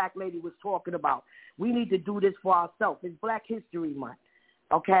what the black lady was talking about. We need to do this for ourselves. It's Black History Month.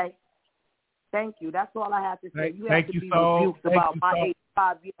 Okay? Thank you. That's all I have to say. You have to be so, rebuked about my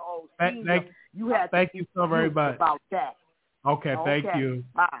 85-year-old senior. You have to thank be you so very rebuked much about that. Okay, thank you.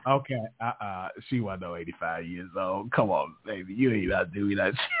 Bye. Okay, she wasn't no 85 years old. Come on, baby, you ain't about to do me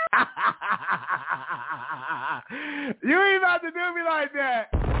like that. You ain't about to do me like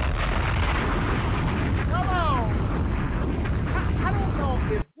that. Come on. I don't know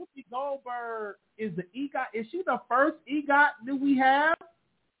if Whoopi Goldberg is the EGOT. Is she the first EGOT that we have?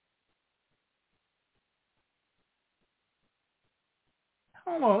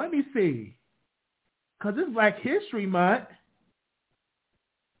 Hold on, let me see. Because it's Black History Month.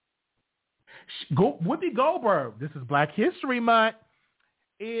 Whoopi Goldberg, this is Black History Month,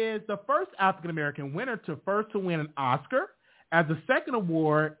 is the first African-American winner to win an Oscar, as the second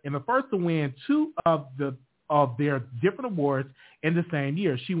award and the first to win two of their different awards in the same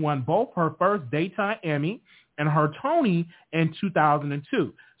year. She won both her first Daytime Emmy and her Tony in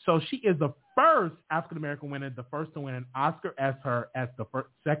 2002. So she is the first African-American winner, the first to win an Oscar as the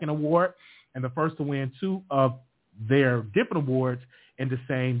second award, and the first to win two of their different awards in the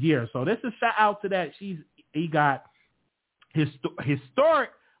same year. So this is shout out to that. He got historic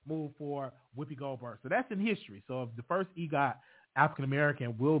move for Whoopi Goldberg. So that's in history. So the first EGOT African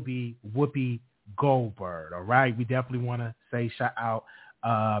American will be Whoopi Goldberg. All right, we definitely want to say shout out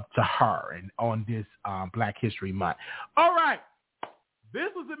to her and on this Black History Month. All right,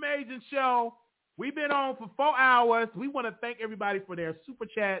 this was an amazing show. We've been on for 4 hours. We want to thank everybody for their super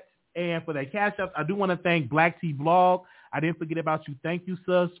chats and for their cash ups. I do want to thank Black Tea Blog. I didn't forget about you. Thank you,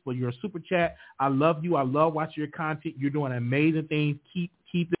 sis, for your super chat. I love you. I love watching your content. You're doing amazing things.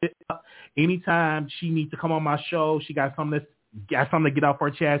 Keep it up. Anytime she needs to come on my show, she got something to get off her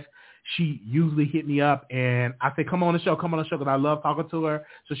chest, she usually hit me up, and I say, come on the show, because I love talking to her.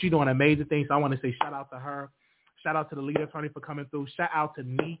 So she's doing amazing things. So I want to say shout out to her. Shout out to the lead attorney for coming through. Shout out to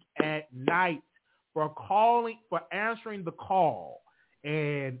Neek at Night for answering the call.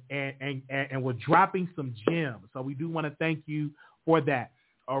 And we're dropping some gems. So we do want to thank you for that.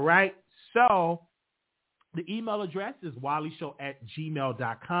 All right. So the email address is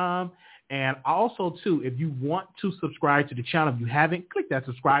wileyshow@gmail.com. And also, too, if you want to subscribe to the channel, if you haven't, click that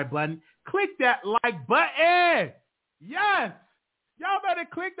subscribe button. Click that like button. Yes. Y'all better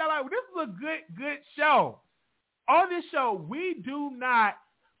click that like. This is a good show. On this show, we do not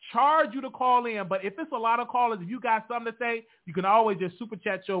charge you to call in, but if it's a lot of callers, if you got something to say, you can always just super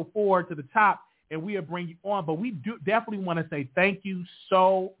chat show forward to the top, and we'll bring you on. But we do definitely want to say thank you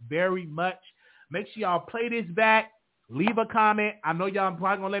so very much. Make sure y'all play this back. Leave a comment. I know y'all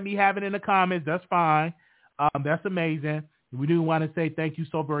probably going to let me have it in the comments. That's fine. That's amazing. We do want to say thank you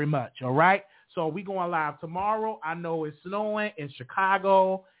so very much. All right? So we going live tomorrow. I know it's snowing in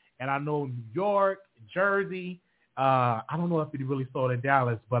Chicago, and I know New York, Jersey. I don't know if it really snowed in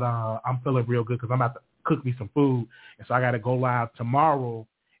Dallas, but I'm feeling real good because I'm about to cook me some food. And so I got to go live tomorrow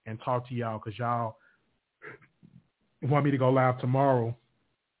and talk to y'all because y'all want me to go live tomorrow.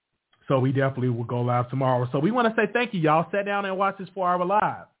 So we definitely will go live tomorrow. So we want to say thank you. Y'all sat down and watched this 4-hour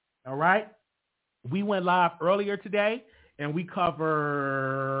live. All right? We went live earlier today, and we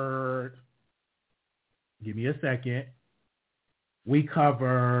covered, give me a second, we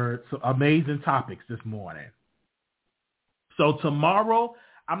covered some amazing topics this morning. So tomorrow,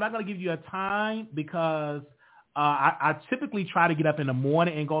 I'm not going to give you a time because I typically try to get up in the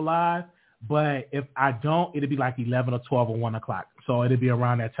morning and go live. But if I don't, it'll be like 11 or 12 or 1 o'clock. So it'll be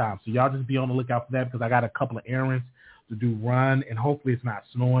around that time. So y'all just be on the lookout for that because I got a couple of errands to do run. And hopefully it's not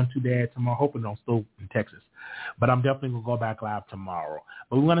snowing too bad tomorrow. Hoping it don't snow in Texas. But I'm definitely going to go back live tomorrow.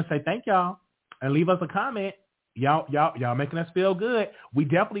 But we want to say thank y'all and leave us a comment. Y'all making us feel good. We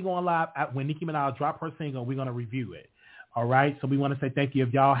definitely going live when Nicki Minaj drop her single. We're going to review it. All right. So we want to say thank you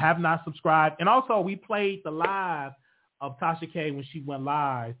if y'all have not subscribed. And also we played the live of Tasha K when she went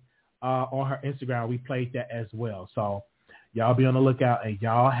live on her Instagram. We played that as well. So y'all be on the lookout and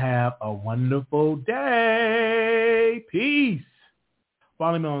y'all have a wonderful day. Peace.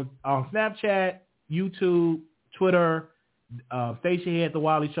 Follow me on Snapchat, YouTube, Twitter, Station Head, The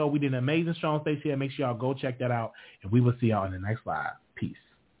Wiley Show. We did an amazing show on Station Head. Make sure y'all go check that out. And we will see y'all in the next live. Peace.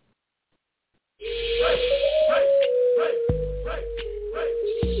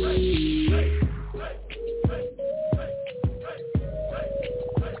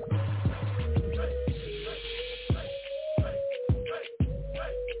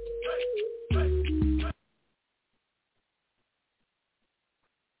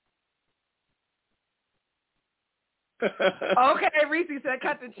 Okay, Reese said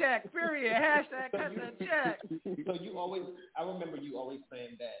cut the check, period. Hashtag cut the check. So I remember you always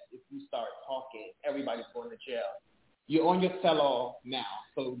saying that if you start talking, everybody's going to jail. you're on your tell-all now.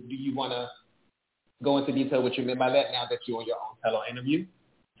 So do you want to go into detail what you meant by that now that you're on your own tell-all interview?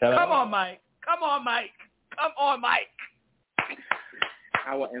 Come on, Mike. Come on, Mike.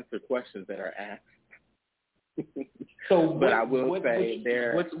 I will answer questions that are asked. So, but I will say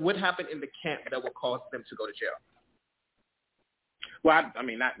what happened in the camp that would cause them to go to jail? Well, I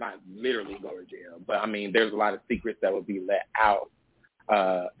mean, not literally go to jail, but I mean, there's a lot of secrets that would be let out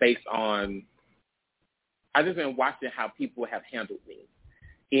based on. I've just been watching how people have handled me,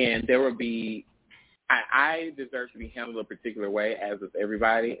 and there will be. I deserve to be handled a particular way, as does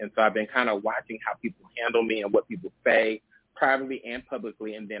everybody, and so I've been kind of watching how people handle me and what people say privately and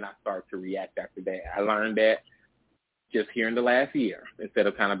publicly, and then I start to react after that. I learned that just here in the last year, instead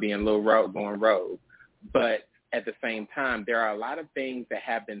of kind of being a little going rogue. But at the same time, there are a lot of things that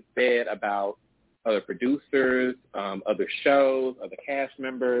have been said about other producers, other shows, other cast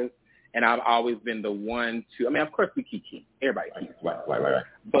members, and I've always been the one to. I mean, of course we keep. Everybody keeps. Right.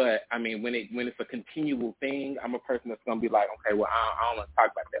 But I mean, when it's a continual thing, I'm a person that's gonna be like, okay, well, I don't want to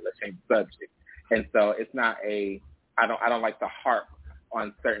talk about that. Let's change the subject. And so it's not a. I don't like to harp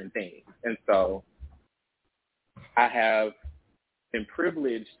on certain things. And so I have been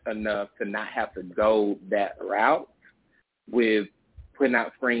privileged enough to not have to go that route with putting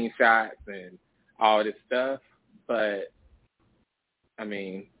out screenshots and all this stuff. But I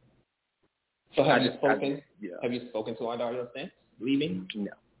mean, so have you spoken? Have you spoken to Ardario since leaving?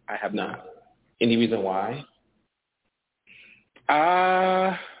 No, I have not. Any reason why?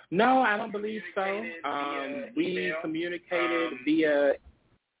 No, I don't believe so. We communicated via.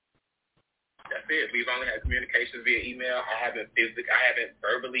 That's it. We've only had communications via email. I haven't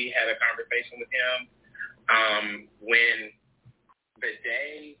verbally had a conversation with him. When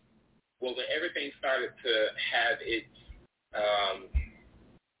everything started to have its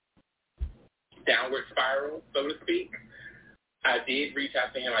downward spiral, so to speak, I did reach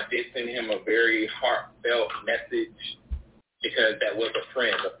out to him. I did send him a very heartfelt message because that was a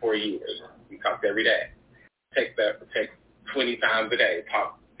friend of 4 years. We talked every day. Text 20 times a day.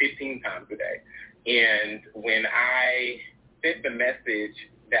 Talk 15 times a day. And when I sent the message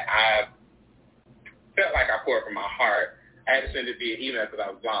that I felt like I poured from my heart, I had to send it via email because I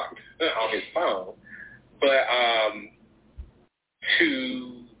was blocked on his phone. But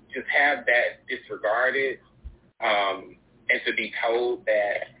to just have that disregarded and to be told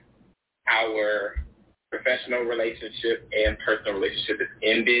that our professional relationship and personal relationship is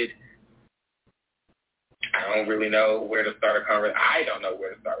ended, I don't really know where to start a conversation. I don't know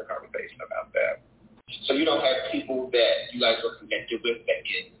where to start a conversation about that. So you don't have people that you guys are connected with that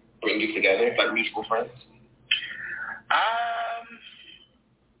can bring you together, like mutual friends?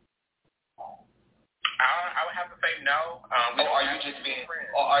 I would have to say no. Are you just being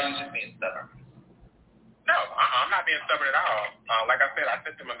stubborn? No, I'm not being stubborn at all. Like I said, I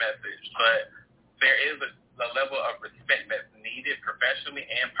sent him a message, but there is a level of respect that's needed professionally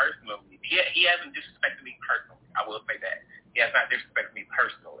and personally. He hasn't disrespected me personally. I will say that. He has not disrespected me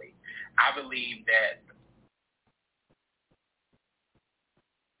personally. I believe that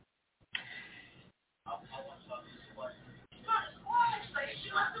I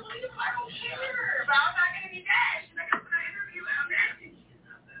don't care, but I'm not going to be mad. She's like, I'm going to interview and I'm asking you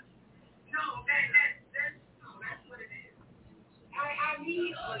something. No, that's what it is. I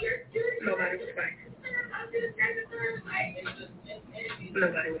need all your duty. Nobody would fight. I'm just saying the third way.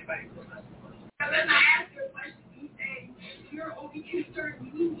 Nobody would fight. Now, then I ask you a question. You say you're only concerned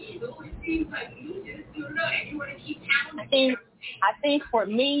with me. So it seems like you just don't know and you want to keep counting. I think for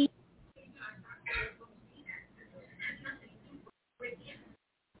me,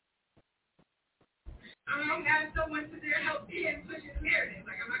 I'm not someone to their help in pushing the narrative.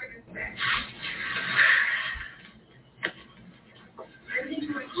 Like, I'm not going to say that. I think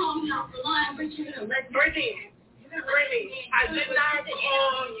you would call me off the line, but you're going to let me. Brittany, I did not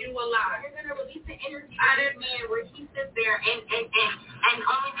call you a lie. You're going to release the interview. I didn't mean where he sits there and the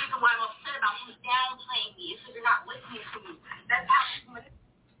only reason why I'm upset about him downplaying me is because you're not listening to me. That's how she's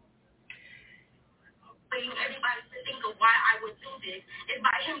manipulating everybody to think of why I would do this is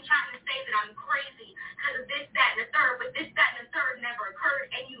by him trying to say that I'm crazy because of this, that, and the third, but this, that, and the third never occurred,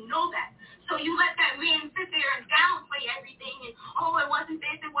 and you know that. So you let that man sit there and downplay everything, and, oh, it wasn't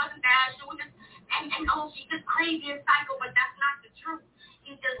this, it wasn't that, she was just, and oh, she's just crazy and psycho, but that's not the truth.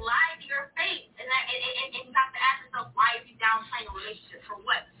 He just lied to your face, and you have to ask yourself, why is he downplaying a relationship? For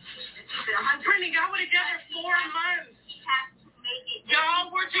what? Brittany, y'all were together 4 months. He has to make it. Y'all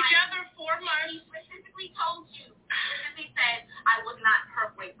were together 4 months. He specifically told you, specifically said, I was not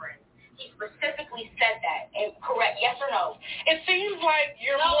her boyfriend. He specifically said that. And correct, yes or no? It seems like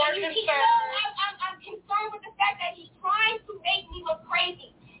you're more concerned. I'm concerned with the fact that he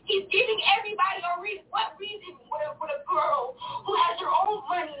giving everybody a reason. What reason would a girl who has her own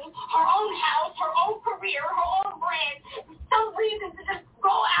money, her own house, her own career, her own brand, some reason to just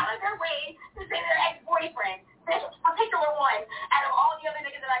go out of their way to say their ex-boyfriend, this particular one, out of all the other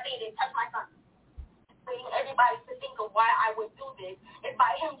niggas that I dated, touch my son? Everybody to think of why I would do this is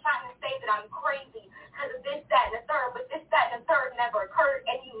by him trying to say that I'm crazy because of this, that, and the third, but this, that, and the third never occurred,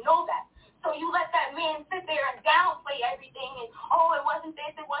 and you know that. So you let that man sit there and downplay everything, and, oh, it wasn't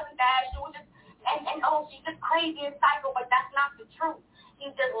this, it wasn't that, she was just, and oh, she's just crazy and psycho, but that's not the truth. He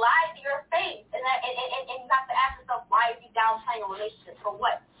just lied to your face, and you have to ask yourself, why is he downplaying a relationship? For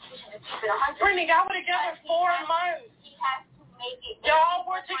what? You should just keep it 100. Brittany, y'all were together 4 months. He has to make it. Y'all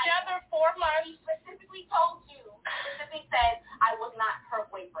were together 4 months. He specifically told you, specifically said, I was not her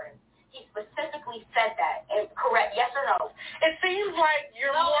boyfriend. He specifically said that. And correct, yes or no? It seems like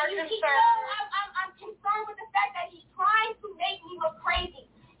you're more concerned. I'm concerned with the fact that he's trying to make me look crazy.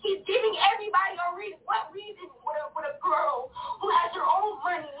 He's giving everybody a reason. What reason would a girl who has her own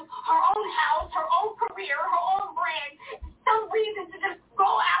money, her own house, her own career, her own brand, some reason to just go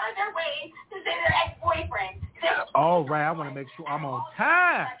out of their way to say their ex-boyfriend? All right, I want to make sure I'm on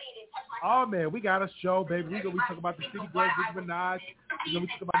time. Oh, man, we got a show, baby. We're going to be talking about the City Girls, Nicki Minaj. We're going to be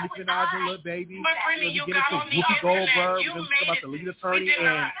talking about Nicki Minaj and Lil Baby. We're going to get into Whoopi Goldberg. We're going to be talking about the lead attorney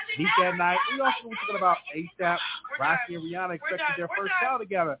and Meet That Night. We also going to be talking about A$AP, Rocky, and Rihanna expecting their first show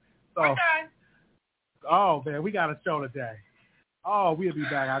together. So, oh, man, we got a show today. Oh, we'll be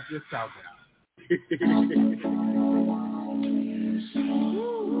back after this countdown.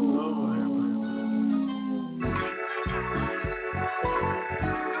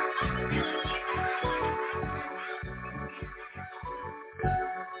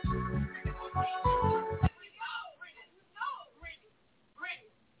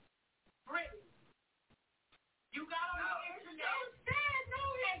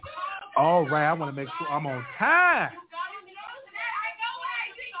 All right, I want to make sure I'm on time.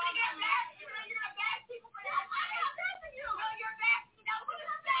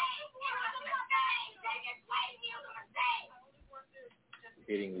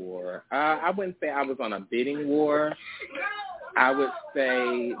 Bidding war. I wouldn't say I was on a bidding war. I would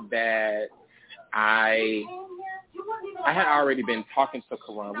say that I had already been talking to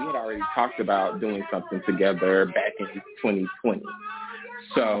Karan. We had already talked about doing something together back in 2020.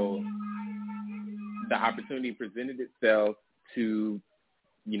 So the opportunity presented itself to,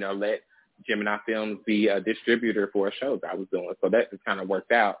 let Gemini Films be a distributor for a show that I was doing. So that just kind of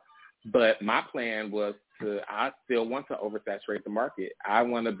worked out. But my plan was I still want to oversaturate the market. I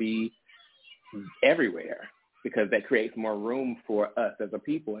want to be everywhere because that creates more room for us as a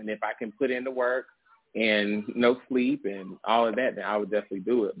people. And if I can put in the work and no sleep and all of that, then I would definitely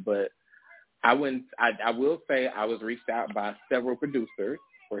do it. But I will say I was reached out by several producers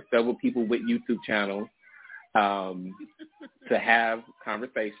or several people with YouTube channels to have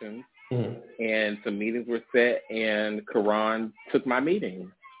conversations, and some meetings were set, and Karan took my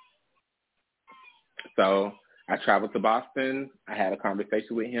meeting. So I traveled to Boston. I had a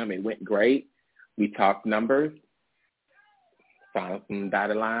conversation with him. It went great. We talked numbers, found some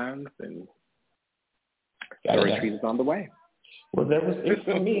dotted lines, and the retreat is on the way. Well, that was it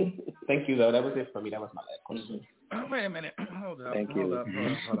for me. Thank you, though. That was it for me. That was my last question. Oh, wait a minute. Hold up. Thank Hold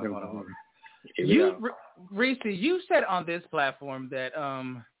you. up. Reese, you said on this platform that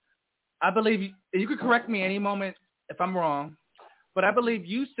I believe you could correct me any moment if I'm wrong, but I believe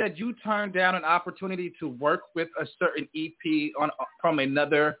you said you turned down an opportunity to work with a certain EP from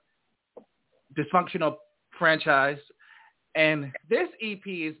another dysfunctional franchise, and this EP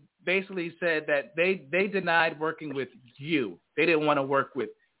is basically said that they denied working with you. They didn't want to work with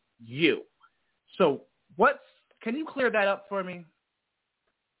you. So can you clear that up for me?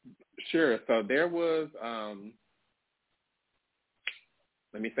 Sure. So there was,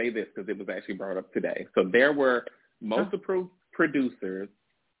 let me say this because it was actually brought up today. So there were multiple producers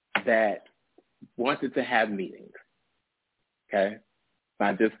that wanted to have meetings. Okay.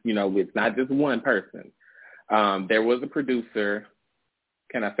 Not just, it's not just one person. There was a producer.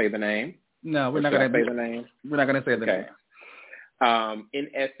 Can I say the name? No, we're not going to say the name. We're not going to say the name. In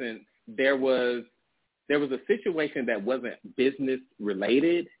essence, there was a situation that wasn't business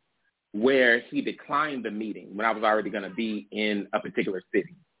related where he declined the meeting when I was already going to be in a particular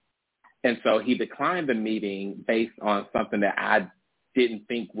city. And so he declined the meeting based on something that I didn't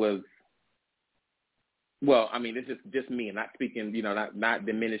think was, well, I mean, it's just me, and not speaking, not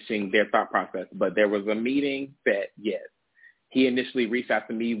diminishing their thought process, but there was a meeting that, yes, he initially reached out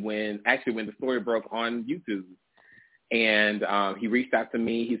to me when the story broke on YouTube. And he reached out to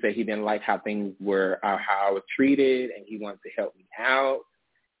me. He said he didn't like how things were, how I was treated, and he wanted to help me out.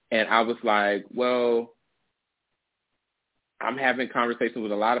 And I was like, well, I'm having conversations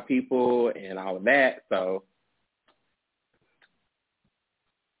with a lot of people and all of that. So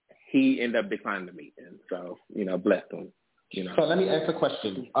he ended up declining the meeting. So, bless him. So let me ask a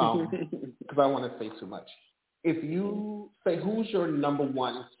question, because I want to say too much. If you say, who's your number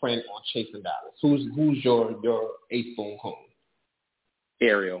one friend on Chasing Dallas? Who's your ace boon home?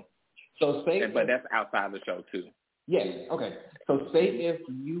 Ariel. So say, but that's outside the show too. Yeah. Okay. So say if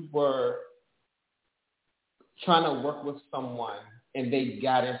you were trying to work with someone and they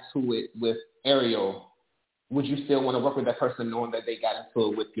got into it with Ariel, would you still want to work with that person knowing that they got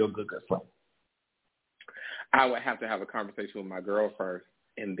into it with your good friend? I would have to have a conversation with my girl first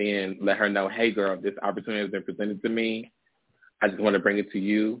and then let her know, hey, girl, this opportunity has been presented to me. I just want to bring it to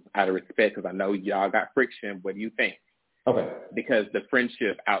you out of respect because I know y'all got friction. What do you think? Okay. Because the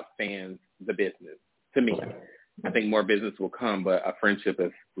friendship outstands the business to me. Okay. I think more business will come, but a friendship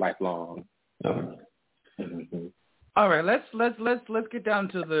is lifelong. Okay. Mm-hmm. All right, let's get down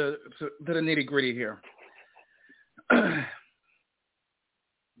to the nitty gritty here.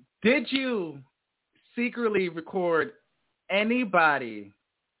 Did you secretly record anybody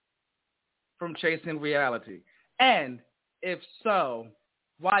from Chasing Reality? And if so,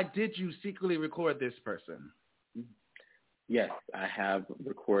 why did you secretly record this person? Yes, I have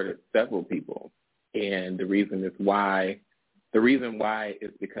recorded several people. And the reason why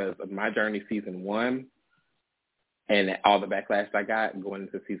is because of my journey season 1 and all the backlash I got going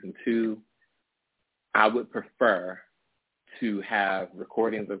into season 2. I would prefer to have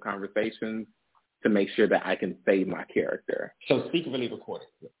recordings of conversations to make sure that I can save my character. So secretly recorded,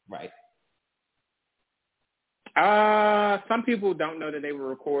 right? Some people don't know that they were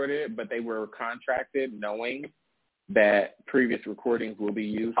recorded, but they were contracted knowing that previous recordings will be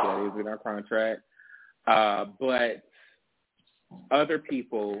used. So that is in our contract. But other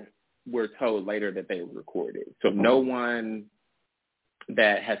people were told later that they were recorded. So no one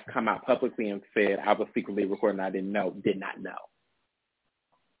that has come out publicly and said I was secretly recording, I did not know.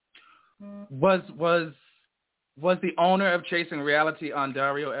 Was the owner of Chasing Reality on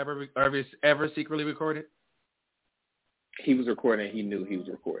Dario ever secretly recorded? He was recording. He knew he was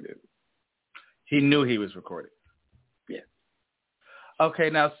recorded. He knew he was recorded. Yes. Okay.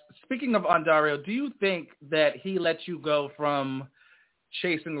 Now, speaking of Ondario, do you think that he let you go from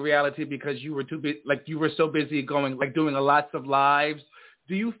Chasing Reality because you were you were so busy doing lots of lives?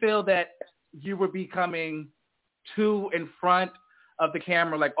 Do you feel that you were becoming too in front of the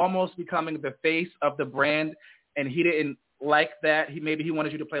camera, like almost becoming the face of the brand, and he didn't like that? Maybe he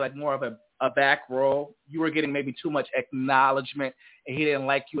wanted you to play like more of a back role. You were getting maybe too much acknowledgement, and he didn't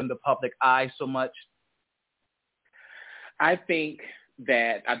like you in the public eye so much. I don't think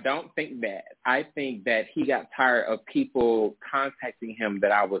that. I think that he got tired of people contacting him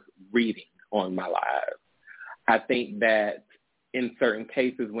that I was reading on my live. I think that in certain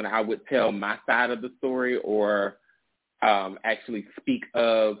cases when I would tell my side of the story or actually speak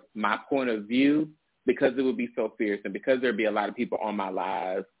of my point of view, because it would be so fierce and because there'd be a lot of people on my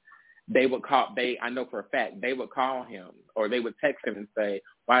live, I know for a fact, they would call him or they would text him and say,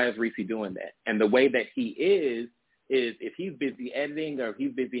 why is Reese doing that? And the way that he is if he's busy editing or if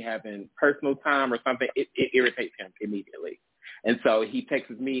he's busy having personal time or something, it irritates him immediately. And so he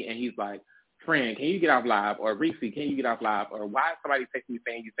texts me and he's like, friend, can you get off live? Or Reese, can you get off live? Or why is somebody texting me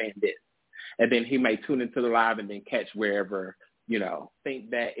saying you're saying this? And then he may tune into the live and then catch wherever, think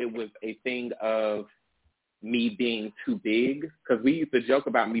that it was a thing of me being too big. Because we used to joke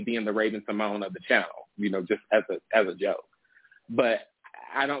about me being the Raven Simone of the channel, just as a joke. But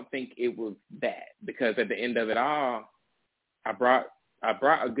I don't think it was that, because at the end of it all, I brought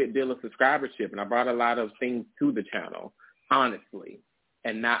a good deal of subscribership and I brought a lot of things to the channel, honestly,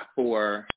 and not for